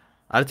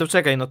 Ale to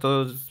czekaj, no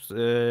to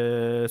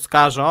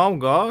skażą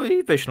go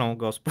i wyślą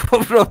go z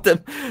powrotem.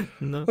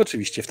 No.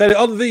 Oczywiście, wtedy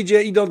on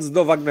wyjdzie idąc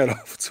do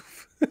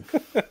Wagnerowców.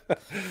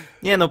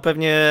 Nie no,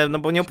 pewnie, no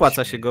bo nie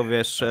opłaca się go,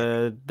 wiesz,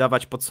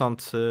 dawać pod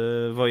sąd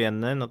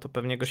wojenny, no to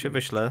pewnie go się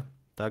wyśle,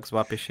 tak,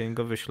 złapie się i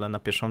go wyśle na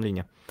pierwszą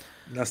linię.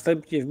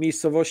 Następnie w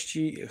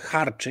miejscowości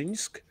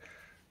Harczyńsk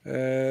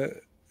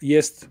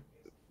jest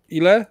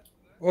ile?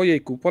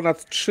 Ojejku,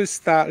 ponad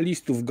 300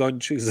 listów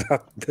gończych za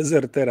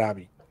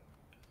dezerterami.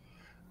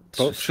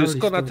 To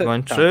wszystko na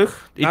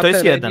gończych i na to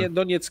jest terenie jeden.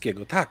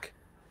 Donieckiego, tak.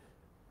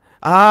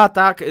 A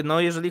tak, no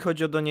jeżeli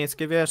chodzi o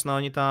Donieckie, wiesz, no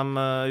oni tam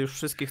już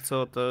wszystkich,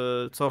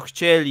 co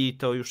chcieli,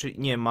 to już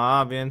nie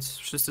ma, więc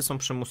wszyscy są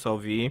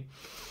przymusowi.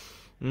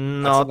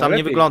 No tam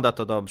nie wygląda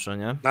to dobrze,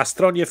 nie? Na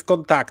stronie w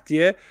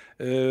kontakcie,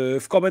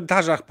 w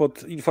komentarzach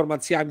pod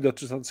informacjami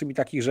dotyczącymi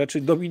takich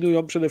rzeczy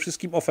dominują przede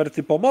wszystkim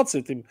oferty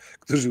pomocy tym,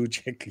 którzy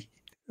uciekli.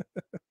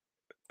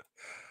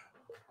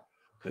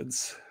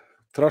 Więc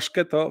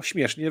troszkę to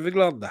śmiesznie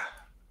wygląda.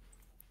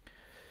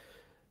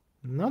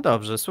 No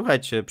dobrze,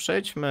 słuchajcie,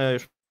 przejdźmy,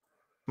 już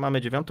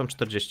mamy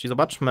 9:40,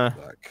 zobaczmy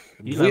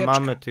ile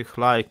mamy tych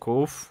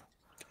lajków.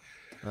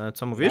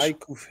 Co mówisz?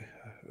 Lajków,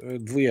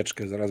 2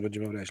 zaraz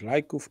będziemy brać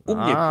lajków.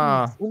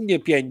 U mnie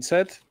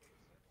 500.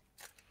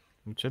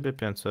 U ciebie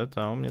 500,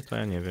 a u mnie to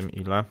ja nie wiem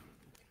ile.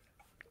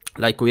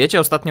 Lajkujecie?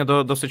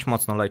 Ostatnio dosyć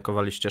mocno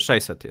lajkowaliście,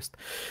 600 jest.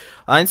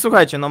 A więc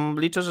słuchajcie, no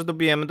liczę, że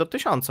dobijemy do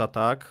 1000,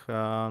 tak?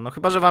 No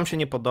chyba, że wam się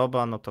nie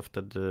podoba, no to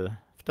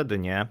wtedy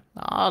nie,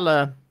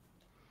 ale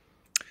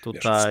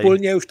tutaj... Wiesz,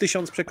 wspólnie już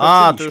 1000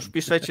 przekroczyliśmy. To już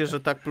piszecie, że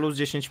tak plus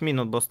 10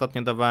 minut, bo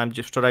ostatnio dawałem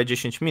wczoraj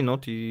 10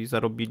 minut i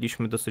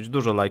zarobiliśmy dosyć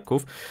dużo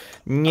lajków.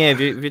 Nie,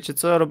 wiecie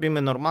co,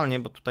 robimy normalnie,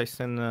 bo tutaj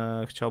syn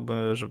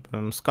chciałby,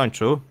 żebym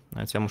skończył,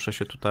 więc ja muszę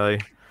się tutaj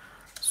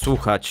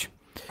słuchać.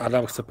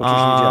 Adam chce poczuć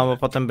niedzielę. Bo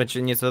potem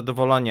będzie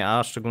niezadowolenie,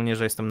 a szczególnie,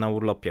 że jestem na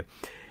urlopie.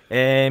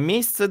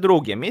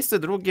 Miejsce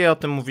drugie, o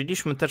tym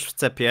mówiliśmy też w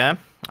cepie,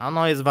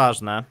 ono jest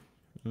ważne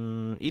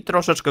i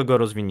troszeczkę go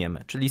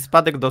rozwiniemy, czyli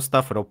spadek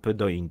dostaw ropy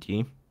do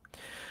Indii.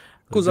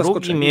 Ku zaskoczeniu.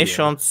 Drugi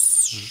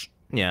miesiąc...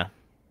 Nie.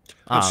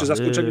 Przy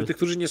zaskoczeniu tych,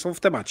 którzy nie są w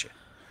temacie.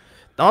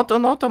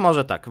 No to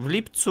może tak. W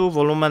lipcu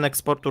wolumen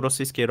eksportu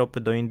rosyjskiej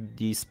ropy do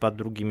Indii spadł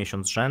drugi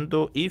miesiąc z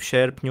rzędu i w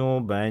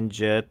sierpniu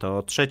będzie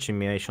to trzeci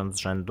miesiąc z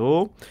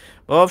rzędu,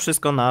 bo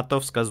wszystko na to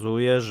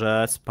wskazuje,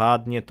 że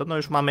spadnie to, no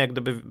już mamy jak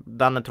gdyby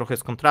dane trochę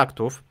z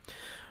kontraktów,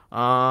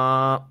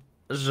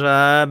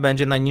 że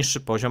będzie najniższy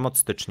poziom od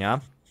stycznia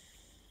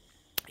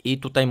i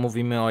tutaj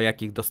mówimy o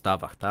jakich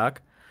dostawach,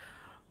 tak?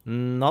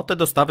 No te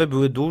dostawy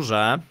były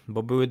duże,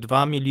 bo były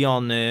 2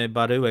 miliony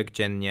baryłek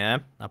dziennie,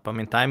 a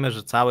pamiętajmy,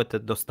 że całe te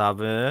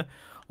dostawy,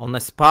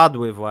 one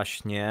spadły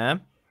właśnie,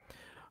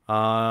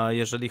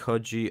 jeżeli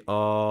chodzi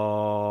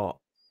o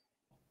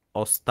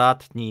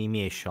ostatni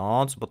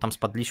miesiąc, bo tam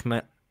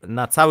spadliśmy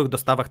na całych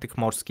dostawach tych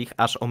morskich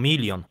aż o 1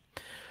 milion.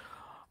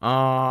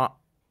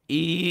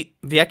 I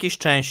w jakiejś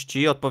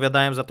części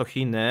odpowiadają za to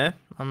Chiny.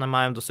 One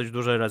mają dosyć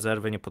duże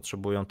rezerwy, nie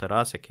potrzebują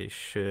teraz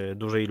jakiejś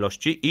dużej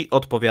ilości. I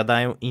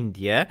odpowiadają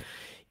Indie.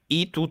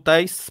 I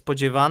tutaj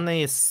spodziewany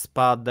jest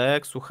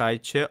spadek,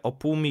 słuchajcie, o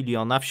 500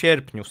 000 w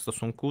sierpniu w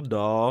stosunku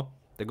do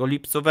tego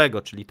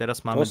lipcowego, czyli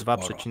teraz mamy 2,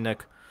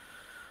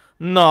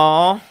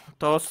 no,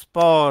 to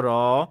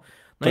sporo.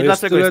 No To i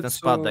jest dlaczego tyle, jest ten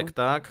spadek,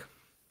 tak?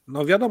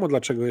 No wiadomo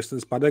dlaczego jest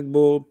ten spadek,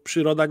 bo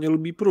przyroda nie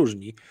lubi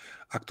próżni,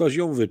 a ktoś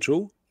ją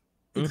wyczuł.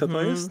 I kto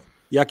to jest?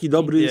 Jaki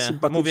dobry,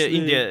 Indie. Mówię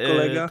sympatyczny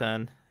kolega?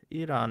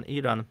 Iran.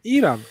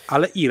 Iran,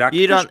 ale Irak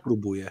Iran, też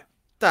próbuje.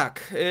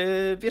 tak,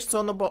 wiesz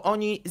co, no bo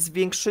oni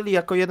zwiększyli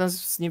jako jeden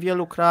z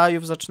niewielu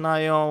krajów,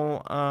 zaczynają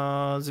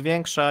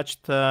zwiększać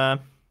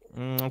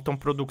tą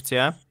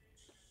produkcję.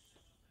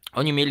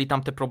 Oni mieli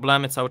tam te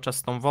problemy cały czas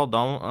z tą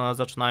wodą,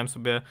 zaczynają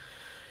sobie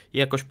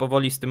jakoś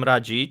powoli z tym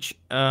radzić,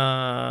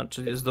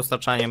 czyli z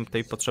dostarczaniem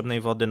tej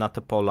potrzebnej wody na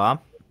te pola.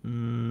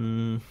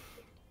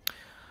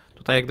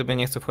 Tutaj jak gdyby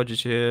nie chcę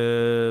wchodzić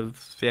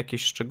w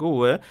jakieś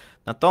szczegóły,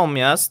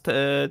 natomiast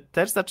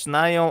też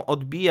zaczynają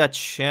odbijać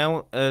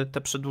się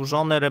te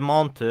przedłużone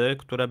remonty,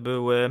 które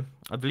były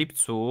w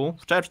lipcu,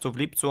 w czerwcu, w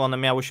lipcu one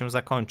miały się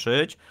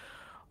zakończyć,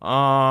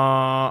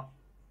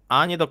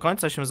 a nie do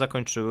końca się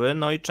zakończyły,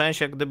 no i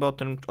część jak gdyby o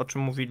tym, o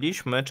czym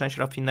mówiliśmy, część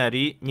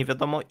rafinerii, nie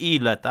wiadomo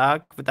ile,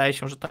 tak? Wydaje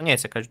się, że to nie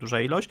jest jakaś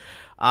duża ilość,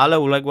 ale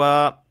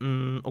uległa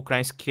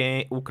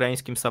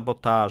ukraińskim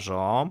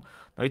sabotażom.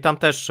 No i tam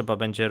też trzeba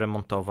będzie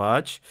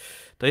remontować.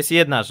 To jest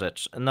jedna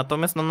rzecz.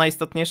 Natomiast no,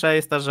 najistotniejsza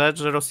jest ta rzecz,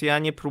 że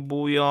Rosjanie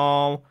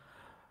próbują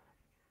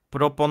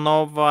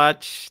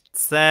proponować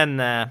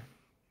cenę.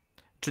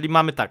 Czyli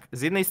mamy tak,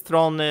 z jednej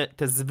strony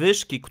te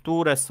zwyżki,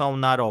 które są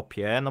na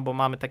ropie, no bo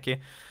mamy takie,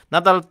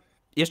 nadal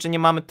jeszcze nie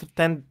mamy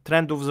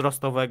trendu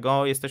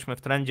wzrostowego, jesteśmy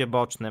w trendzie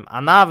bocznym,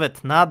 a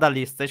nawet nadal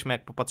jesteśmy,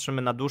 jak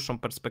popatrzymy na dłuższą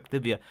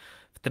perspektywę,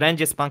 w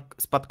trendzie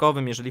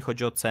spadkowym, jeżeli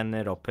chodzi o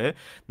ceny ropy.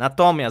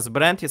 Natomiast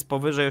Brent jest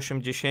powyżej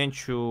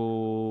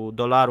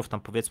 $80, tam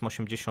powiedzmy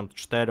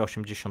 84,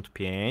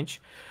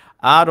 85,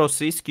 a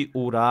rosyjski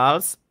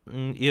Urals,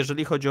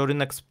 jeżeli chodzi o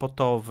rynek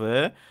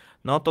spotowy,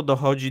 no to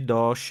dochodzi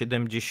do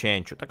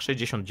 70, tak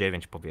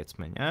 69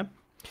 powiedzmy, nie?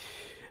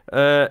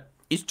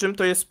 I z czym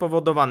to jest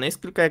spowodowane?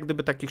 Jest kilka jak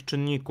gdyby takich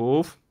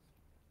czynników.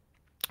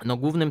 No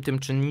głównym tym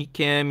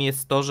czynnikiem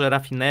jest to, że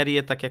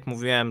rafinerie, tak jak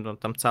mówiłem, no,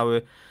 tam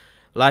cały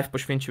live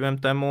poświęciłem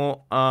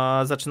temu,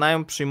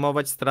 zaczynają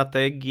przyjmować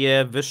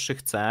strategię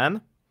wyższych cen,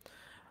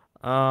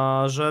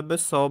 żeby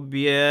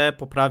sobie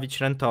poprawić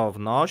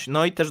rentowność.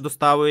 No i też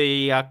dostały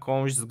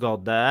jakąś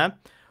zgodę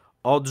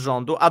od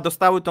rządu, a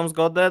dostały tą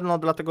zgodę, no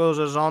dlatego,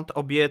 że rząd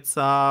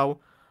obiecał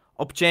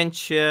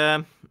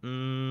obcięcie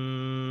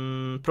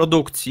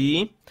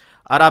produkcji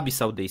Arabii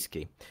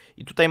Saudyjskiej.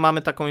 I tutaj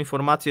mamy taką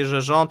informację,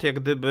 że rząd jak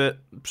gdyby,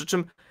 przy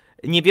czym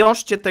nie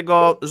wiążcie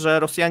tego, że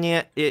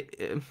Rosjanie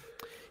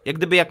jak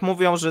gdyby jak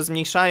mówią, że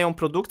zmniejszają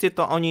produkcję,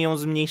 to oni ją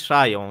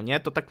zmniejszają, nie?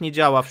 To tak nie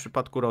działa w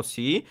przypadku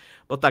Rosji,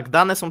 bo tak,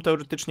 dane są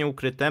teoretycznie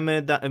ukryte,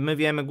 my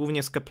wiemy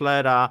głównie z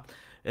Keplera,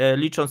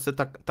 licząc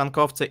te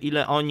tankowce,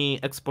 ile oni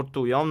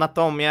eksportują,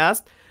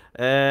 natomiast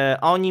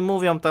oni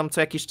mówią tam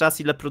co jakiś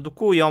czas, ile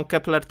produkują,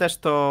 Kepler też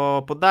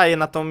to podaje,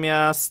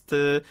 natomiast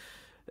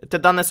te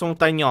dane są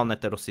utajnione,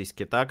 te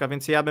rosyjskie, tak? A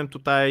więc ja bym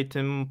tutaj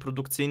tym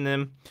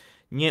produkcyjnym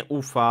nie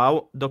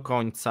ufał do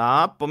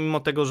końca, pomimo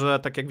tego, że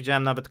tak jak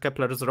widziałem, nawet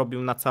Kepler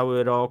zrobił na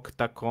cały rok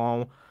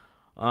taką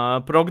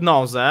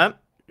prognozę,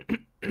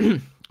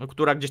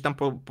 która gdzieś tam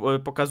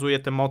pokazuje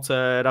te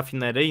moce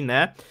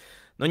rafineryjne.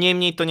 No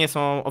niemniej to nie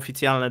są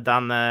oficjalne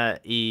dane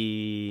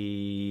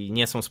i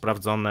nie są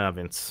sprawdzone, a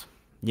więc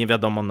nie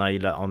wiadomo na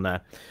ile one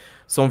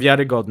są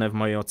wiarygodne w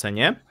mojej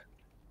ocenie.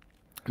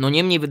 No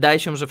niemniej wydaje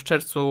się, że w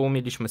czerwcu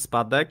mieliśmy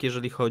spadek,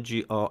 jeżeli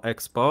chodzi o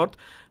eksport,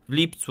 w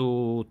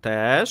lipcu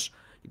też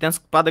i ten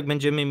spadek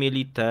będziemy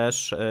mieli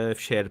też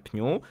w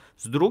sierpniu.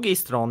 Z drugiej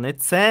strony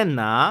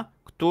cena,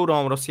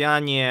 którą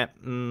Rosjanie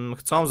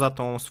chcą za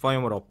tą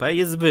swoją ropę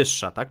jest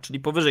wyższa, tak? Czyli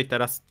powyżej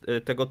teraz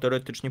tego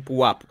teoretycznie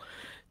pułapu.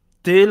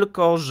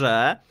 Tylko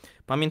że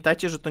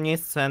pamiętajcie, że to nie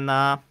jest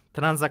cena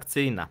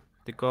transakcyjna,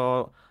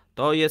 tylko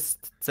to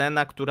jest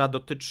cena, która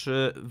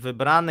dotyczy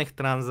wybranych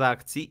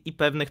transakcji i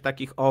pewnych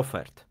takich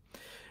ofert.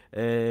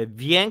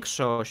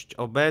 Większość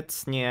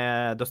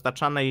obecnie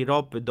dostarczanej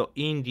ropy do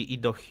Indii i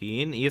do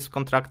Chin jest w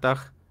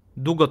kontraktach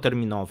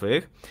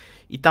długoterminowych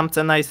i tam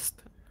cena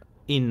jest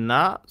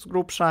inna, z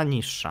grubsza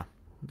niższa.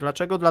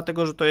 Dlaczego?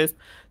 Dlatego, że to jest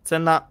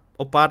cena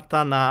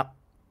oparta na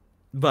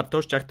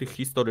wartościach tych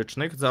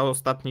historycznych za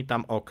ostatni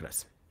tam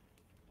okres.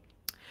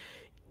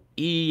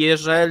 I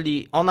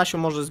jeżeli ona się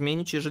może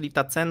zmienić, jeżeli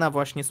ta cena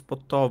właśnie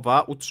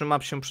spotowa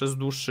utrzyma się przez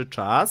dłuższy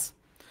czas,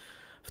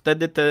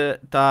 wtedy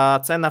ta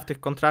cena w tych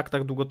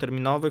kontraktach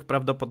długoterminowych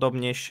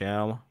prawdopodobnie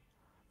się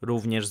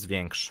również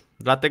zwiększy.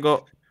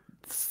 Dlatego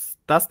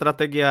ta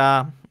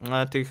strategia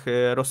tych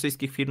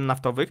rosyjskich firm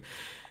naftowych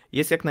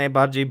jest jak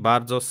najbardziej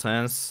bardzo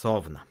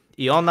sensowna.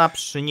 I ona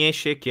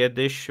przyniesie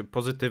kiedyś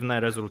pozytywne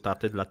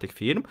rezultaty dla tych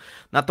firm,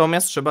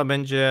 natomiast trzeba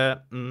będzie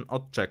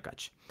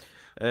odczekać.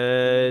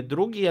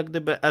 Drugi jak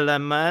gdyby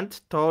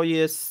element to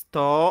jest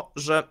to,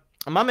 że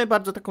mamy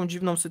bardzo taką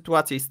dziwną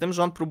sytuację i z tym,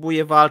 że on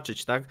próbuje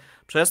walczyć, tak?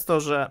 Przez to,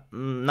 że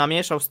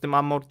namieszał z tym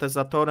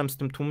amortyzatorem, z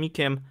tym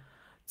tłumikiem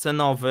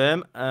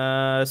cenowym,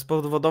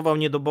 spowodował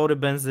niedobory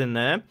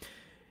benzyny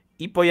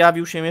i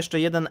pojawił się jeszcze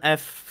jeden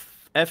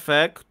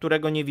efekt,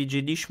 którego nie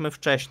wiedzieliśmy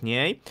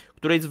wcześniej,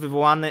 który jest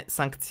wywołany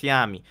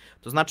sankcjami.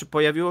 To znaczy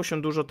pojawiło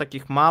się dużo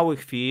takich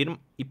małych firm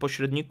i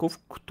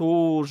pośredników,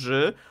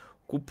 którzy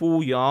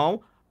kupują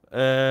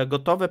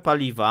gotowe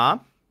paliwa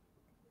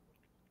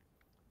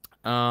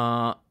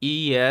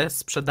i je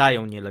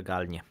sprzedają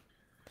nielegalnie.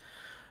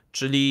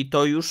 Czyli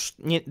to już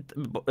nie,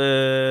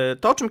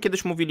 to, o czym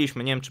kiedyś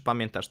mówiliśmy, nie wiem czy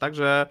pamiętasz, tak,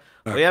 że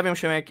pojawią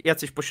się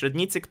jacyś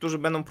pośrednicy, którzy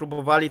będą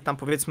próbowali tam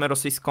powiedzmy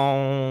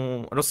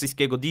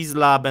rosyjskiego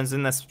diesla,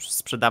 benzynę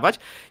sprzedawać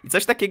i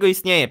coś takiego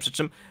istnieje, przy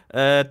czym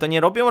to nie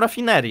robią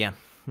rafinerie,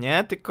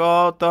 nie,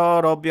 tylko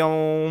to robią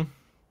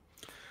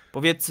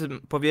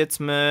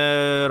powiedzmy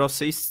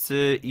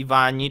rosyjscy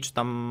Iwani, czy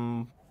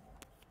tam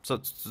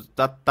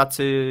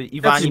tacy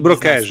Iwani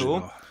brokerzy,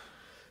 biznesu,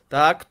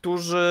 tak,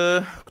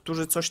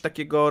 którzy coś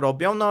takiego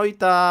robią, no i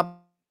ta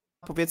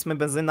powiedzmy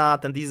benzyna,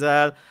 ten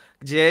diesel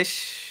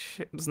gdzieś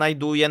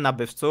znajduje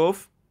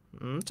nabywców,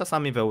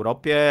 czasami w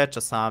Europie,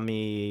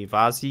 czasami w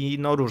Azji,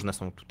 no różne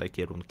są tutaj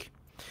kierunki.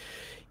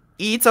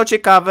 I co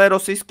ciekawe,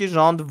 rosyjski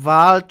rząd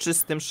walczy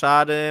z tym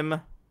szarym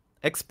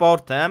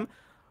eksportem,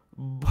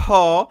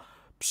 bo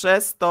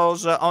przez to,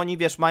 że oni,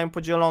 wiesz, mają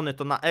podzielony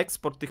to na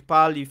eksport tych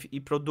paliw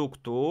i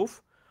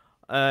produktów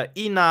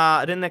i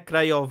na rynek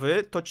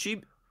krajowy, to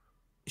ci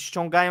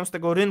ściągają z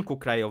tego rynku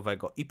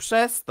krajowego i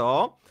przez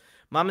to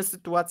mamy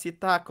sytuację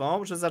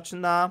taką, że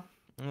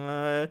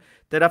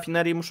te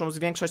rafinerie muszą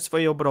zwiększać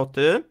swoje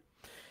obroty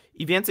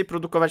i więcej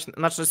produkować,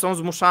 znaczy są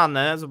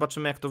zmuszane,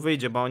 zobaczymy jak to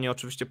wyjdzie, bo oni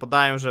oczywiście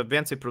podają, że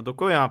więcej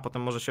produkują, a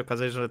potem może się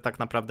okazać, że tak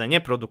naprawdę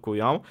nie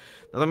produkują,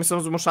 natomiast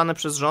są zmuszane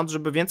przez rząd,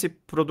 żeby więcej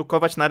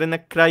produkować na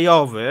rynek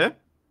krajowy,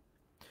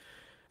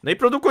 no i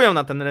produkują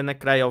na ten rynek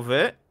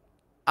krajowy,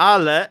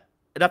 ale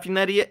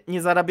rafinerie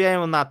nie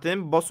zarabiają na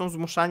tym, bo są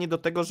zmuszani do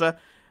tego, że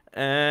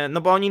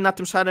no bo oni na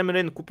tym szarym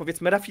rynku,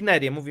 powiedzmy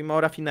rafinerie, mówimy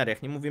o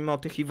rafineriach, nie mówimy o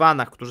tych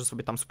Iwanach, którzy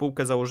sobie tam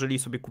spółkę założyli i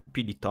sobie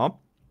kupili to,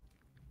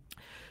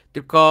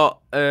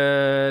 tylko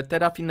te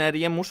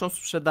rafinerie muszą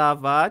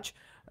sprzedawać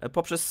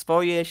poprzez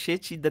swoje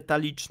sieci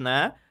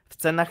detaliczne w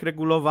cenach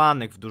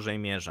regulowanych w dużej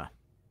mierze.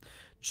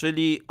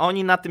 Czyli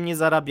oni na tym nie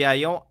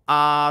zarabiają,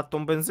 a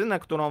tą benzynę,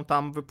 którą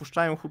tam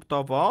wypuszczają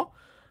hurtowo,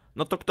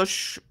 no to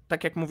ktoś,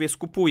 tak jak mówię,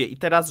 skupuje. I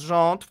teraz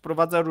rząd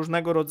wprowadza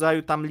różnego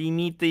rodzaju tam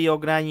limity i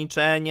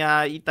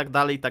ograniczenia i tak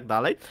dalej, i tak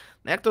dalej.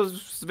 No jak to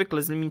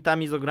zwykle z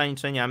limitami, z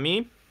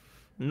ograniczeniami,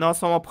 no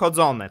są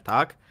obchodzone,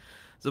 tak?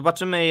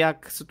 Zobaczymy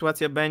jak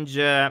sytuacja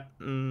będzie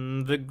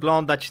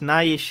wyglądać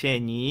na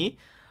jesieni,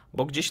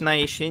 bo gdzieś na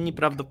jesieni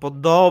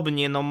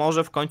prawdopodobnie, no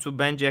może w końcu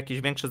będzie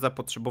jakieś większe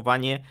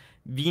zapotrzebowanie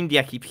w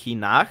Indiach i w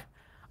Chinach,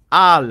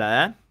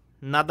 ale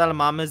nadal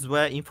mamy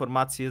złe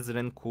informacje z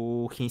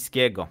rynku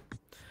chińskiego.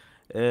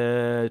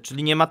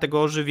 Czyli nie ma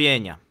tego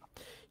ożywienia.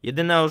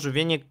 Jedyne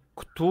ożywienie,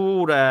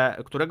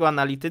 którego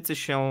analitycy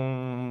się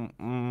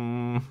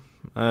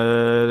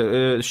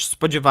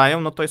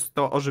spodziewają, no to jest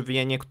to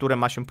ożywienie, które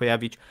ma się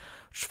pojawić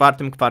w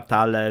czwartym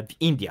kwartale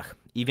w Indiach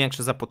i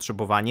większe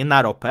zapotrzebowanie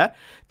na ropę,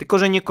 tylko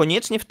że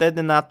niekoniecznie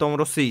wtedy na tą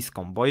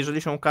rosyjską, bo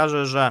jeżeli się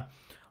okaże, że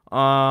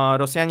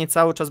Rosjanie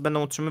cały czas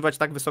będą utrzymywać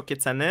tak wysokie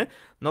ceny,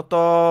 no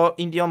to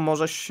Indiom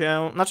może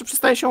się, znaczy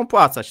przestaje się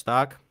opłacać,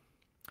 tak?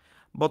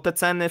 Bo te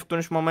ceny w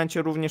którymś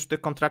momencie również w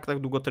tych kontraktach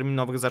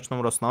długoterminowych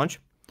zaczną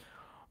rosnąć.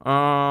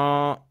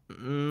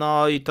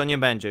 No i to nie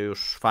będzie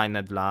już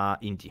fajne dla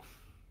Indii.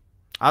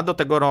 A do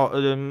tego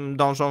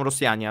dążą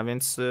Rosjanie, a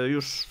więc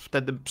już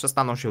wtedy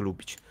przestaną się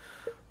lubić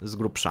z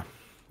grubsza,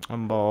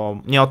 bo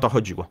nie o to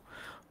chodziło.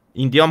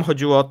 Indiom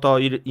chodziło o to,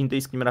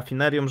 indyjskim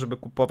rafineriom, żeby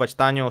kupować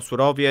tanio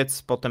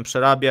surowiec, potem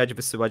przerabiać,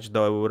 wysyłać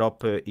do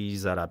Europy i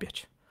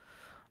zarabiać.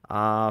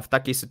 A w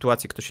takiej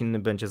sytuacji ktoś inny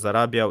będzie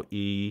zarabiał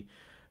i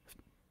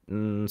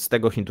z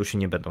tego Hindusi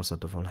nie będą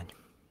zadowoleni.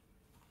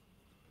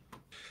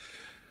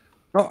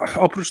 No,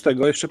 oprócz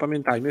tego jeszcze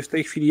pamiętajmy, w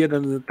tej chwili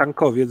jeden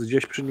tankowiec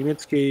gdzieś przy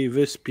niemieckiej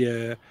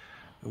wyspie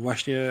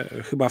właśnie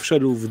chyba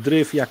wszedł w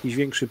dryf, jakiś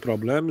większy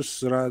problem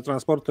z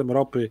transportem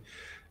ropy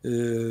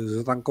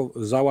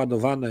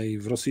załadowanej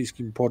w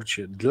rosyjskim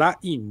porcie dla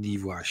Indii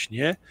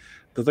właśnie.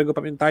 Do tego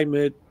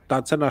pamiętajmy,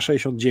 ta cena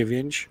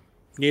 69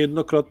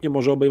 niejednokrotnie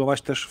może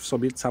obejmować też w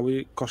sobie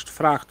cały koszt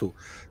frachtu,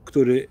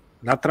 który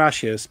na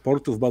trasie z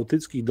portów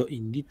bałtyckich do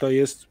Indii to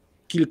jest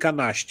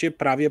kilkanaście,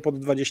 prawie pod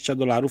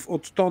 $20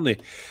 od tony.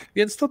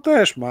 Więc to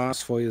też ma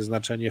swoje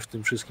znaczenie w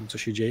tym wszystkim, co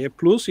się dzieje.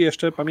 Plus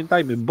jeszcze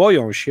pamiętajmy,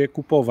 boją się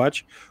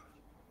kupować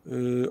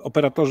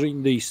operatorzy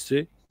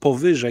indyjscy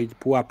powyżej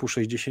pułapu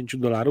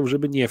 $60,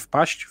 żeby nie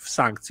wpaść w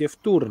sankcje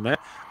wtórne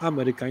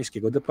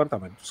amerykańskiego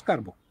Departamentu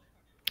Skarbu.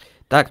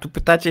 Tak, tu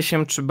pytacie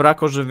się, czy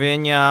brak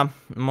ożywienia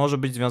może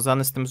być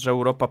związany z tym, że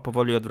Europa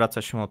powoli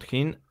odwraca się od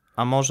Chin,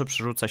 a może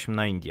przerzuca się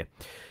na Indię.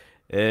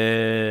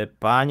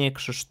 Panie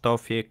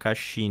Krzysztofie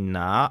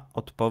Kasina,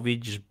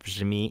 odpowiedź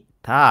brzmi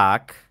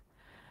tak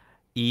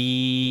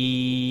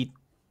i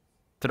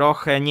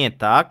trochę nie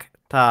tak.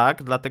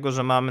 Tak, dlatego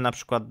że mamy na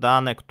przykład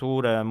dane,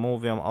 które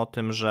mówią o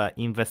tym, że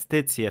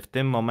inwestycje w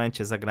tym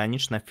momencie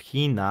zagraniczne w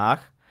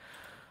Chinach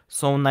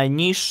są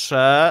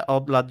najniższe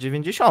od lat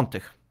 90.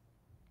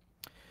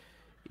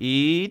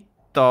 I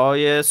to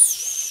jest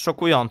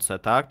szokujące,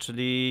 tak?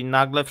 Czyli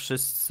nagle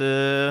wszyscy,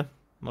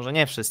 może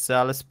nie wszyscy,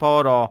 ale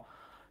sporo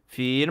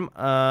firm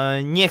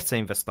nie chce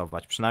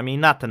inwestować, przynajmniej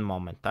na ten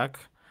moment,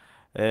 tak?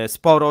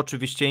 Sporo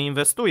oczywiście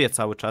inwestuje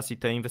cały czas i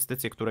te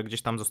inwestycje, które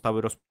gdzieś tam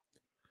zostały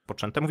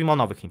rozpoczęte, mówimy o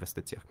nowych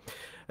inwestycjach,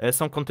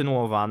 są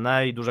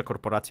kontynuowane i duże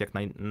korporacje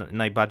jak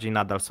najbardziej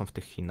nadal są w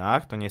tych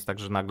Chinach. To nie jest tak,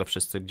 że nagle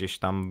wszyscy gdzieś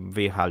tam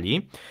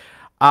wyjechali,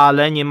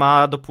 ale nie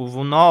ma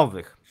dopływu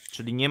nowych,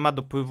 czyli nie ma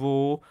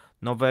dopływu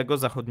nowego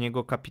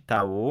zachodniego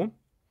kapitału.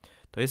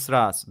 To jest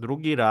raz.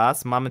 Drugi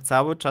raz, mamy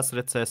cały czas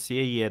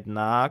recesję,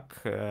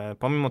 jednak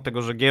pomimo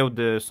tego, że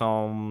giełdy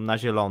są na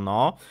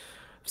zielono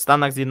w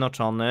Stanach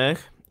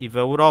Zjednoczonych i w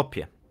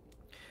Europie.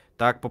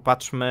 Tak,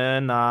 popatrzmy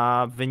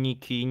na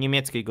wyniki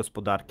niemieckiej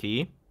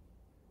gospodarki.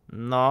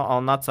 No,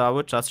 ona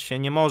cały czas się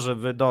nie może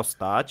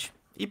wydostać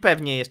i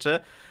pewnie jeszcze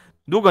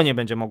długo nie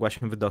będzie mogła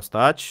się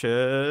wydostać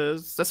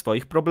ze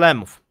swoich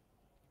problemów.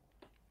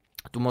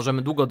 Tu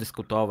możemy długo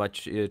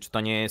dyskutować, czy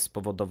to nie jest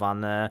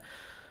spowodowane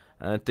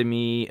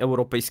tymi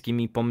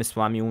europejskimi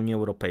pomysłami Unii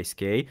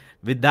Europejskiej.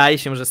 Wydaje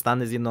się, że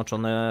Stany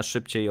Zjednoczone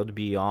szybciej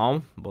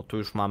odbiją, bo tu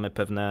już mamy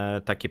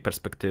pewne takie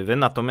perspektywy.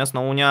 Natomiast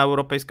no, Unia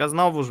Europejska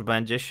znowuż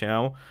będzie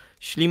się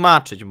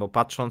ślimaczyć, bo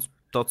patrząc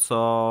to,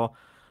 co...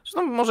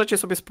 Zresztą możecie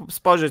sobie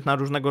spojrzeć na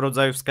różnego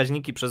rodzaju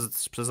wskaźniki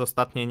przez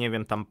ostatnie, nie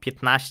wiem, tam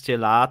 15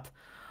 lat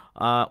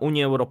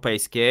Unii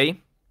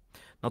Europejskiej.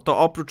 No to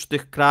oprócz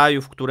tych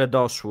krajów, które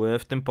doszły,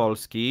 w tym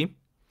Polski,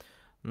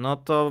 no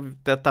to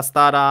ta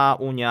stara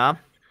Unia,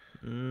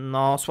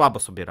 no słabo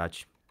sobie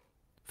radzi.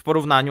 W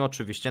porównaniu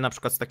oczywiście na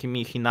przykład z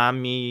takimi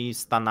Chinami,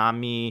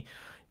 Stanami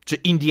czy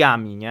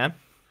Indiami, nie?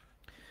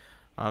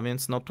 A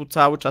więc no tu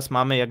cały czas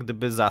mamy jak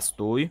gdyby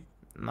zastój.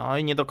 No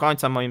i nie do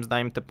końca moim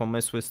zdaniem te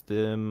pomysły z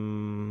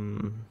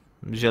tym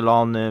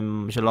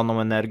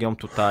zieloną energią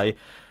tutaj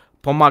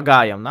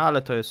pomagają. No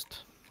ale to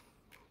jest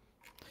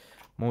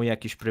mój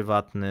jakiś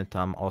prywatny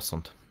tam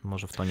osąd.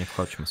 Może w to nie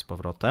wchodźmy z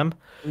powrotem.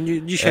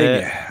 Dzisiaj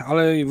nie,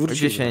 ale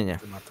wrócimy Dzisiaj nie. do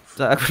tematów.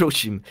 Tak,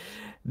 wrócimy.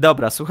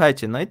 Dobra,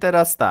 słuchajcie, no i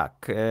teraz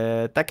tak.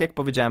 Tak jak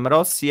powiedziałem,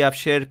 Rosja w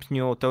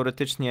sierpniu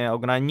teoretycznie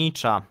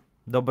ogranicza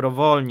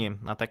dobrowolnie,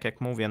 a tak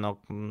jak mówię, no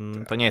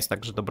to nie jest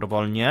tak, że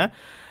dobrowolnie,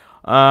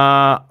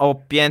 o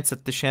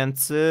 500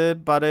 tysięcy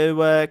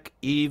baryłek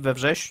i we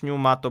wrześniu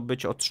ma to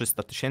być o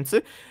 300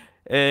 tysięcy.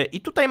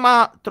 I tutaj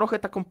ma trochę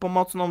taką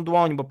pomocną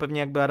dłoń, bo pewnie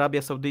jakby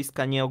Arabia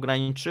Saudyjska nie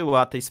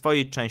ograniczyła tej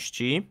swojej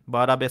części,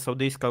 bo Arabia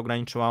Saudyjska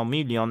ograniczyła o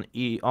 1 000 000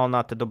 i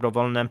ona te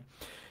dobrowolne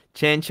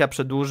cięcia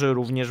przedłuży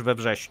również we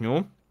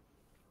wrześniu,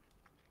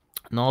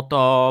 no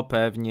to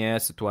pewnie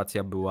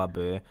sytuacja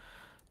byłaby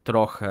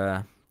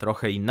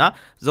trochę inna.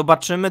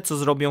 Zobaczymy, co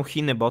zrobią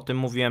Chiny, bo o tym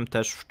mówiłem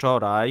też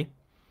wczoraj.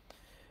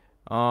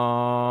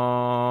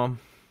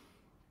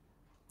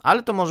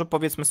 Ale to może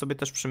powiedzmy sobie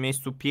też przy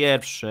miejscu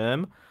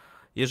pierwszym,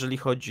 jeżeli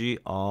chodzi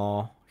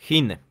o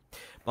Chiny.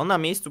 Bo na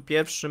miejscu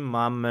pierwszym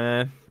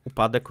mamy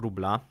upadek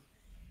rubla.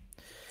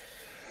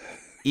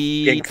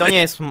 I Piękne. to nie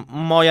jest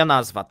moja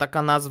nazwa.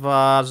 Taka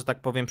nazwa, że tak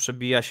powiem,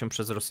 przebija się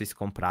przez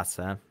rosyjską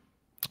prasę.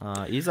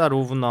 I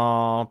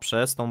zarówno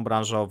przez tą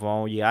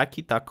branżową, jak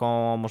i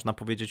taką, można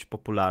powiedzieć,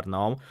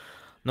 popularną.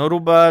 No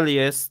rubel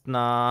jest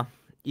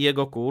i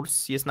jego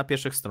kurs jest na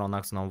pierwszych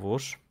stronach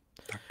znowuż.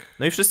 Tak.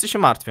 No i wszyscy się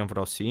martwią w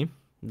Rosji.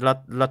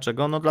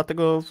 Dlaczego? No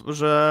dlatego,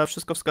 że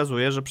wszystko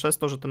wskazuje, że przez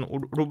to, że ten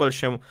rubel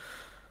się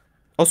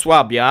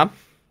osłabia,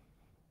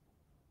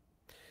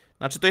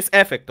 znaczy to jest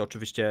efekt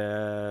oczywiście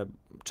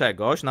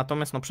czegoś,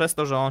 natomiast no przez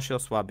to, że on się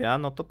osłabia,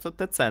 no to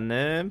te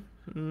ceny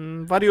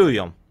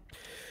wariują.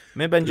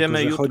 My będziemy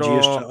Tylko, że jutro... chodzi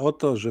jeszcze o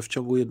to, że w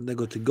ciągu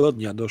jednego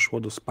tygodnia doszło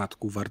do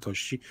spadku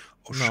wartości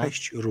o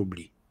 6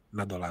 rubli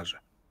na dolarze.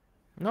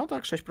 No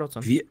tak,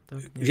 6%.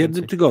 W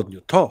jednym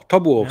tygodniu.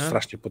 To było Nie?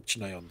 strasznie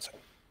podcinające.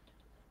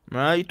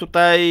 No i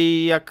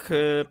tutaj jak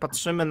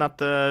patrzymy na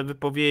te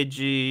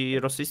wypowiedzi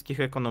rosyjskich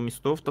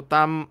ekonomistów, to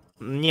tam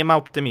nie ma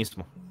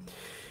optymizmu.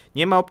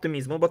 Nie ma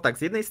optymizmu, bo tak,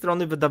 z jednej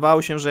strony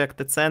wydawało się, że jak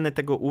te ceny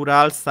tego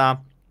Uralsa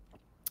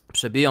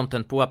przebiją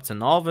ten pułap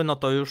cenowy, no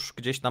to już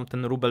gdzieś tam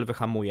ten rubel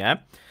wyhamuje.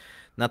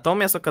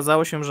 Natomiast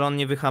okazało się, że on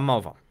nie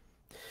wyhamował.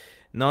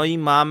 No i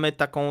mamy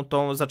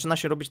zaczyna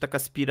się robić taka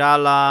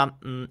spirala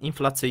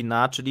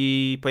inflacyjna,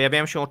 czyli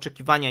pojawiają się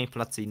oczekiwania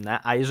inflacyjne,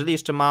 a jeżeli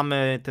jeszcze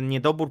mamy ten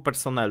niedobór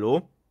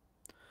personelu,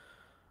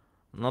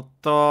 no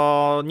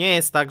to nie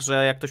jest tak,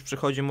 że jak ktoś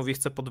przychodzi i mówi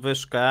chce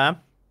podwyżkę,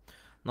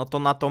 no to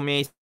na to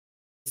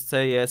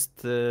miejsce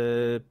jest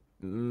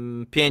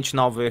 5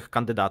 nowych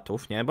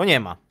kandydatów, nie? Bo nie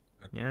ma,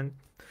 nie?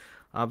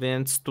 A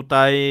więc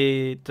tutaj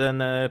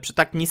przy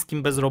tak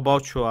niskim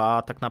bezrobociu,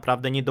 a tak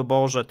naprawdę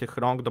niedoborze tych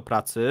rąk do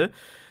pracy,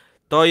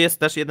 to jest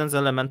też jeden z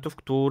elementów,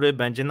 który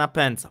będzie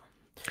napędzał.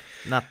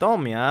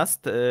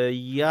 Natomiast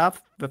ja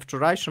we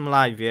wczorajszym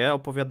live'ie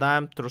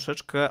opowiadałem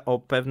troszeczkę o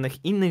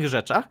pewnych innych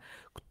rzeczach,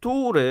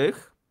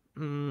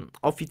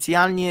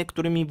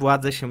 którymi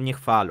władze się nie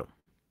chwalą.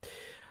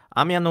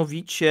 A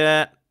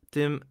mianowicie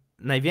tym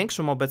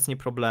największym obecnie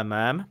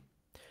problemem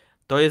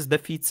to jest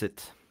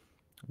deficyt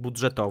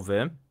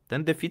budżetowy.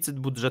 Ten deficyt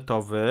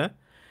budżetowy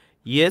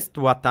jest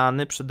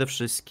łatany przede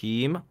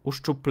wszystkim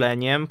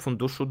uszczupleniem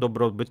Funduszu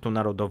Dobrobytu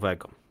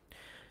Narodowego.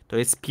 To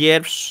jest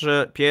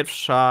pierwszy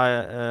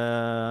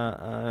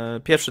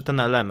ten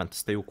element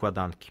z tej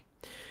układanki.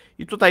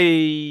 I tutaj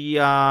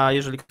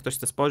jeżeli ktoś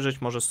chce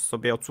spojrzeć, może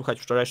sobie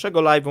odsłuchać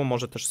wczorajszego live'u,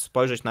 może też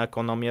spojrzeć na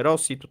ekonomię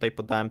Rosji. Tutaj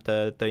podałem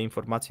te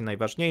informacje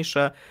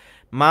najważniejsze.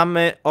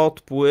 Mamy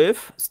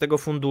odpływ z tego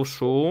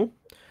funduszu,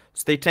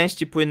 z tej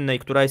części płynnej,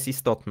 która jest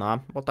istotna,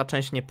 bo ta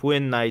część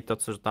niepłynna i to,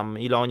 co tam,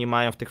 ile oni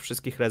mają w tych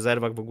wszystkich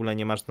rezerwach, w ogóle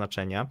nie ma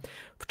znaczenia.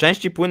 W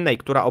części płynnej,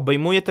 która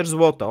obejmuje też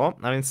złoto,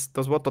 a więc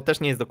to złoto też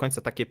nie jest do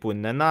końca takie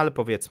płynne, no ale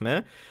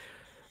powiedzmy,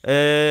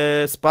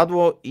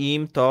 spadło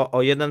im to o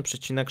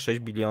 1,6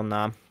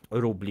 biliona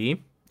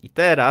rubli. I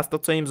teraz to,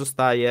 co im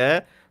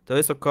zostaje, to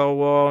jest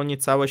około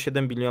niecałe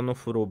 7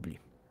 bilionów rubli.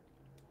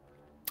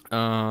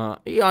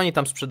 I oni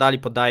tam sprzedali,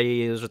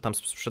 podaje, że tam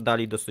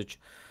sprzedali dosyć,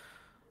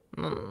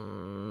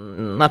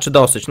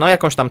 no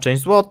jakąś tam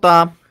część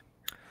złota.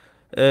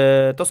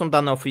 To są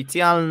dane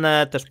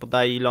oficjalne, też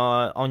podaje, ile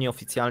oni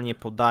oficjalnie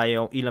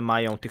podają, ile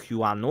mają tych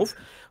juanów,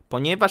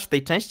 ponieważ w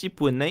tej części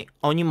płynnej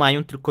oni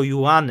mają tylko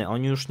juany,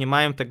 oni już nie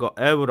mają tego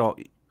euro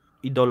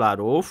i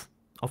dolarów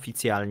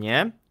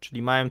oficjalnie,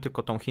 czyli mają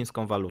tylko tą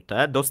chińską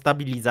walutę do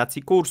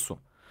stabilizacji kursu.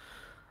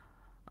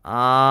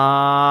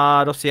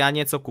 A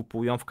Rosjanie co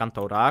kupują w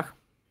kantorach?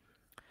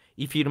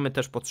 I firmy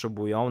też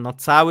potrzebują, no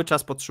cały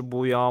czas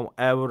potrzebują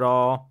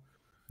euro,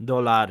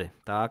 dolary,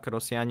 tak?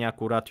 Rosjanie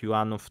akurat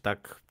juanów,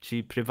 tak,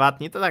 ci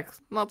prywatni to tak,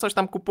 no coś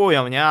tam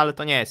kupują, nie? Ale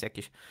to nie jest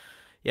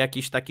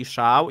jakiś taki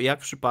szał, jak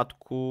w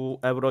przypadku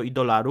euro i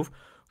dolarów,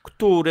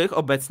 których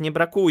obecnie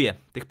brakuje,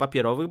 tych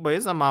papierowych, bo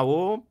jest za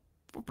mało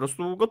po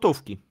prostu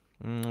gotówki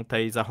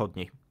tej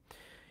zachodniej.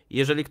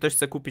 Jeżeli ktoś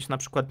chce kupić na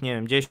przykład, nie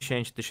wiem,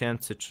 10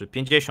 tysięcy, czy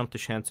 50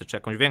 tysięcy, czy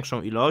jakąś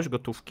większą ilość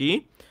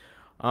gotówki,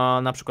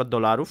 na przykład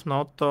dolarów,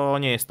 no to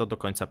nie jest to do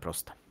końca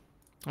proste.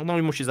 No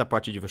i musi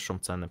zapłacić wyższą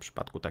cenę w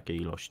przypadku takiej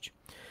ilości.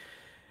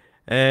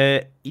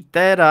 I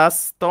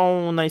teraz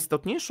tą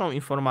najistotniejszą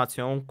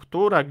informacją,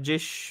 która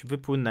gdzieś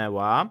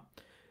wypłynęła,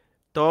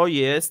 to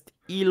jest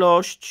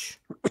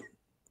ilość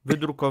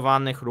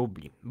wydrukowanych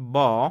rubli,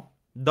 bo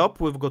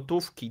dopływ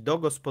gotówki do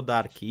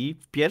gospodarki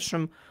w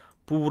pierwszym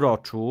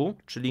półroczu,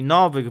 czyli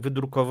nowych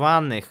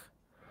wydrukowanych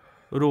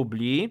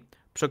rubli,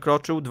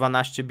 przekroczył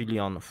 12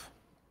 bilionów.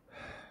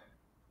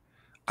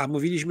 A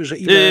mówiliśmy, że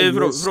ile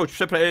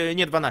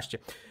nie 12.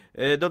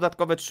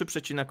 Dodatkowe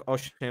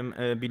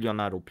 3,8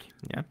 biliona rubli.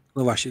 Nie?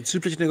 No właśnie,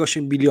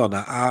 3,8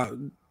 biliona, a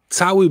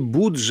cały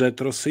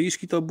budżet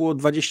rosyjski to było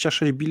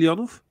 26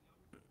 bilionów?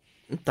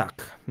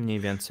 Tak, mniej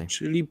więcej.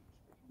 Czyli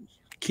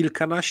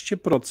kilkanaście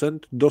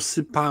procent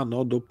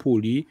dosypano do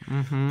puli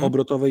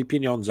obrotowej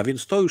pieniądza,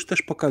 więc to już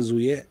też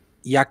pokazuje,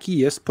 jaki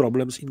jest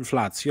problem z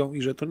inflacją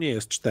i że to nie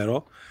jest 4,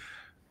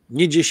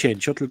 nie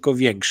 10, tylko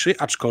większy,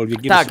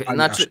 aczkolwiek nie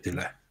dosypali aż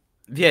tyle.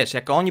 Wiesz,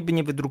 jak oni by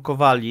nie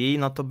wydrukowali,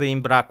 no to by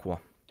im brakło.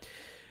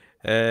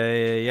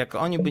 Jak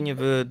oni by nie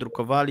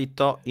wydrukowali,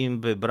 to im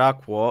by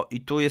brakło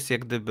i tu jest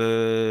jak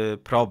gdyby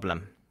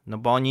problem. No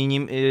bo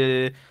oni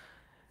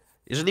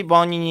jeżeli by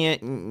oni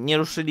nie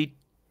ruszyli,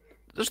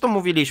 zresztą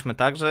mówiliśmy,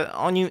 tak, że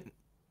oni,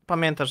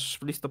 pamiętasz,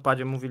 w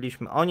listopadzie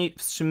mówiliśmy, oni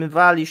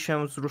wstrzymywali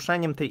się z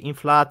ruszeniem tej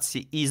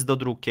inflacji i z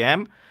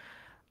dodrukiem,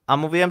 a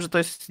mówiłem, że to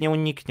jest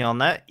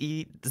nieuniknione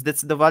i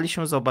zdecydowali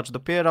się, zobacz,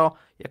 dopiero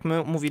jak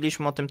my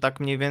mówiliśmy o tym tak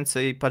mniej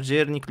więcej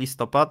październik,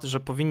 listopad, że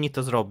powinni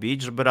to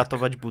zrobić, żeby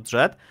ratować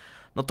budżet,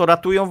 no to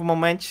ratują w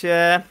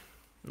momencie,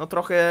 no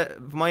trochę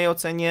w mojej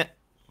ocenie,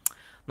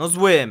 no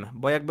złym,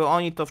 bo jakby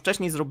oni to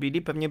wcześniej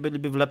zrobili, pewnie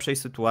byliby w lepszej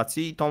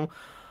sytuacji i tą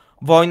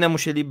wojnę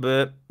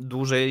musieliby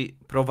dłużej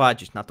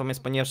prowadzić.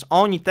 Natomiast ponieważ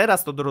oni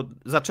teraz to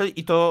zaczęli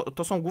i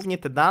to są głównie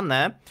te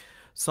dane,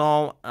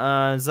 są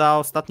za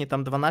ostatnie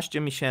tam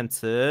 12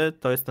 miesięcy,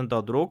 to jest ten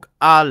dodruk,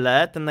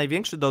 ale ten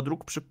największy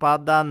dodruk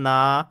przypada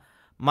na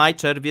maj,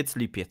 czerwiec,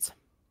 lipiec.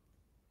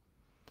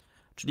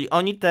 Czyli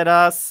oni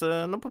teraz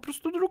no po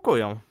prostu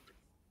drukują.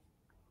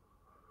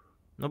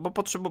 No bo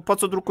po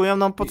co drukują?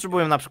 No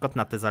potrzebują na przykład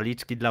na te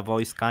zaliczki dla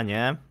wojska,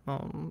 nie?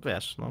 No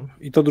wiesz, no.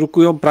 I to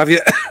drukują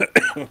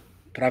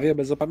prawie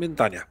bez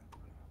opamiętania.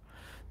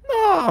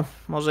 No,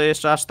 może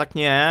jeszcze aż tak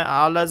nie,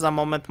 ale za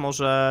moment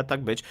może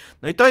tak być.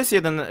 No i to jest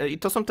i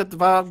to są te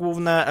dwa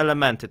główne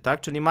elementy,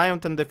 tak? Czyli mają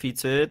ten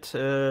deficyt,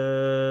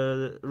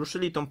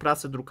 ruszyli tą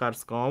prasę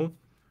drukarską,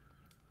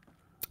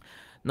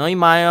 no i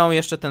mają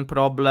jeszcze ten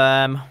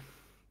problem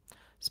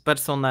z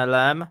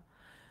personelem,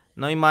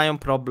 no i mają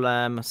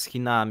problem z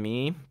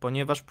Chinami,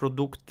 ponieważ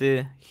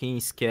produkty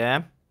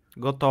chińskie,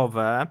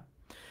 gotowe,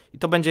 i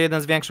to będzie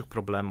jeden z większych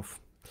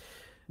problemów.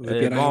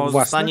 Wypierają bo własne?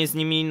 zostanie z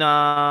nimi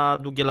na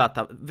długie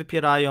lata.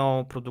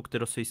 Wypierają produkty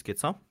rosyjskie,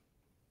 co?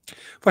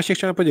 Właśnie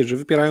chciałem powiedzieć, że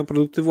wypierają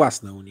produkty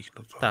własne u nich.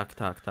 No to...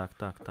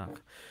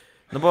 Tak.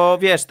 No bo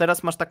wiesz,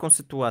 teraz masz taką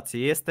sytuację,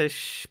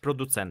 jesteś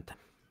producentem.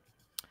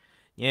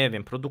 Nie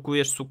wiem,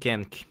 produkujesz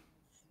sukienki.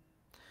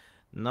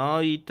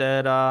 No i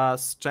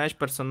teraz część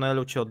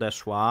personelu ci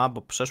odeszła,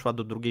 bo przeszła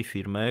do drugiej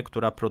firmy,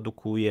 która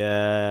produkuje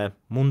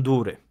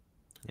mundury.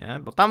 Nie?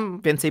 Bo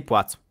tam więcej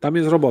płacą. Tam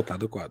jest robota,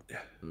 dokładnie.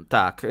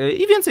 Tak,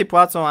 i więcej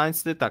płacą, a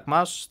więc ty tak,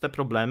 masz te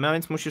problemy, a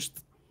więc musisz,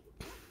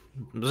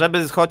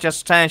 żeby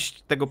chociaż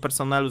część tego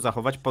personelu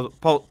zachować,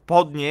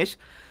 podnieść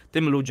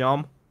tym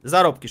ludziom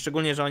zarobki.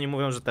 Szczególnie, że oni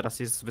mówią, że teraz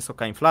jest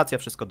wysoka inflacja,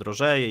 wszystko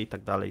drożeje i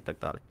tak dalej, i tak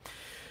dalej.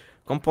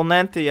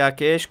 Komponenty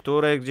jakieś,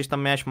 które gdzieś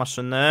tam miałeś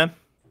maszyny,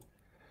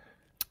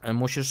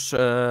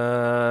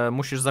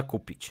 musisz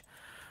zakupić.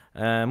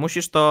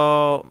 Musisz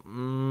to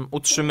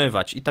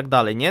utrzymywać i tak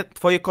dalej, nie?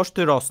 Twoje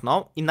koszty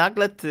rosną i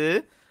nagle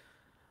ty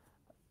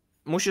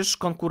musisz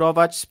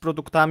konkurować z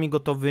produktami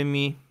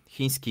gotowymi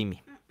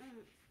chińskimi.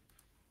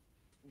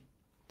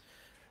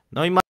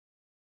 No i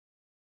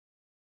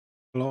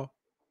No.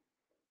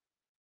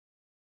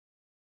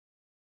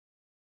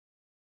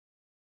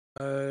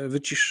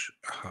 Wycisz...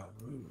 Aha.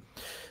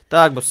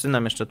 tak, bo z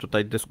synem jeszcze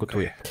tutaj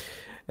dyskutuję.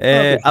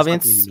 Okay. A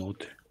więc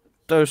minuty.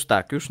 to już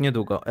tak, już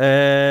niedługo.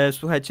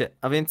 Słuchajcie,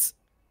 a więc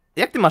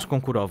jak ty masz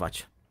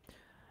konkurować?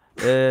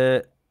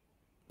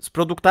 Z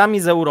produktami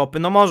z Europy,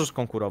 no możesz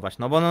konkurować,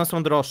 no bo one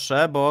są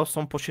droższe, bo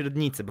są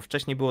pośrednicy, bo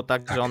wcześniej było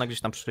tak, że one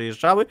gdzieś tam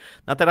przyjeżdżały,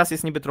 a teraz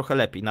jest niby trochę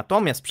lepiej.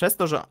 Natomiast przez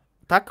to, że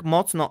tak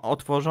mocno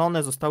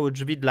otworzone zostały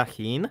drzwi dla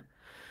Chin,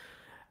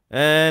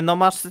 no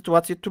masz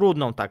sytuację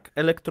trudną, tak,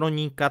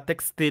 elektronika,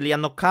 tekstylia,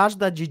 no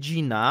każda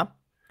dziedzina,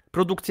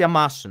 produkcja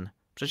maszyn.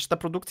 Przecież ta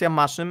produkcja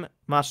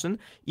maszyn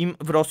im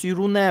w Rosji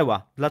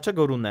runęła.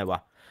 Dlaczego runęła?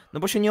 No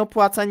bo się nie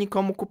opłaca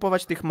nikomu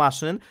kupować tych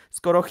maszyn,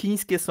 skoro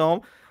chińskie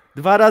są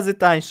 2 razy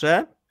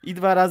tańsze i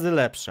 2 razy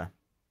lepsze.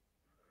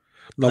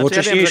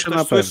 Nowocześniejsze ja wiem,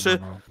 na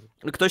pewno.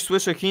 Ktoś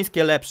słyszy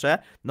chińskie lepsze,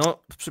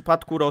 no w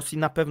przypadku Rosji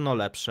na pewno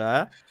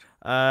lepsze.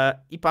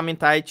 I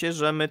pamiętajcie,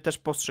 że my też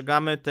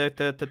postrzegamy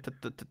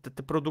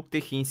te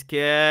produkty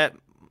chińskie.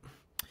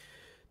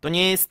 To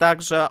nie jest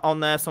tak, że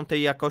one są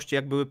tej jakości,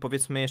 jak były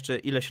powiedzmy jeszcze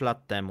ileś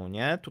lat temu,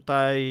 nie?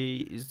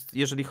 Tutaj,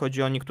 jeżeli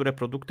chodzi o niektóre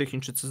produkty,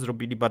 Chińczycy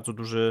zrobili bardzo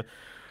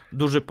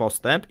duży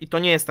postęp i to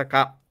nie jest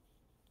taka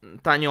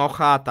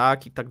taniocha,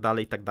 tak, i tak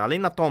dalej, i tak dalej.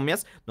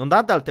 Natomiast, no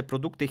nadal te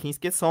produkty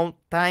chińskie są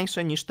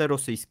tańsze niż te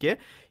rosyjskie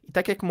i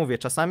tak jak mówię,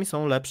 czasami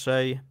są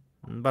lepszej,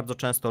 bardzo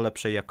często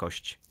lepszej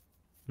jakości.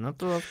 No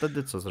to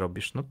wtedy co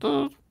zrobisz? No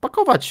to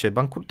pakować się,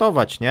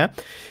 bankrutować, nie?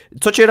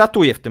 Co cię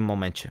ratuje w tym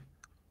momencie?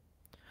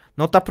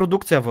 No ta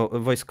produkcja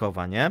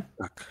wojskowa, nie?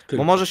 Tak,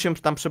 bo może się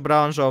tam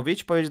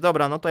przebranżowić, powiedzieć,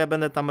 dobra, no to ja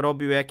będę tam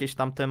robił jakieś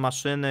tam te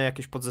maszyny,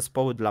 jakieś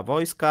podzespoły dla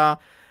wojska,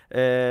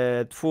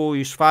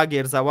 twój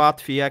szwagier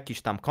załatwi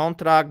jakiś tam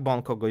kontrakt, bo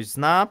on kogoś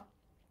zna,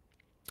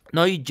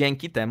 no i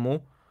dzięki temu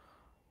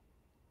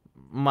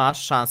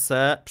masz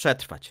szansę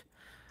przetrwać.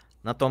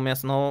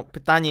 Natomiast no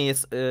pytanie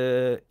jest,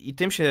 i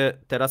tym się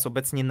teraz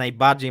obecnie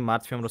najbardziej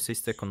martwią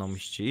rosyjscy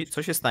ekonomiści,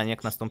 co się stanie,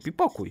 jak nastąpi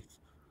pokój?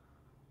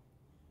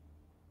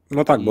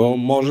 No tak, bo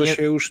może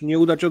się już nie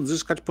udać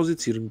odzyskać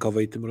pozycji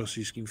rynkowej tym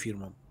rosyjskim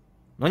firmom.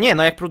 No nie,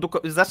 no jak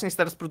zaczniesz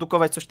teraz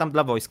produkować coś tam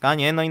dla wojska,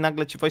 nie? No i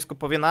nagle ci wojsko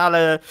powie, no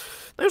ale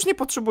no już nie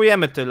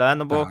potrzebujemy tyle,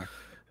 no bo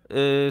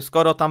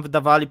skoro tam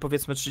wydawali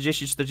powiedzmy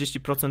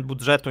 30-40%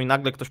 budżetu i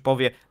nagle ktoś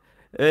powie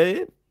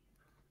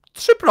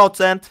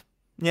 3%,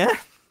 nie?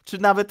 Czy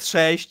nawet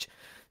 6%,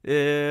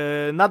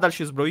 nadal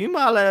się zbroimy,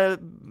 ale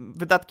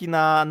wydatki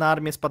na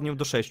armię spadną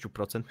do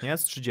 6%, nie?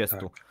 Z 30%.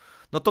 Tak.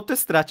 No to ty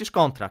stracisz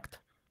kontrakt.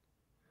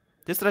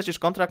 Ty stracisz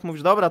kontrakt,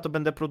 mówisz, dobra, to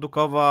będę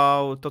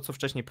produkował to, co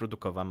wcześniej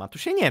produkowałem, a tu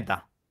się nie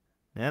da,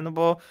 nie? No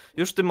bo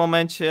już w tym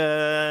momencie,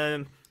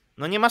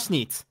 no nie masz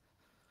nic.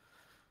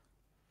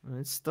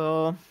 Więc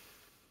to...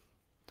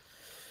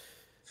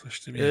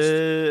 Coś w tym jest.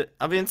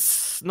 A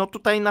więc, no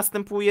tutaj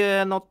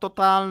następuje, no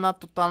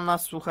totalna,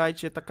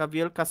 słuchajcie, taka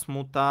wielka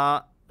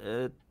smuta.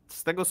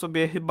 Z tego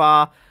sobie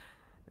chyba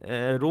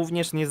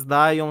również nie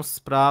zdają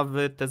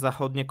sprawy te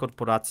zachodnie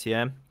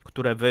korporacje,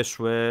 które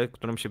wyszły,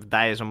 którym się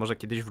wydaje, że może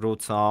kiedyś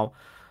wrócą.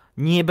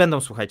 Nie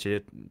będą,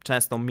 słuchajcie,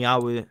 często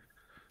miały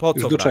po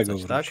co wracać, czego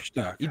wrócić,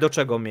 tak? I do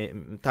czego,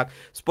 tak.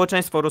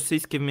 Społeczeństwo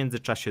rosyjskie w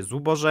międzyczasie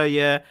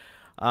zubożeje,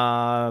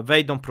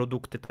 wejdą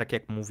produkty, tak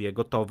jak mówię,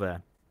 gotowe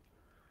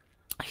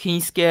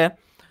chińskie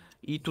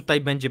i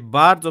tutaj będzie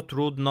bardzo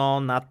trudno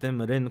na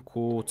tym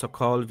rynku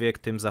cokolwiek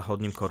tym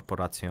zachodnim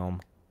korporacjom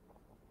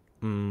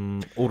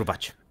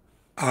urwać.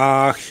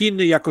 A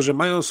Chiny, jako że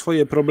mają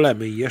swoje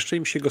problemy i jeszcze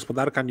im się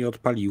gospodarka nie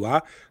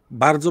odpaliła,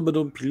 bardzo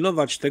będą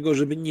pilnować tego,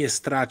 żeby nie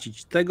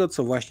stracić tego,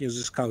 co właśnie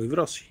zyskały w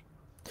Rosji.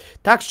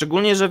 Tak,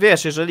 szczególnie, że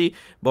wiesz,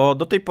 bo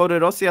do tej pory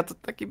Rosja to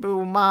taki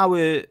był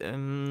mały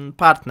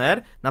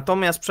partner,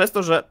 natomiast przez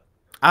to, że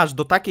aż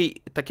do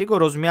takiego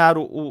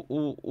rozmiaru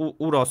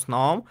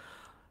urosną,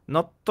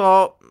 no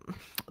to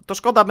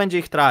szkoda będzie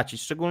ich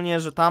tracić, szczególnie,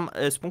 że tam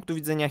z punktu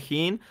widzenia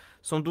Chin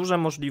są duże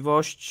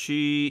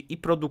możliwości i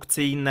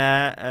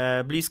produkcyjne,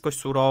 bliskość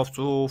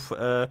surowców,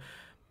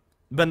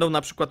 będą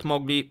na przykład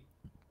mogli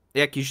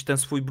jakiś ten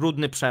swój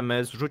brudny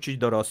przemysł rzucić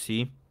do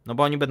Rosji, no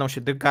bo oni będą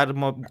się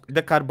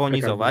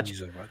dekarbonizować,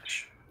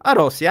 a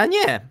Rosja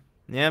nie.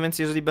 Nie, więc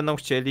jeżeli będą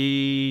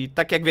chcieli,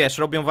 tak jak wiesz,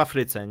 robią w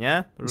Afryce,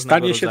 nie?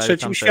 Stanie się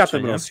trzecim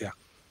światem Rosja.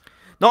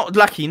 No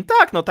dla Chin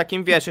tak, no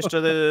takim wiesz,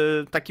 jeszcze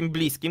takim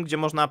bliskim, gdzie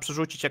można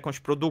przerzucić jakąś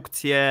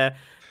produkcję,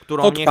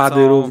 którą nie chcą.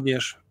 Odpady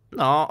również.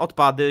 No,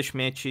 odpady,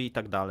 śmieci i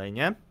tak dalej,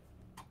 nie?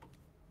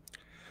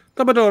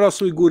 To będą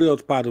rosły góry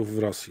odpadów w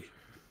Rosji.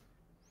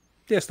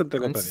 Jestem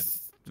tego pewien.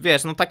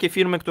 Wiesz, no takie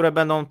firmy, które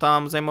będą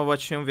tam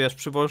zajmować się, wiesz,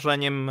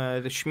 przywożeniem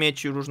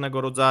śmieci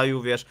różnego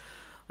rodzaju, wiesz,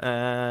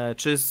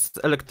 czy z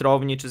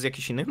elektrowni, czy z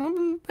jakichś innych, no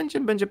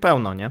będzie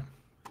pełno, nie?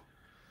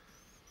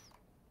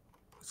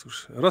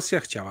 Cóż, Rosja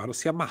chciała,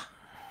 Rosja ma.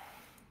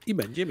 I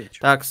będzie mieć.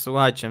 Tak,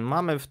 słuchajcie,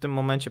 mamy w tym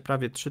momencie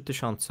prawie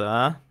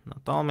 3000,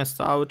 natomiast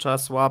cały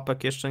czas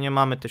łapek jeszcze nie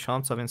mamy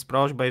 1000, więc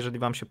prośba, jeżeli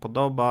wam się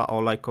podoba,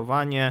 o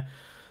lajkowanie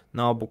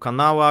na obu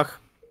kanałach.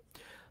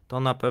 To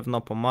na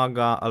pewno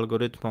pomaga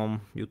algorytmom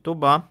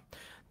YouTube'a.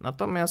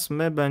 Natomiast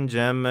my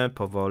będziemy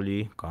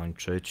powoli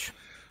kończyć.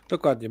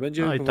 Dokładnie,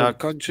 będziemy powoli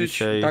kończyć.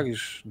 Dzisiaj... Tak,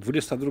 już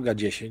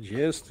 22:10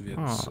 jest,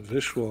 więc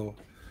wyszło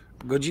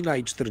godzina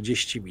i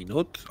 40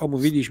 minut.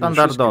 Omówiliśmy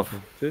standardowo.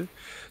 Wszystkie punkty.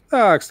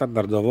 Tak,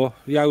 standardowo.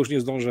 Ja już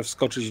nie zdążę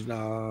wskoczyć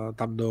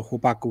tam do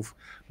chłopaków,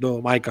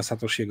 do Majka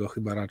Satoshiego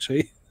chyba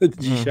raczej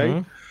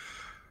dzisiaj.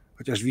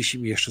 Chociaż wisi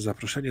mi jeszcze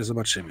zaproszenie,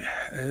 zobaczymy.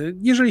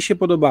 Jeżeli się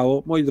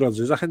podobało, moi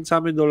drodzy,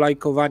 zachęcamy do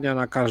lajkowania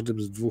na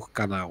każdym z 2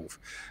 kanałów,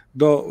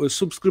 do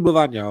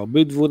subskrybowania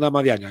obydwu,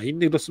 namawiania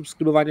innych do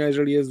subskrybowania,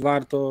 jeżeli jest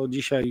warto.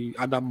 Dzisiaj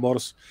Adam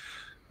Mors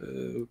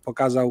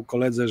pokazał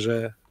koledze,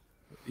 że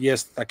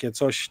jest takie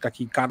coś,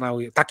 taki kanał,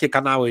 takie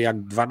kanały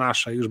jak Dwa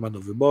Nasze już ma do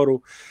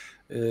wyboru.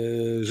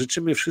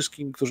 Życzymy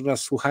wszystkim, którzy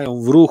nas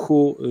słuchają w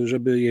ruchu,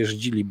 żeby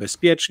jeździli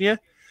bezpiecznie.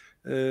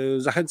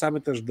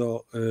 Zachęcamy też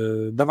do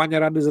dawania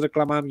rady z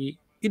reklamami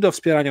i do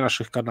wspierania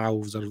naszych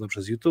kanałów zarówno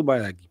przez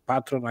YouTube'a, jak i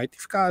Patronite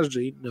w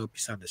każdy inny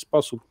opisany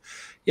sposób,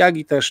 jak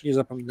i też nie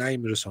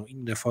zapominajmy, że są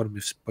inne formy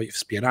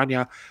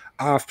wspierania,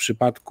 a w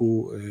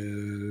przypadku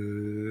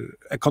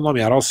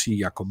Ekonomia Rosji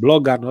jako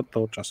bloga, no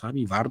to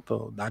czasami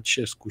warto dać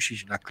się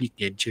skusić na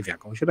kliknięcie w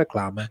jakąś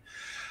reklamę.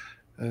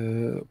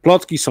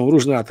 Plotki są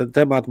różne na ten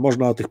temat,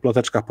 można o tych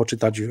ploteczkach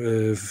poczytać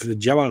w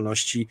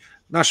działalności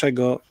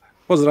naszego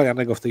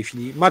pozdrawianego w tej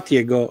chwili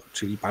Matiego,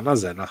 czyli pana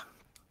Zena.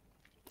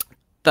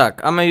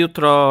 Tak, a my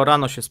jutro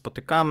rano się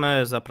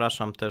spotykamy.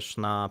 Zapraszam też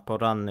na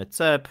poranny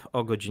CEP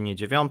o godzinie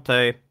 9.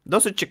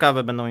 Dosyć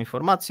ciekawe będą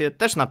informacje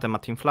też na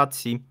temat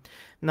inflacji,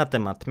 na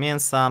temat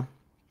mięsa,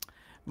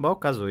 bo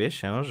okazuje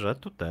się, że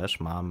tu też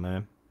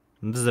mamy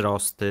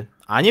wzrosty,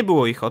 a nie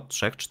było ich od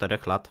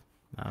 3-4 lat.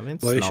 A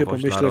więc boję się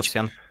pomyśleć, dla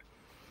Rosjan.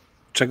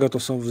 Czego to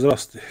są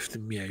wzrosty w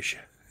tym mięsie?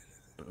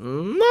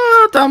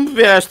 No, tam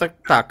wiesz,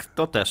 tak,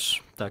 to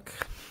też,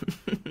 tak.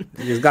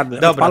 Nie zgadnę.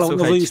 Dobra, odpalą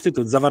nowy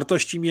instytut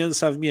zawartości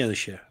mięsa w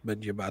mięsie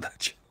będzie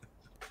badać.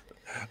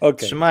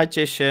 Okay.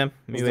 Trzymajcie się,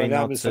 miłej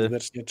nocy.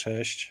 Serdecznie,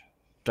 cześć.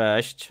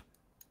 Cześć.